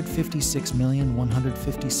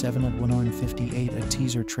 156,157,158. A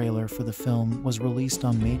teaser trailer for the film was released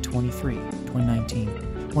on May 23, 2019.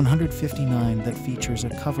 159. That features a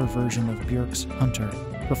cover version of Björk's Hunter,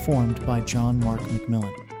 performed by John Mark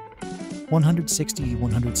McMillan.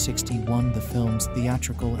 161. The film's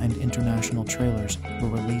theatrical and international trailers were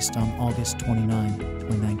released on August 29,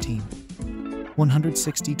 2019.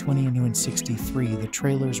 163. The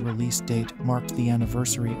trailer's release date marked the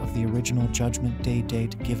anniversary of the original Judgment Day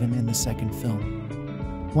date given in the second film.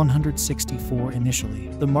 164. Initially,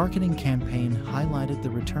 the marketing campaign highlighted the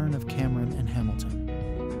return of Cameron and Hamilton.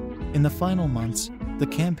 In the final months, the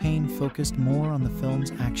campaign focused more on the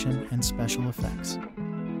film's action and special effects.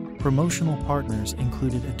 Promotional partners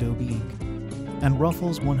included Adobe Inc. and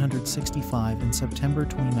Ruffles. 165. In September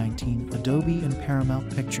 2019, Adobe and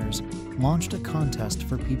Paramount Pictures launched a contest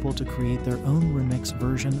for people to create their own remix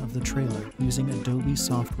version of the trailer using Adobe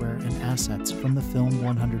software and assets from the film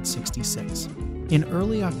 166. In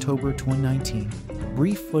early October 2019,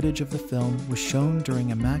 brief footage of the film was shown during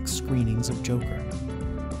IMAX screenings of Joker.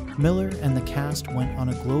 Miller and the cast went on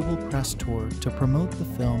a global press tour to promote the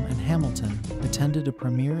film, and Hamilton attended a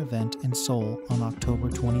premiere event in Seoul on October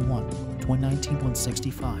 21, 2019.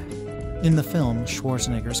 165. In the film,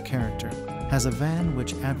 Schwarzenegger's character has a van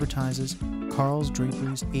which advertises Carl's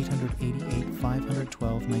Draperies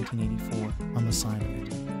 888-512-1984 on the side of it.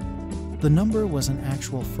 The number was an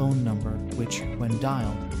actual phone number which, when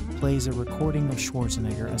dialed, plays a recording of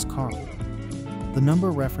Schwarzenegger as Carl. The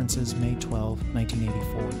number references May 12,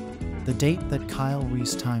 1984, the date that Kyle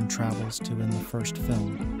Reese time travels to in the first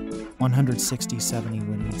film,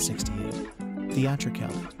 160-70-68,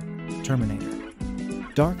 theatricality, Terminator.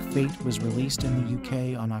 Dark Fate was released in the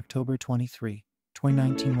UK on October 23,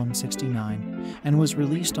 2019, 169, and was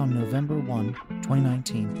released on November 1,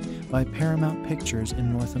 2019 by Paramount Pictures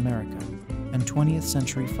in North America and 20th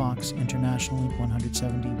Century Fox internationally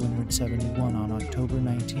 171 on October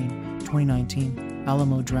 19, 2019.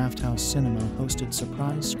 Alamo Drafthouse Cinema hosted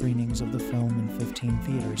surprise screenings of the film in 15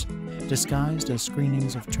 theaters, disguised as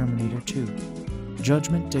screenings of Terminator 2.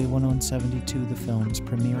 Judgment Day 172, the film's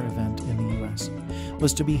premiere event in the US,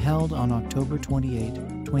 was to be held on October 28,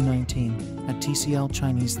 2019 at TCL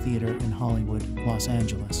Chinese Theater in Hollywood, Los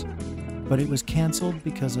Angeles. But it was cancelled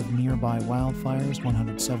because of nearby wildfires.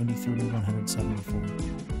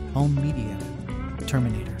 173-174. Home media.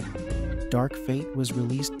 Terminator. Dark Fate was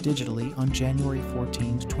released digitally on January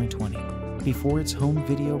 14, 2020, before its home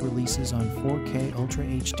video releases on 4K Ultra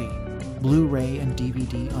HD, Blu-ray and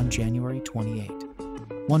DVD on January 28.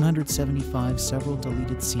 175 several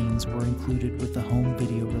deleted scenes were included with the home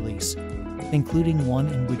video release, including one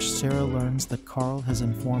in which Sarah learns that Carl has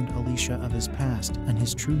informed Alicia of his past and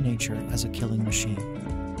his true nature as a killing machine.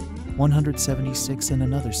 176 in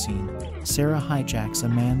another scene, Sarah hijacks a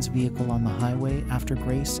man's vehicle on the highway after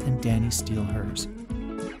Grace and Danny steal hers.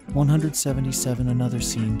 177 another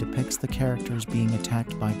scene depicts the characters being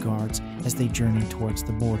attacked by guards as they journey towards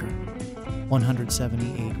the border.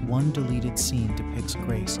 178 one deleted scene depicts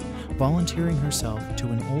Grace volunteering herself to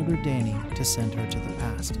an older Danny to send her to the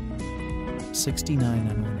past. 69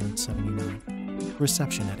 and 179.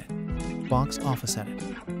 Reception edit. Box office edit.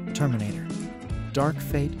 Terminator. Dark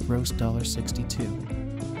Fate grossed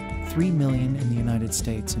 $62. $3 million in the United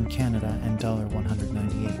States and Canada and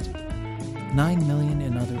 $198. $9 million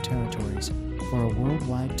in other territories for a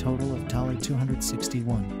worldwide total of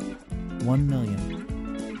 $261. $1 million.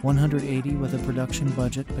 180 with a production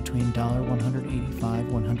budget between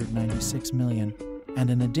 $185-196 million and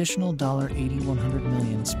an additional $80-100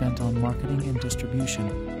 million spent on marketing and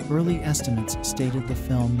distribution. Early estimates stated the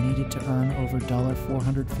film needed to earn over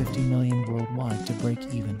 $450 million worldwide to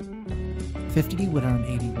break even. 50 would earn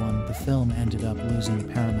 81. The film ended up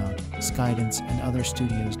losing Paramount, Skydance, and other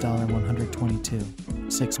studios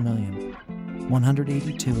 $122.6 million.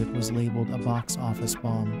 182 it was labeled a box office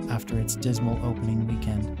bomb after its dismal opening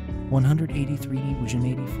weekend. 183 was in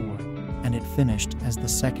 84, and it finished as the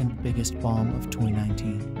second biggest bomb of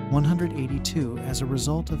 2019. 182 as a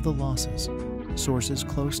result of the losses. Sources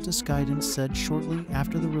close to Skydance said shortly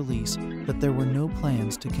after the release that there were no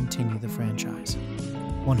plans to continue the franchise.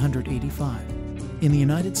 185. In the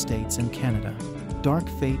United States and Canada, Dark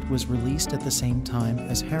Fate was released at the same time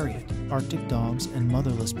as Harriet, Arctic Dogs, and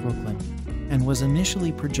Motherless Brooklyn, and was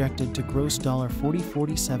initially projected to gross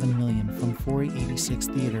 $47 million from 486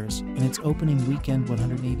 theaters. In its opening weekend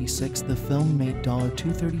 186, the film made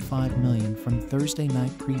 $235 million from Thursday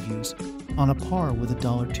night previews, on a par with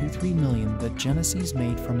 $203 million that Genesis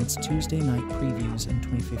made from its Tuesday night previews in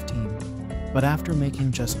 2015. But after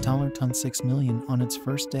making just $6 million on its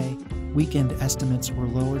first day, weekend estimates were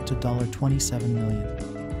lowered to $27 million.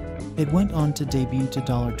 It went on to debut to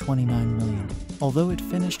 $29 million. Although it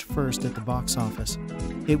finished first at the box office,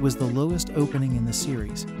 it was the lowest opening in the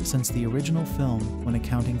series since the original film when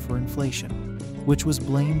accounting for inflation, which was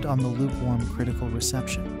blamed on the lukewarm critical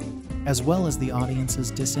reception. As well as the audience's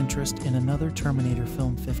disinterest in another Terminator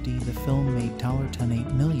film. 50, the film made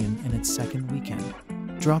 $10.8 million in its second weekend,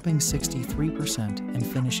 dropping 63% and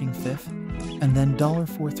finishing fifth, and then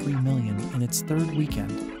 $43 million in its third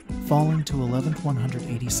weekend, falling to 11th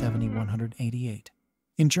 187,188.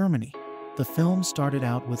 In Germany, the film started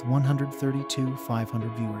out with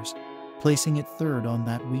 132,500 viewers, placing it third on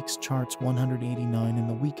that week's charts. 189 in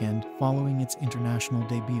the weekend following its international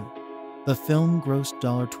debut. The film grossed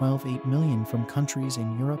 $12.8 million from countries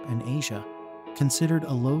in Europe and Asia, considered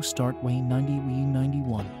a low start.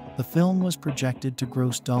 91. The film was projected to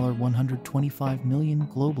gross $125 million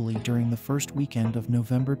globally during the first weekend of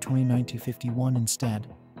November 2019. Instead,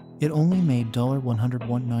 it only made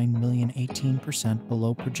 $119 million, 18%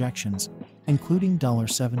 below projections, including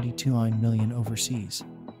 $72 million overseas.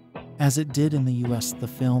 As it did in the US, the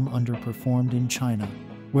film underperformed in China,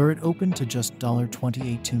 where it opened to just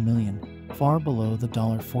 $28 million, far below the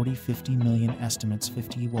 $50 million estimates.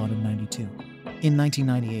 50 and 92. In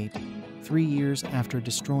 1998, 3 years after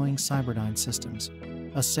destroying Cyberdyne Systems,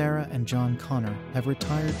 Sarah and John Connor have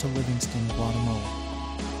retired to Livingston,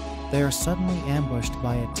 Guatemala. They are suddenly ambushed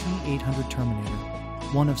by a T-800 Terminator,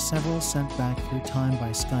 one of several sent back through time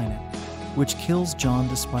by Skynet, which kills John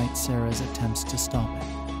despite Sarah's attempts to stop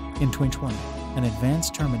it. In 2020, an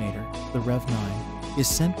advanced Terminator, the Rev-9, is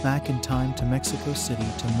sent back in time to Mexico City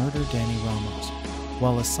to murder Danny Ramos,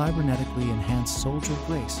 while a cybernetically enhanced soldier,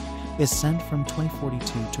 Grace, is sent from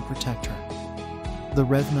 2042 to protect her. The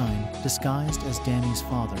Rev-9, disguised as Danny's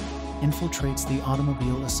father, infiltrates the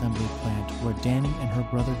automobile assembly plant where Danny and her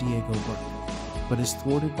brother Diego work, but is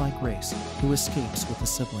thwarted by Grace, who escapes with the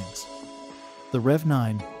siblings. The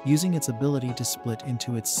Rev-9, using its ability to split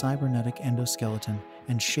into its cybernetic endoskeleton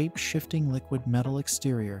and shape-shifting liquid metal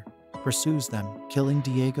exterior, pursues them, killing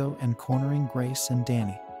Diego and cornering Grace and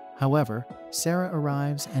Danny. However, Sarah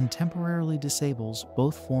arrives and temporarily disables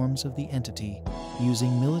both forms of the entity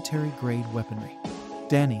using military-grade weaponry.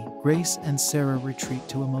 Danny, Grace, and Sarah retreat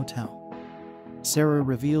to a motel. Sarah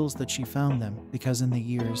reveals that she found them because in the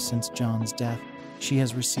years since John's death, she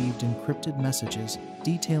has received encrypted messages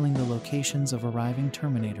detailing the locations of arriving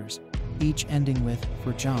Terminators, each ending with,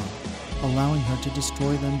 "for John," allowing her to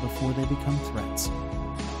destroy them before they become threats.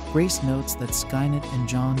 Grace notes that Skynet and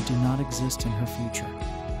John do not exist in her future,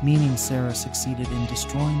 meaning Sarah succeeded in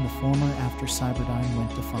destroying the former after Cyberdyne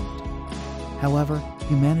went defunct. However,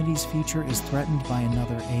 humanity's future is threatened by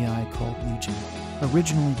another AI called Legion,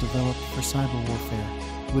 originally developed for cyber warfare,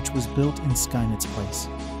 which was built in Skynet's place.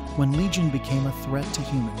 When Legion became a threat to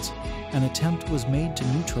humans, an attempt was made to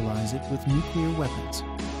neutralize it with nuclear weapons,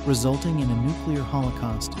 resulting in a nuclear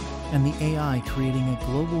holocaust, and the AI creating a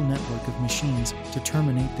global network of machines to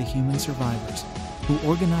terminate the human survivors, who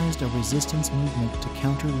organized a resistance movement to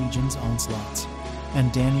counter Legion's onslaughts,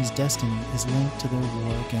 and Danny's destiny is linked to their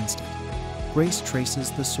war against it. Grace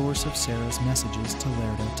traces the source of Sarah's messages to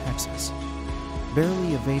Laredo, Texas.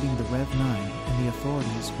 Barely evading the Rev-9 and the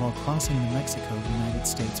authorities while crossing the Mexico-United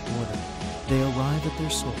States border, they arrive at their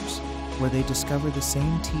source, where they discover the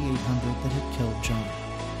same T-800 that had killed John.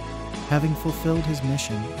 Having fulfilled his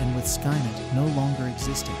mission and with Skynet no longer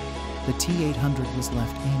existing, the T-800 was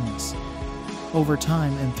left aimless. Over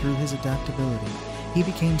time and through his adaptability, he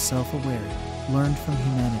became self-aware, learned from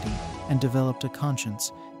humanity, and developed a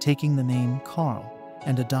conscience, taking the name Carl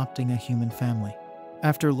and adopting a human family.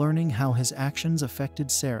 After learning how his actions affected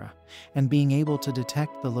Sarah and being able to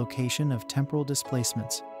detect the location of temporal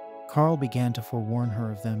displacements, Carl began to forewarn her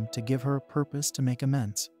of them to give her a purpose to make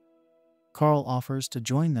amends. Carl offers to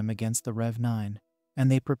join them against the Rev-9, and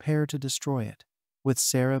they prepare to destroy it, with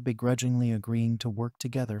Sarah begrudgingly agreeing to work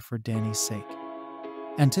together for Danny's sake.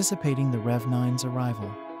 Anticipating the Rev-9's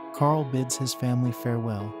arrival, Carl bids his family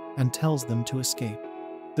farewell and tells them to escape.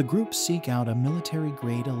 The group seek out a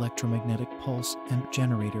military-grade electromagnetic pulse EMP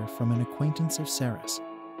generator from an acquaintance of Sarah's.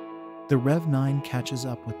 The Rev-9 catches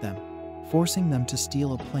up with them, forcing them to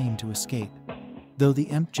steal a plane to escape, though the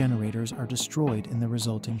EMP generators are destroyed in the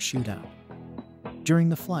resulting shootout. During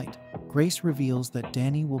the flight, Grace reveals that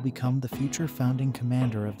Danny will become the future founding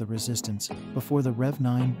commander of the Resistance before the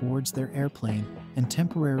Rev-9 boards their airplane and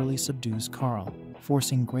temporarily subdues Carl,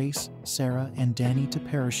 forcing Grace, Sarah, and Danny to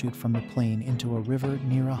parachute from the plane into a river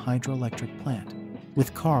near a hydroelectric plant,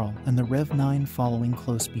 with Carl and the Rev-9 following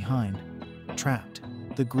close behind. Trapped,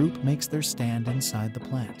 the group makes their stand inside the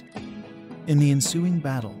plant. In the ensuing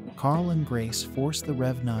battle, Carl and Grace force the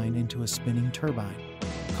Rev-9 into a spinning turbine,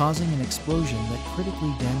 causing an explosion that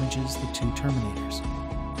critically damages the two Terminators.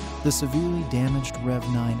 The severely damaged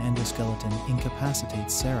Rev-9 endoskeleton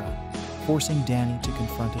incapacitates Sarah, forcing Danny to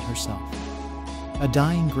confront it herself. A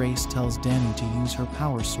dying Grace tells Danny to use her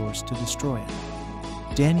power source to destroy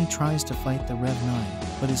it. Danny tries to fight the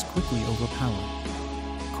Rev-9, but is quickly overpowered.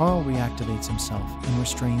 Carl reactivates himself and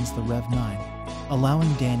restrains the Rev-9,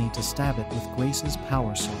 allowing Danny to stab it with Grace's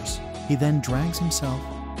power source. He then drags himself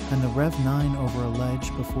and the Rev-9 over a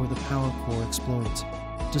ledge before the power core explodes,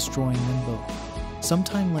 destroying them both.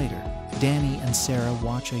 Sometime later, Danny and Sarah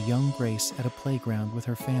watch a young Grace at a playground with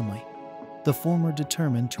her family, the former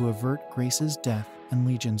determined to avert Grace's death and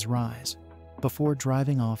Legion's rise, before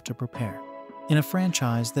driving off to prepare. In a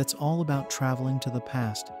franchise that's all about traveling to the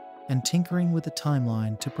past and tinkering with the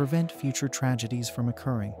timeline to prevent future tragedies from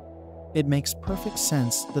occurring, it makes perfect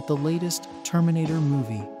sense that the latest Terminator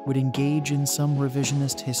movie would engage in some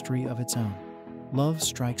revisionist history of its own. Love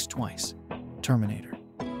strikes twice. Terminator.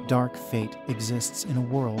 Dark fate exists in a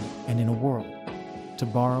world and in a world. To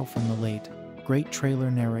borrow from the late, great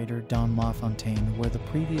trailer narrator Don LaFontaine, where the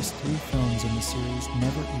previous 3 films in the series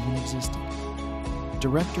never even existed.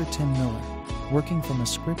 Director Tim Miller, working from a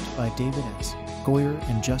script by David S. Goyer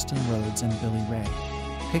and Justin Rhodes and Billy Ray,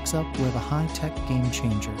 picks up where the high-tech game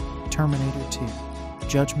changer, Terminator 2,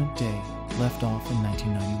 Judgment Day, left off in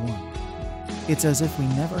 1991. It's as if we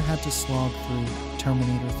never had to slog through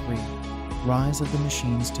Terminator 3, Rise of the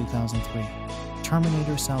Machines 2003,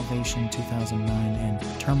 Terminator Salvation 2009,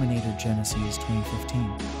 and Terminator Genesis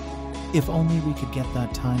 2015. If only we could get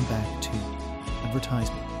that time back to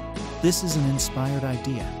advertisement. This is an inspired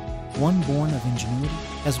idea, one born of ingenuity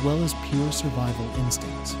as well as pure survival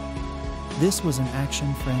instincts. This was an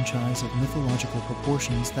action franchise of mythological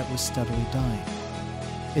proportions that was steadily dying.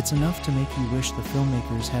 It's enough to make you wish the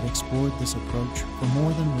filmmakers had explored this approach for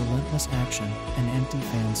more than relentless action and empty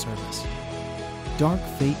fan service. Dark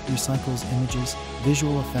Fate recycles images,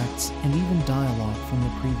 visual effects, and even dialogue from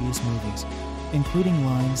the previous movies, including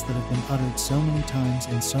lines that have been uttered so many times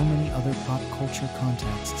in so many other pop culture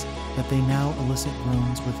contexts that they now elicit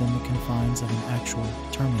groans within the confines of an actual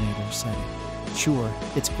Terminator setting. Sure,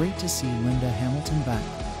 it's great to see Linda Hamilton back,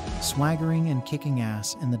 swaggering and kicking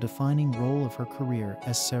ass in the defining role of her career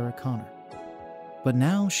as Sarah Connor. But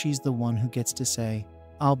now she's the one who gets to say,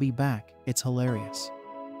 "I'll be back, it's hilarious,"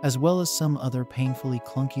 as well as some other painfully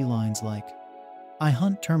clunky lines like, "I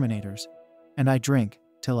hunt Terminators, and I drink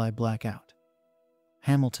till I black out."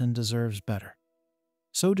 Hamilton deserves better.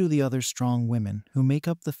 So do the other strong women who make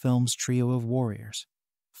up the film's trio of warriors,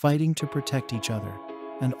 fighting to protect each other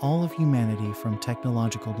and all of humanity from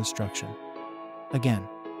technological destruction. Again,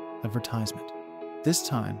 advertisement. This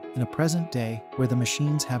time, in a present day where the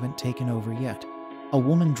machines haven't taken over yet, a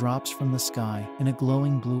woman drops from the sky in a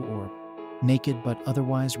glowing blue orb, naked but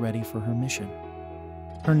otherwise ready for her mission.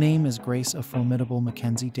 Her name is Grace a Formidable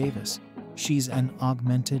Mackenzie Davis. She's an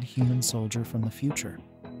augmented human soldier from the future,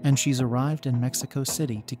 and she's arrived in Mexico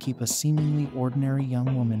City to keep a seemingly ordinary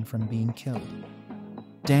young woman from being killed.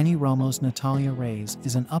 Danny Ramos' Natalia Reyes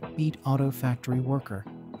is an upbeat auto factory worker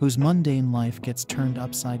whose mundane life gets turned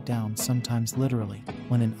upside down, sometimes literally,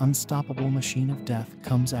 when an unstoppable machine of death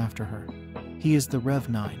comes after her. He is the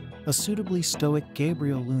Rev-9, a suitably stoic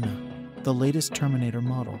Gabriel Luna, the latest Terminator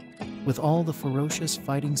model, with all the ferocious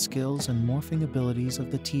fighting skills and morphing abilities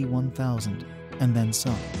of the T-1000, and then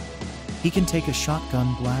some. He can take a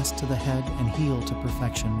shotgun blast to the head and heal to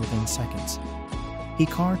perfection within seconds. He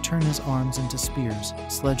can turn his arms into spears,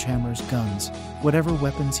 sledgehammers, guns, whatever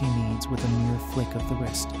weapons he needs with a mere flick of the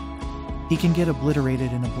wrist. He can get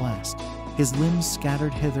obliterated in a blast, his limbs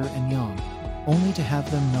scattered hither and yon, only to have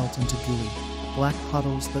them melt into gooey, black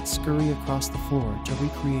puddles that scurry across the floor to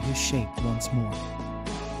recreate his shape once more.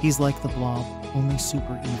 He's like the Blob, only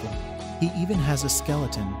super evil. He even has a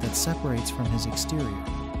skeleton that separates from his exterior,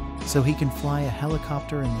 so he can fly a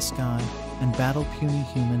helicopter in the sky and battle puny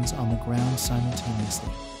humans on the ground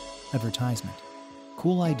simultaneously. Advertisement.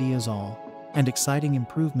 Cool ideas all, and exciting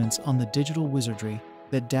improvements on the digital wizardry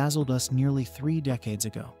that dazzled us nearly 3 decades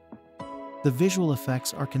ago. The visual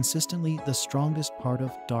effects are consistently the strongest part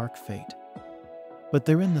of Dark Fate, but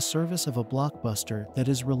they're in the service of a blockbuster that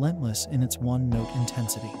is relentless in its one-note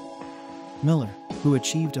intensity. Miller, who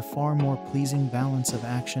achieved a far more pleasing balance of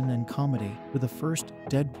action and comedy with the first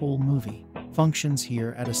Deadpool movie, functions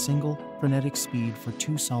here at a single, frenetic speed for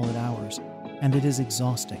 2 solid hours, and it is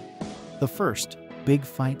exhausting. The first, big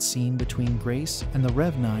fight scene between Grace and the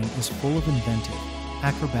Rev-9 is full of inventive,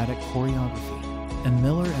 acrobatic choreography, and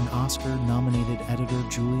Miller and Oscar-nominated editor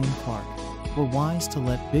Julian Clark were wise to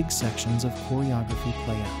let big sections of choreography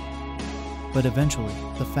play out. But eventually,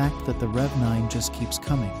 the fact that the Rev-9 just keeps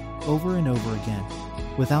coming, over and over again,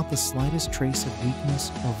 without the slightest trace of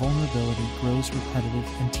weakness or vulnerability, grows repetitive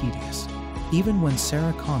and tedious. Even when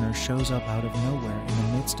Sarah Connor shows up out of nowhere in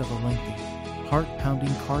the midst of a lengthy,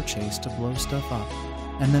 heart-pounding car chase to blow stuff up,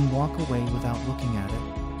 and then walk away without looking at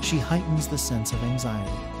it, she heightens the sense of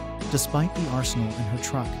anxiety, despite the arsenal in her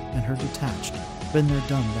truck and her detached,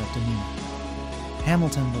 been-there-done that demeanor.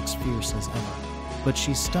 Hamilton looks fierce as ever, but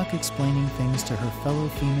she's stuck explaining things to her fellow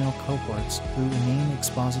female cohorts through inane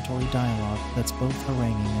expository dialogue that's both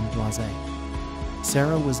haranguing and blasé.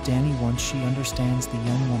 Sarah was Danny once she understands the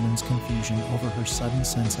young woman's confusion over her sudden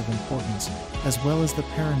sense of importance, as well as the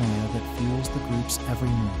paranoia that fuels the group's every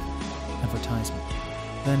move. Advertisement.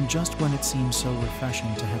 Then, just when it seems so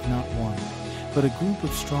refreshing to have not one, but a group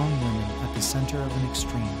of strong women at the center of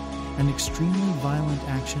an extremely violent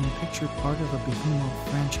action picture part of a behemoth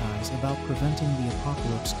franchise about preventing the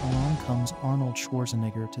apocalypse, along comes Arnold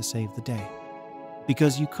Schwarzenegger to save the day.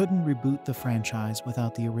 Because you couldn't reboot the franchise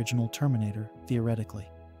without the original Terminator, theoretically.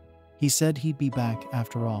 He said he'd be back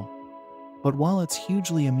after all. But while it's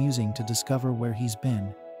hugely amusing to discover where he's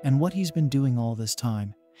been and what he's been doing all this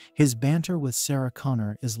time, his banter with Sarah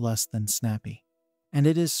Connor is less than snappy. And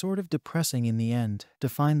it is sort of depressing in the end to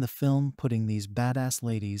find the film putting these badass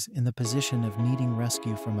ladies in the position of needing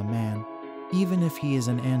rescue from a man, even if he is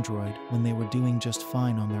an android, when they were doing just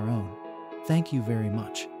fine on their own. Thank you very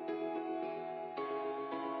much.